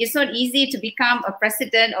also it's not easy to become a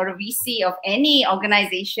president or a VC of any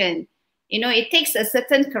organization. You know, it takes a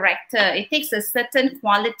certain character, it takes a certain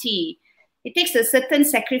quality, it takes a certain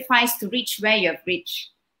sacrifice to reach where you have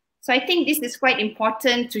reached. So I think this is quite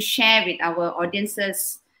important to share with our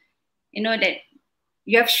audiences, you know, that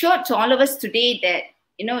you have showed to all of us today that,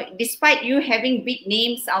 you know, despite you having big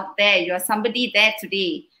names out there, you are somebody there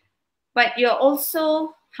today, but you're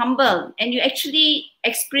also humble and you actually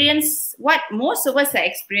experience what most of us are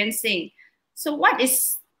experiencing. So what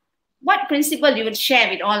principle you would share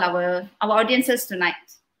with all our audiences tonight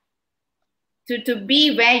to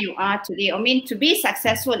be where you are today? I mean, to be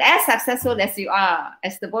successful as you are,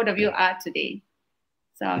 as the both of you are today.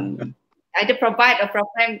 So either provide or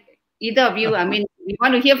provide, either of you. I mean, we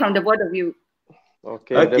want to hear from the both of you.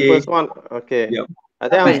 Okay. The first one. Okay. Yep. I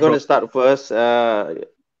think I'm going to start first.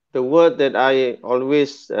 The word that I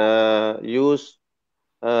always use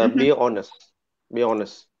be honest. Be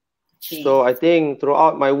honest. Okay. So I think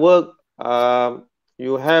throughout my work,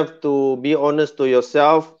 you have to be honest to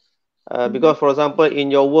yourself, because, for example,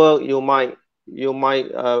 in your work, you might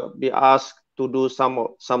be asked to do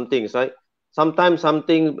some things, right? Sometimes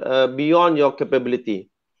something beyond your capability.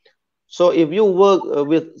 So if you work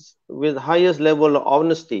with highest level of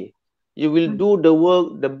honesty, you will do the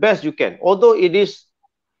work the best you can, although it is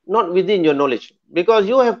not within your knowledge, because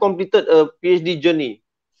you have completed a PhD journey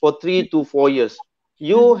for 3 to 4 years.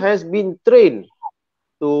 You has been trained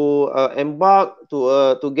to embark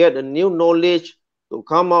to get a new knowledge, to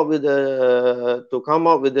come up with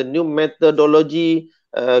a new methodology,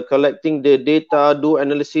 collecting the data, do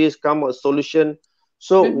analysis, come up with solution.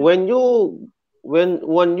 So when you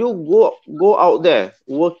go out there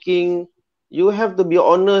working, you have to be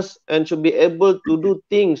honest and should be able to do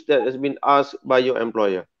things that has been asked by your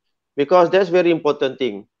employer, because that's very important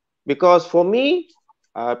thing. Because for me,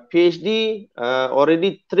 PhD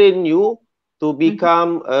already train you to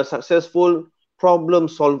become a successful problem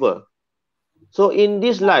solver. So in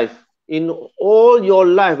this life, in all your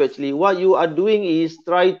life, actually, what you are doing is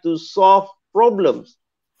try to solve problems.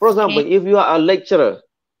 For example, if you are a lecturer,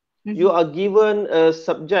 you are given a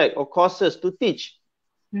subject or courses to teach.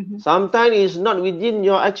 Sometimes it's not within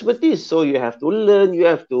your expertise, so you have to learn, you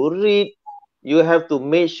have to read, you have to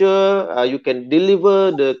make sure you can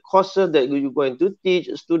deliver the courses that you're going to teach.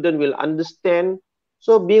 A student will understand.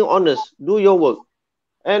 So being honest, do your work.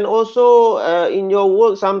 And also in your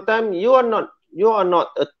work, sometimes you are not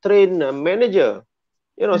a trained manager.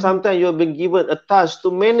 You know, sometimes you have been given a task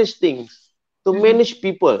to manage things, to manage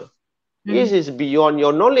people. This is beyond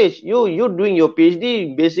your knowledge. You doing your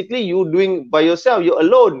PhD, basically you doing by yourself, you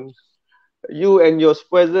alone, you and your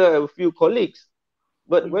supervisor, a few colleagues.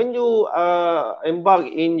 But when you embark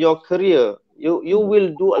in your career, you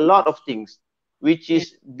will do a lot of things which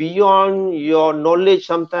is beyond your knowledge,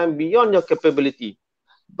 sometimes beyond your capability.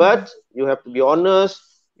 But you have to be honest,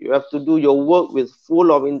 you have to do your work with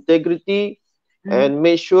full of integrity, and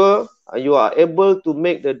make sure you are able to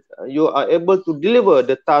deliver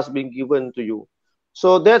the task being given to you.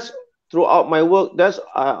 So that's throughout my work. That's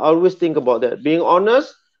I always think about that, being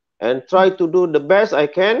honest and try to do the best I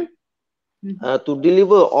can to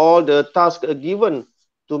deliver all the tasks given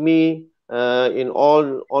to me in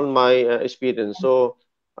all my experience. So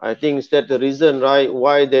I think that's the reason, right,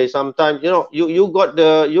 why they sometimes, you got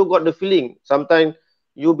the feeling sometimes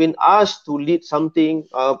you've been asked to lead something,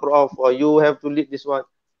 Prof, or you have to lead this one.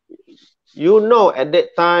 At that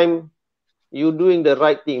time you're doing the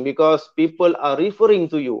right thing because people are referring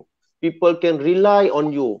to you. People can rely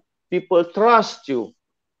on you. People trust you.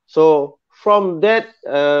 So from that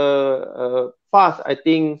path, I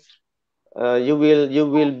think you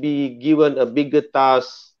will be given a bigger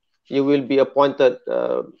task. You will be appointed,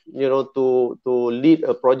 to lead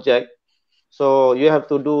a project. So you have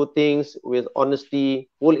to do things with honesty,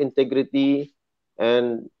 full integrity,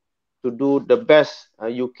 and to do the best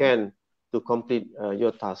you can to complete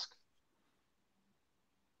your task.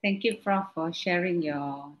 Thank you, Prof, for sharing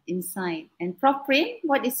your insight. And Prof Prem,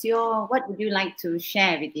 what would you like to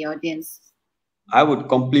share with the audience? I would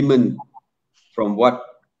compliment from what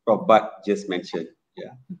Prof Bud just mentioned.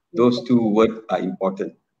 Yeah, those two words are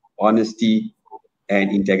important. Honesty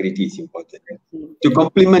and integrity is important. To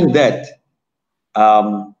complement that,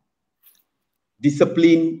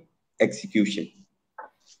 discipline, execution.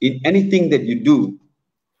 In anything that you do,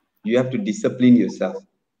 you have to discipline yourself.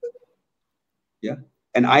 Yeah,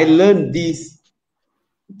 and I learned this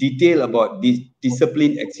detail about this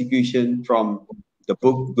discipline execution from the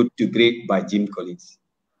book Good to Great by Jim Collins.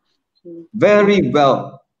 Very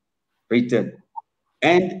well written.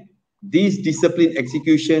 And this discipline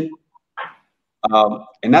execution,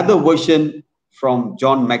 another version from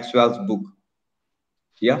John Maxwell's book.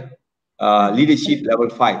 Yeah, Leadership Level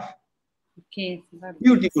 5. Okay.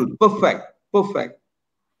 Beautiful, perfect.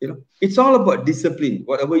 It's all about discipline.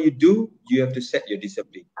 Whatever you do, you have to set your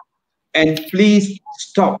discipline. And please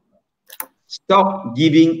stop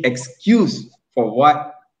giving excuse for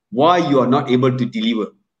why you are not able to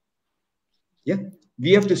deliver. Yeah,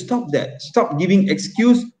 we have to stop that. Stop giving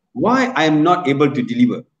excuse why I am not able to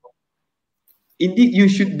deliver. Indeed, you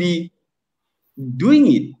should be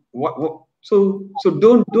doing it. So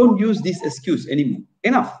don't use this excuse anymore.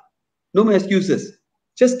 Enough. No more excuses.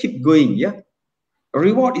 Just keep going. Yeah. A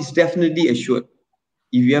reward is definitely assured.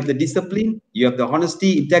 If you have the discipline, you have the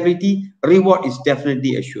honesty, integrity, reward is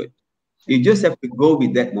definitely assured. You just have to go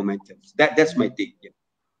with that momentum. That's my take. Yeah.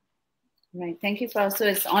 Right. Thank you, Prof. So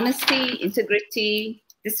it's honesty, integrity,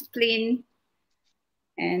 discipline,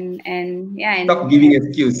 and stop giving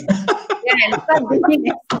excuse. and stop being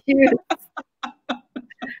excuse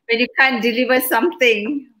when you can't deliver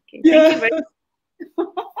something. Okay, thank you very much.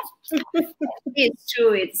 It's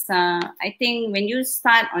true. It's I think when you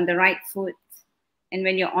start on the right foot and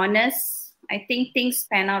when you're honest, I think things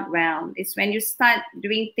pan out well. It's when you start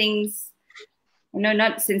doing things,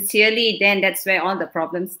 not sincerely, then that's where all the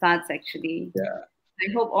problem starts actually. Yeah.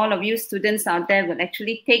 I hope all of you students out there will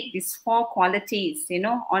actually take these 4 qualities,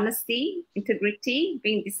 honesty, integrity,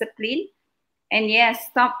 being disciplined, and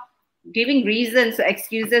stop giving reasons or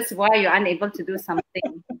excuses why you're unable to do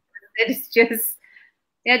something. That is just,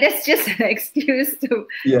 that's just an excuse to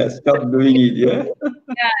stop doing it. Yeah.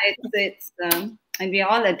 It's and we're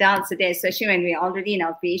all adults today, especially when we're already in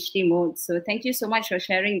our PhD mode. So thank you so much for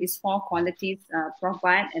sharing these 4 qualities, Prof.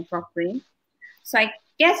 Bhatt and Prof. Prem. So I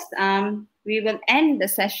guess we will end the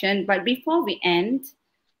session, but before we end,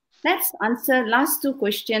 let's answer last 2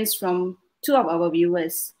 questions from 2 of our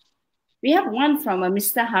viewers. We have one from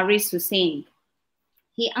Mr. Haris Hussein.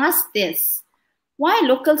 He asked this: why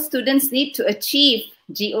local students need to achieve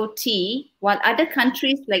GOT while other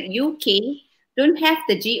countries like UK don't have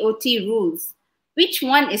the GOT rules? Which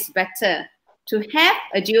one is better? To have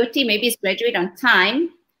a GOT, maybe it's graduate on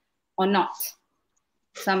time or not?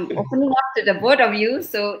 So I'm opening up to the both of you.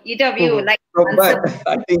 So either of you would like to answer.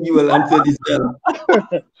 I think you will answer this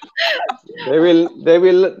well.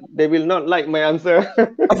 They will not like my answer.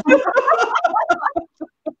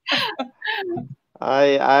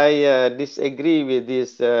 I disagree with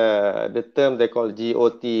this the term they call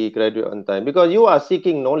GOT, graduate on time, because you are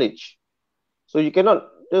seeking knowledge, so you cannot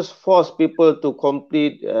just force people to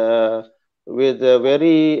complete with a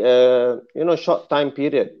very short time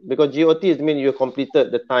period, because GOT means you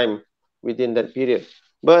completed the time within that period.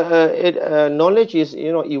 But knowledge is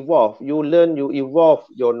evolve. You learn, you evolve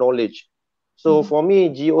your knowledge. So for me,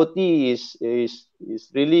 GOT is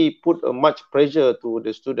really put a much pressure to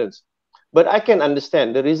the students. But I can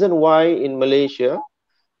understand the reason why in Malaysia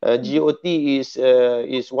GOT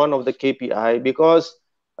is one of the KPI, because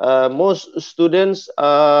most students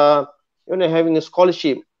are having a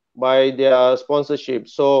scholarship by their sponsorship,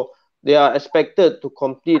 so they are expected to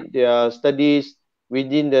complete their studies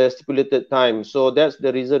within the stipulated time. So that's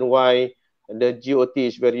the reason why the GOT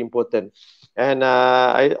is very important. And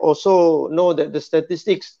I also know that the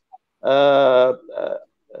statistics, a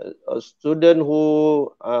student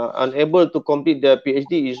who are unable to complete their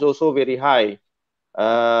PhD is also very high.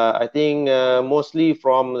 I think mostly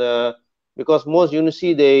from because most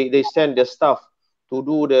university they send their staff to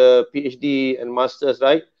do the PhD and masters,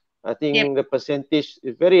 right? I think the percentage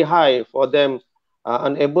is very high for them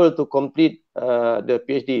unable to complete the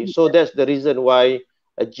PhD. So that's the reason why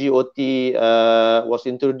a GOT was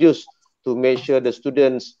introduced, to make sure the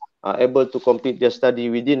students are able to complete their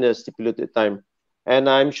study within a stipulated time. And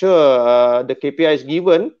I'm sure the KPI is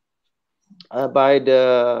given by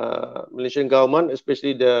the Malaysian government,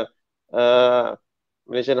 especially the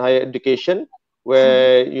Malaysian higher education,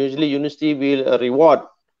 where usually university will reward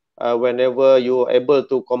whenever you are able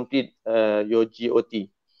to complete your GOT.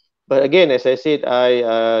 But again, as I said,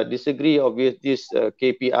 I disagree with this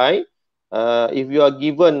KPI. If you are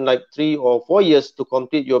given like 3 or 4 years to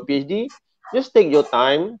complete your PhD, just take your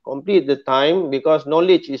time, complete the time, because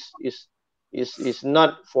knowledge is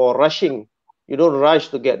not for rushing. You don't rush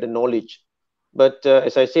to get the knowledge. But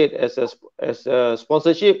as I said, as a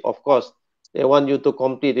sponsorship, of course, they want you to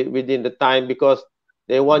complete it within the time, because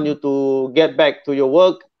they want you to get back to your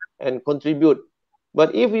work and contribute.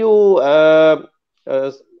 But if you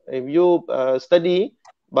study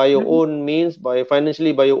by your own means,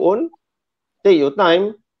 financially by your own, take your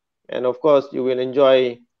time, and of course you will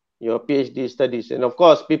enjoy your PhD studies. And of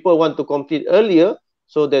course, people want to complete earlier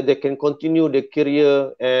so that they can continue their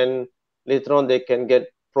career, and later on they can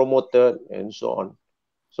get promoted and so on.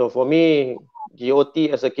 So for me, GOT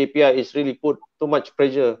as a KPI is really put too much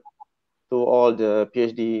pressure to all the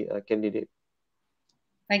PhD candidates.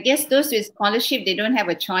 I guess those with scholarship, they don't have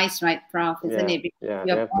a choice, right, Prof? Isn't it? Because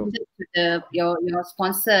you're bonded to your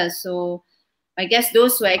sponsor. So I guess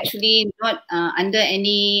those who are actually not under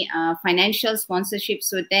any financial sponsorship,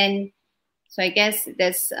 so I guess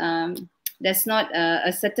there's not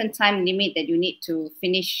a certain time limit that you need to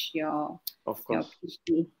finish your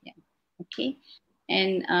PhD. Yeah. Okay.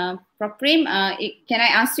 And Prof. Prem, can I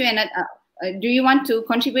ask you another? Do you want to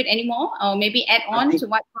contribute any more, or maybe add on to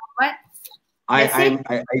what Prof. Bhatt?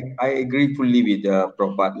 I agree fully with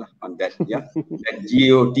Prof. Bhatt on that. Yeah, that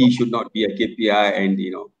GOT should not be a KPI, and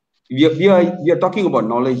we are talking about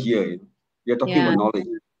knowledge here. We are talking about knowledge.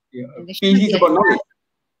 Yeah. PhD is about knowledge.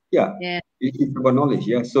 Yeah. It's about knowledge.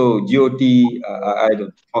 Yeah. So GOT,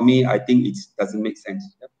 for me, I think it doesn't make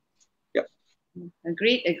sense. Yeah.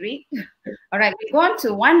 Agreed, agreed. All right, we go on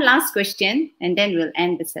to one last question and then we'll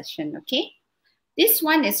end the session, okay? This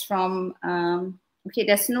one is from, okay,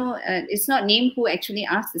 there's no, it's not named who actually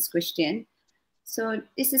asked this question. So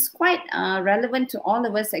this is quite relevant to all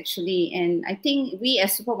of us actually. And I think we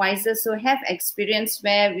as supervisors so have experience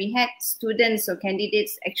where we had students or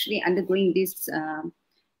candidates actually undergoing this,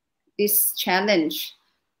 this challenge.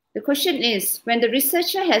 The question is, when the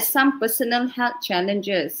researcher has some personal health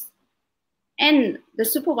challenges, and the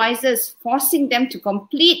supervisor is forcing them to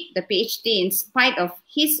complete the PhD in spite of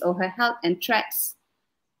his or her health and threats,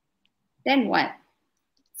 then what?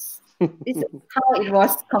 This is how it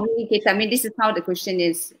was communicated. I mean, this is how the question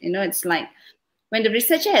is. You know, it's like when the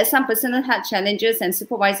researcher has some personal health challenges and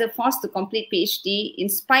supervisor forced to complete PhD in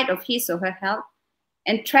spite of his or her health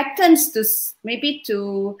and threatens to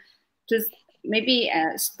maybe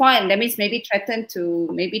spoil, that means maybe threaten to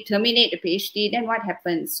maybe terminate the PhD, then what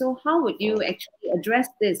happens? So how would you actually address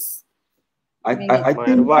this? I think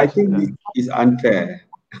this is unfair.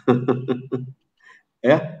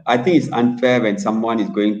 Yeah, I think it's unfair when someone is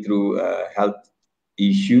going through a health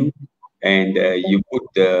issue and you put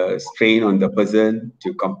the strain on the person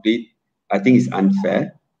to complete. I think it's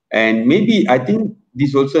unfair. And maybe I think this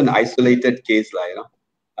is also an isolated case, like, you know,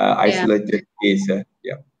 isolated case.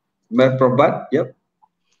 Yeah. But yep.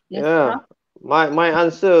 Yes, Yeah, my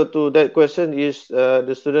answer to that question is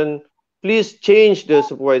the student, please change the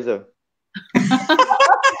supervisor.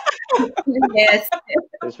 Yes.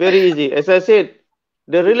 It's very easy. As I said,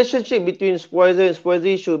 the relationship between supervisor and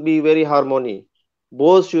supervisee should be very harmony.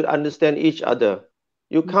 Both should understand each other.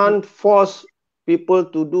 You can't force people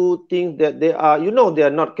to do things that they are, you know, they are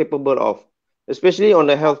not capable of, especially on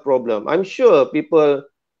a health problem. I'm sure people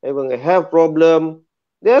having a health problem,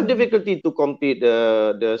 they have difficulty to complete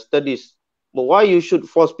the studies. But why you should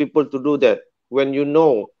force people to do that when you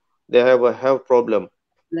know they have a health problem?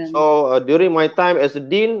 So during my time as a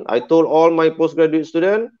dean, I told all my postgraduate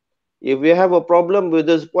students, if we have a problem with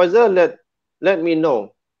the supervisor, let me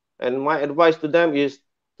know. And my advice to them is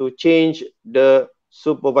to change the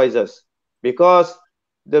supervisors, because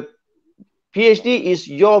the PhD is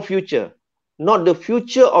your future, not the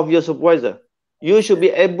future of your supervisor. You should be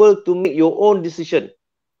able to make your own decision,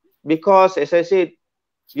 because as I said,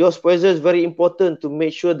 your supervisor is very important to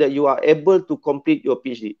make sure that you are able to complete your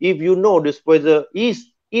PhD. If you know the supervisor is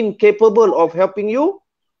incapable of helping you,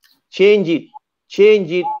 change it.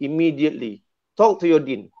 Change it immediately. Talk to your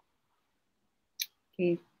dean.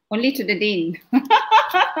 Okay, only to the dean.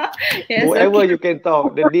 Yes, whoever okay. you can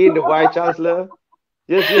talk, the dean, the vice chancellor,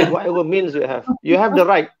 just use whatever means you have. You have the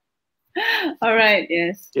right. All right,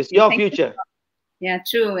 yes. It's your Thank future. you. Yeah,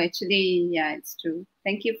 true. Actually, yeah, it's true.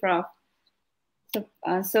 Thank you, Prof.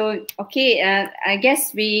 So okay, I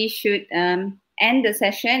guess we should end the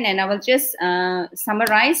session, and I will just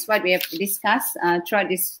summarize what we have discussed throughout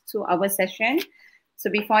this 2-hour session. So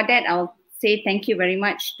before that, I'll say thank you very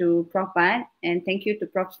much to Prof. Bad, and thank you to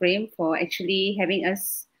Prof. Prem for actually having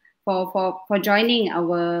us, for joining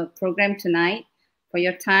our program tonight, for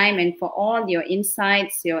your time and for all your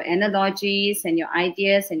insights, your analogies and your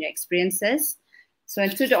ideas and your experiences. So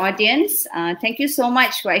to the audience, thank you so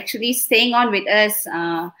much for actually staying on with us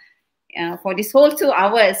for this whole 2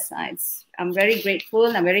 hours. I'm very grateful.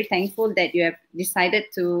 I'm very thankful that you have decided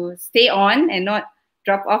to stay on and not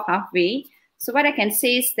drop off halfway. So what I can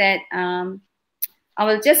say is that I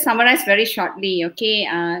will just summarize very shortly, okay?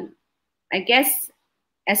 I guess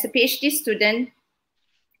as a PhD student,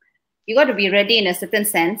 you got to be ready in a certain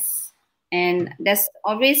sense. And there's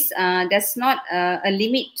always, there's not a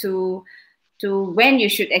limit to when you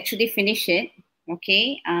should actually finish it,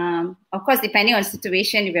 okay? Of course, depending on the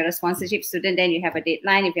situation, if you're a sponsorship student, then you have a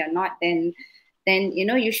deadline. If you're not, then you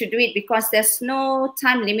know, you should do it, because there's no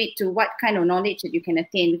time limit to what kind of knowledge that you can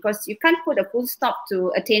attain, because you can't put a full stop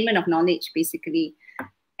to attainment of knowledge, basically.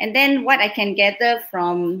 And then what I can gather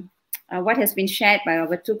from what has been shared by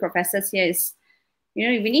our 2 professors here is, you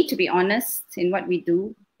know, we need to be honest in what we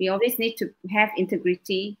do. We always need to have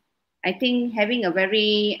integrity. I think having a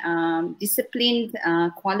very disciplined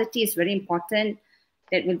quality is very important.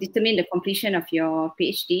 That will determine the completion of your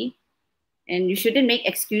PhD. And you shouldn't make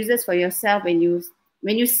excuses for yourself when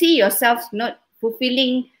you see yourself not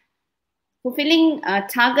fulfilling a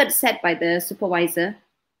target set by the supervisor.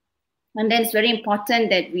 And then it's very important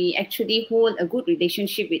that we actually hold a good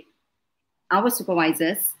relationship with our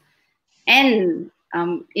supervisors. And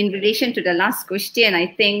in relation to the last question, I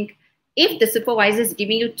think if the supervisor is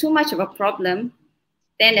giving you too much of a problem,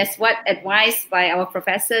 then as what advised by our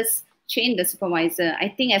professors, change the supervisor. I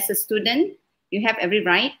think as a student, you have every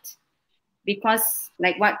right, because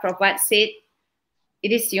like what Prof. Wat said,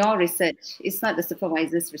 it is your research. It's not the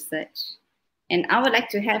supervisor's research. And I would like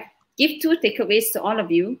to give 2 takeaways to all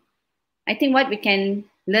of you. I think what we can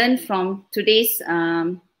learn from today's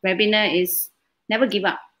webinar is never give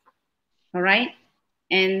up. All right.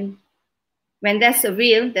 And when there's a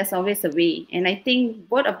will, there's always a way. And I think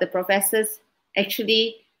both of the professors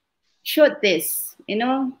actually showed this. You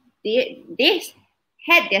know, they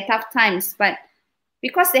had their tough times, but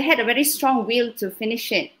because they had a very strong will to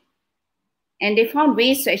finish it, and they found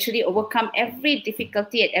ways to actually overcome every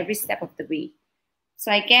difficulty at every step of the way.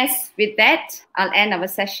 So I guess with that, I'll end our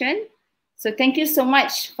session. So thank you so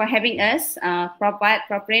much for having us, Prof. Bhatt,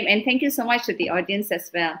 Prof. Prem, and thank you so much to the audience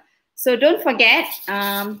as well. So don't forget,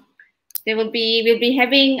 we'll be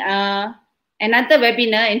having another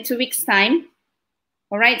webinar in 2 weeks' time.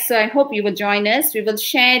 All right, so I hope you will join us. We will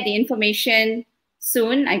share the information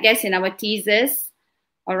soon, I guess, in our teasers.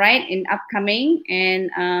 All right, in upcoming.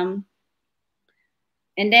 And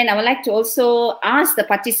then I would like to also ask the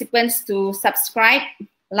participants to subscribe,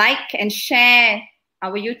 like, and share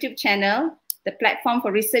our YouTube channel, the platform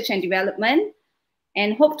for research and development,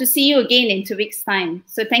 and hope to see you again in 2 weeks' time.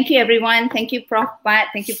 So thank you, everyone. Thank you, Prof. Bhatt.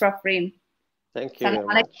 Thank you, Prof. Prem. Thank you very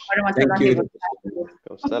much. Thank you.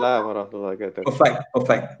 Assalamualaikum warahmatullahi wabarakatuh. Perfect.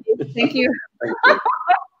 Thank you. Thank you.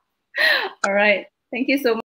 All right. Thank you so much.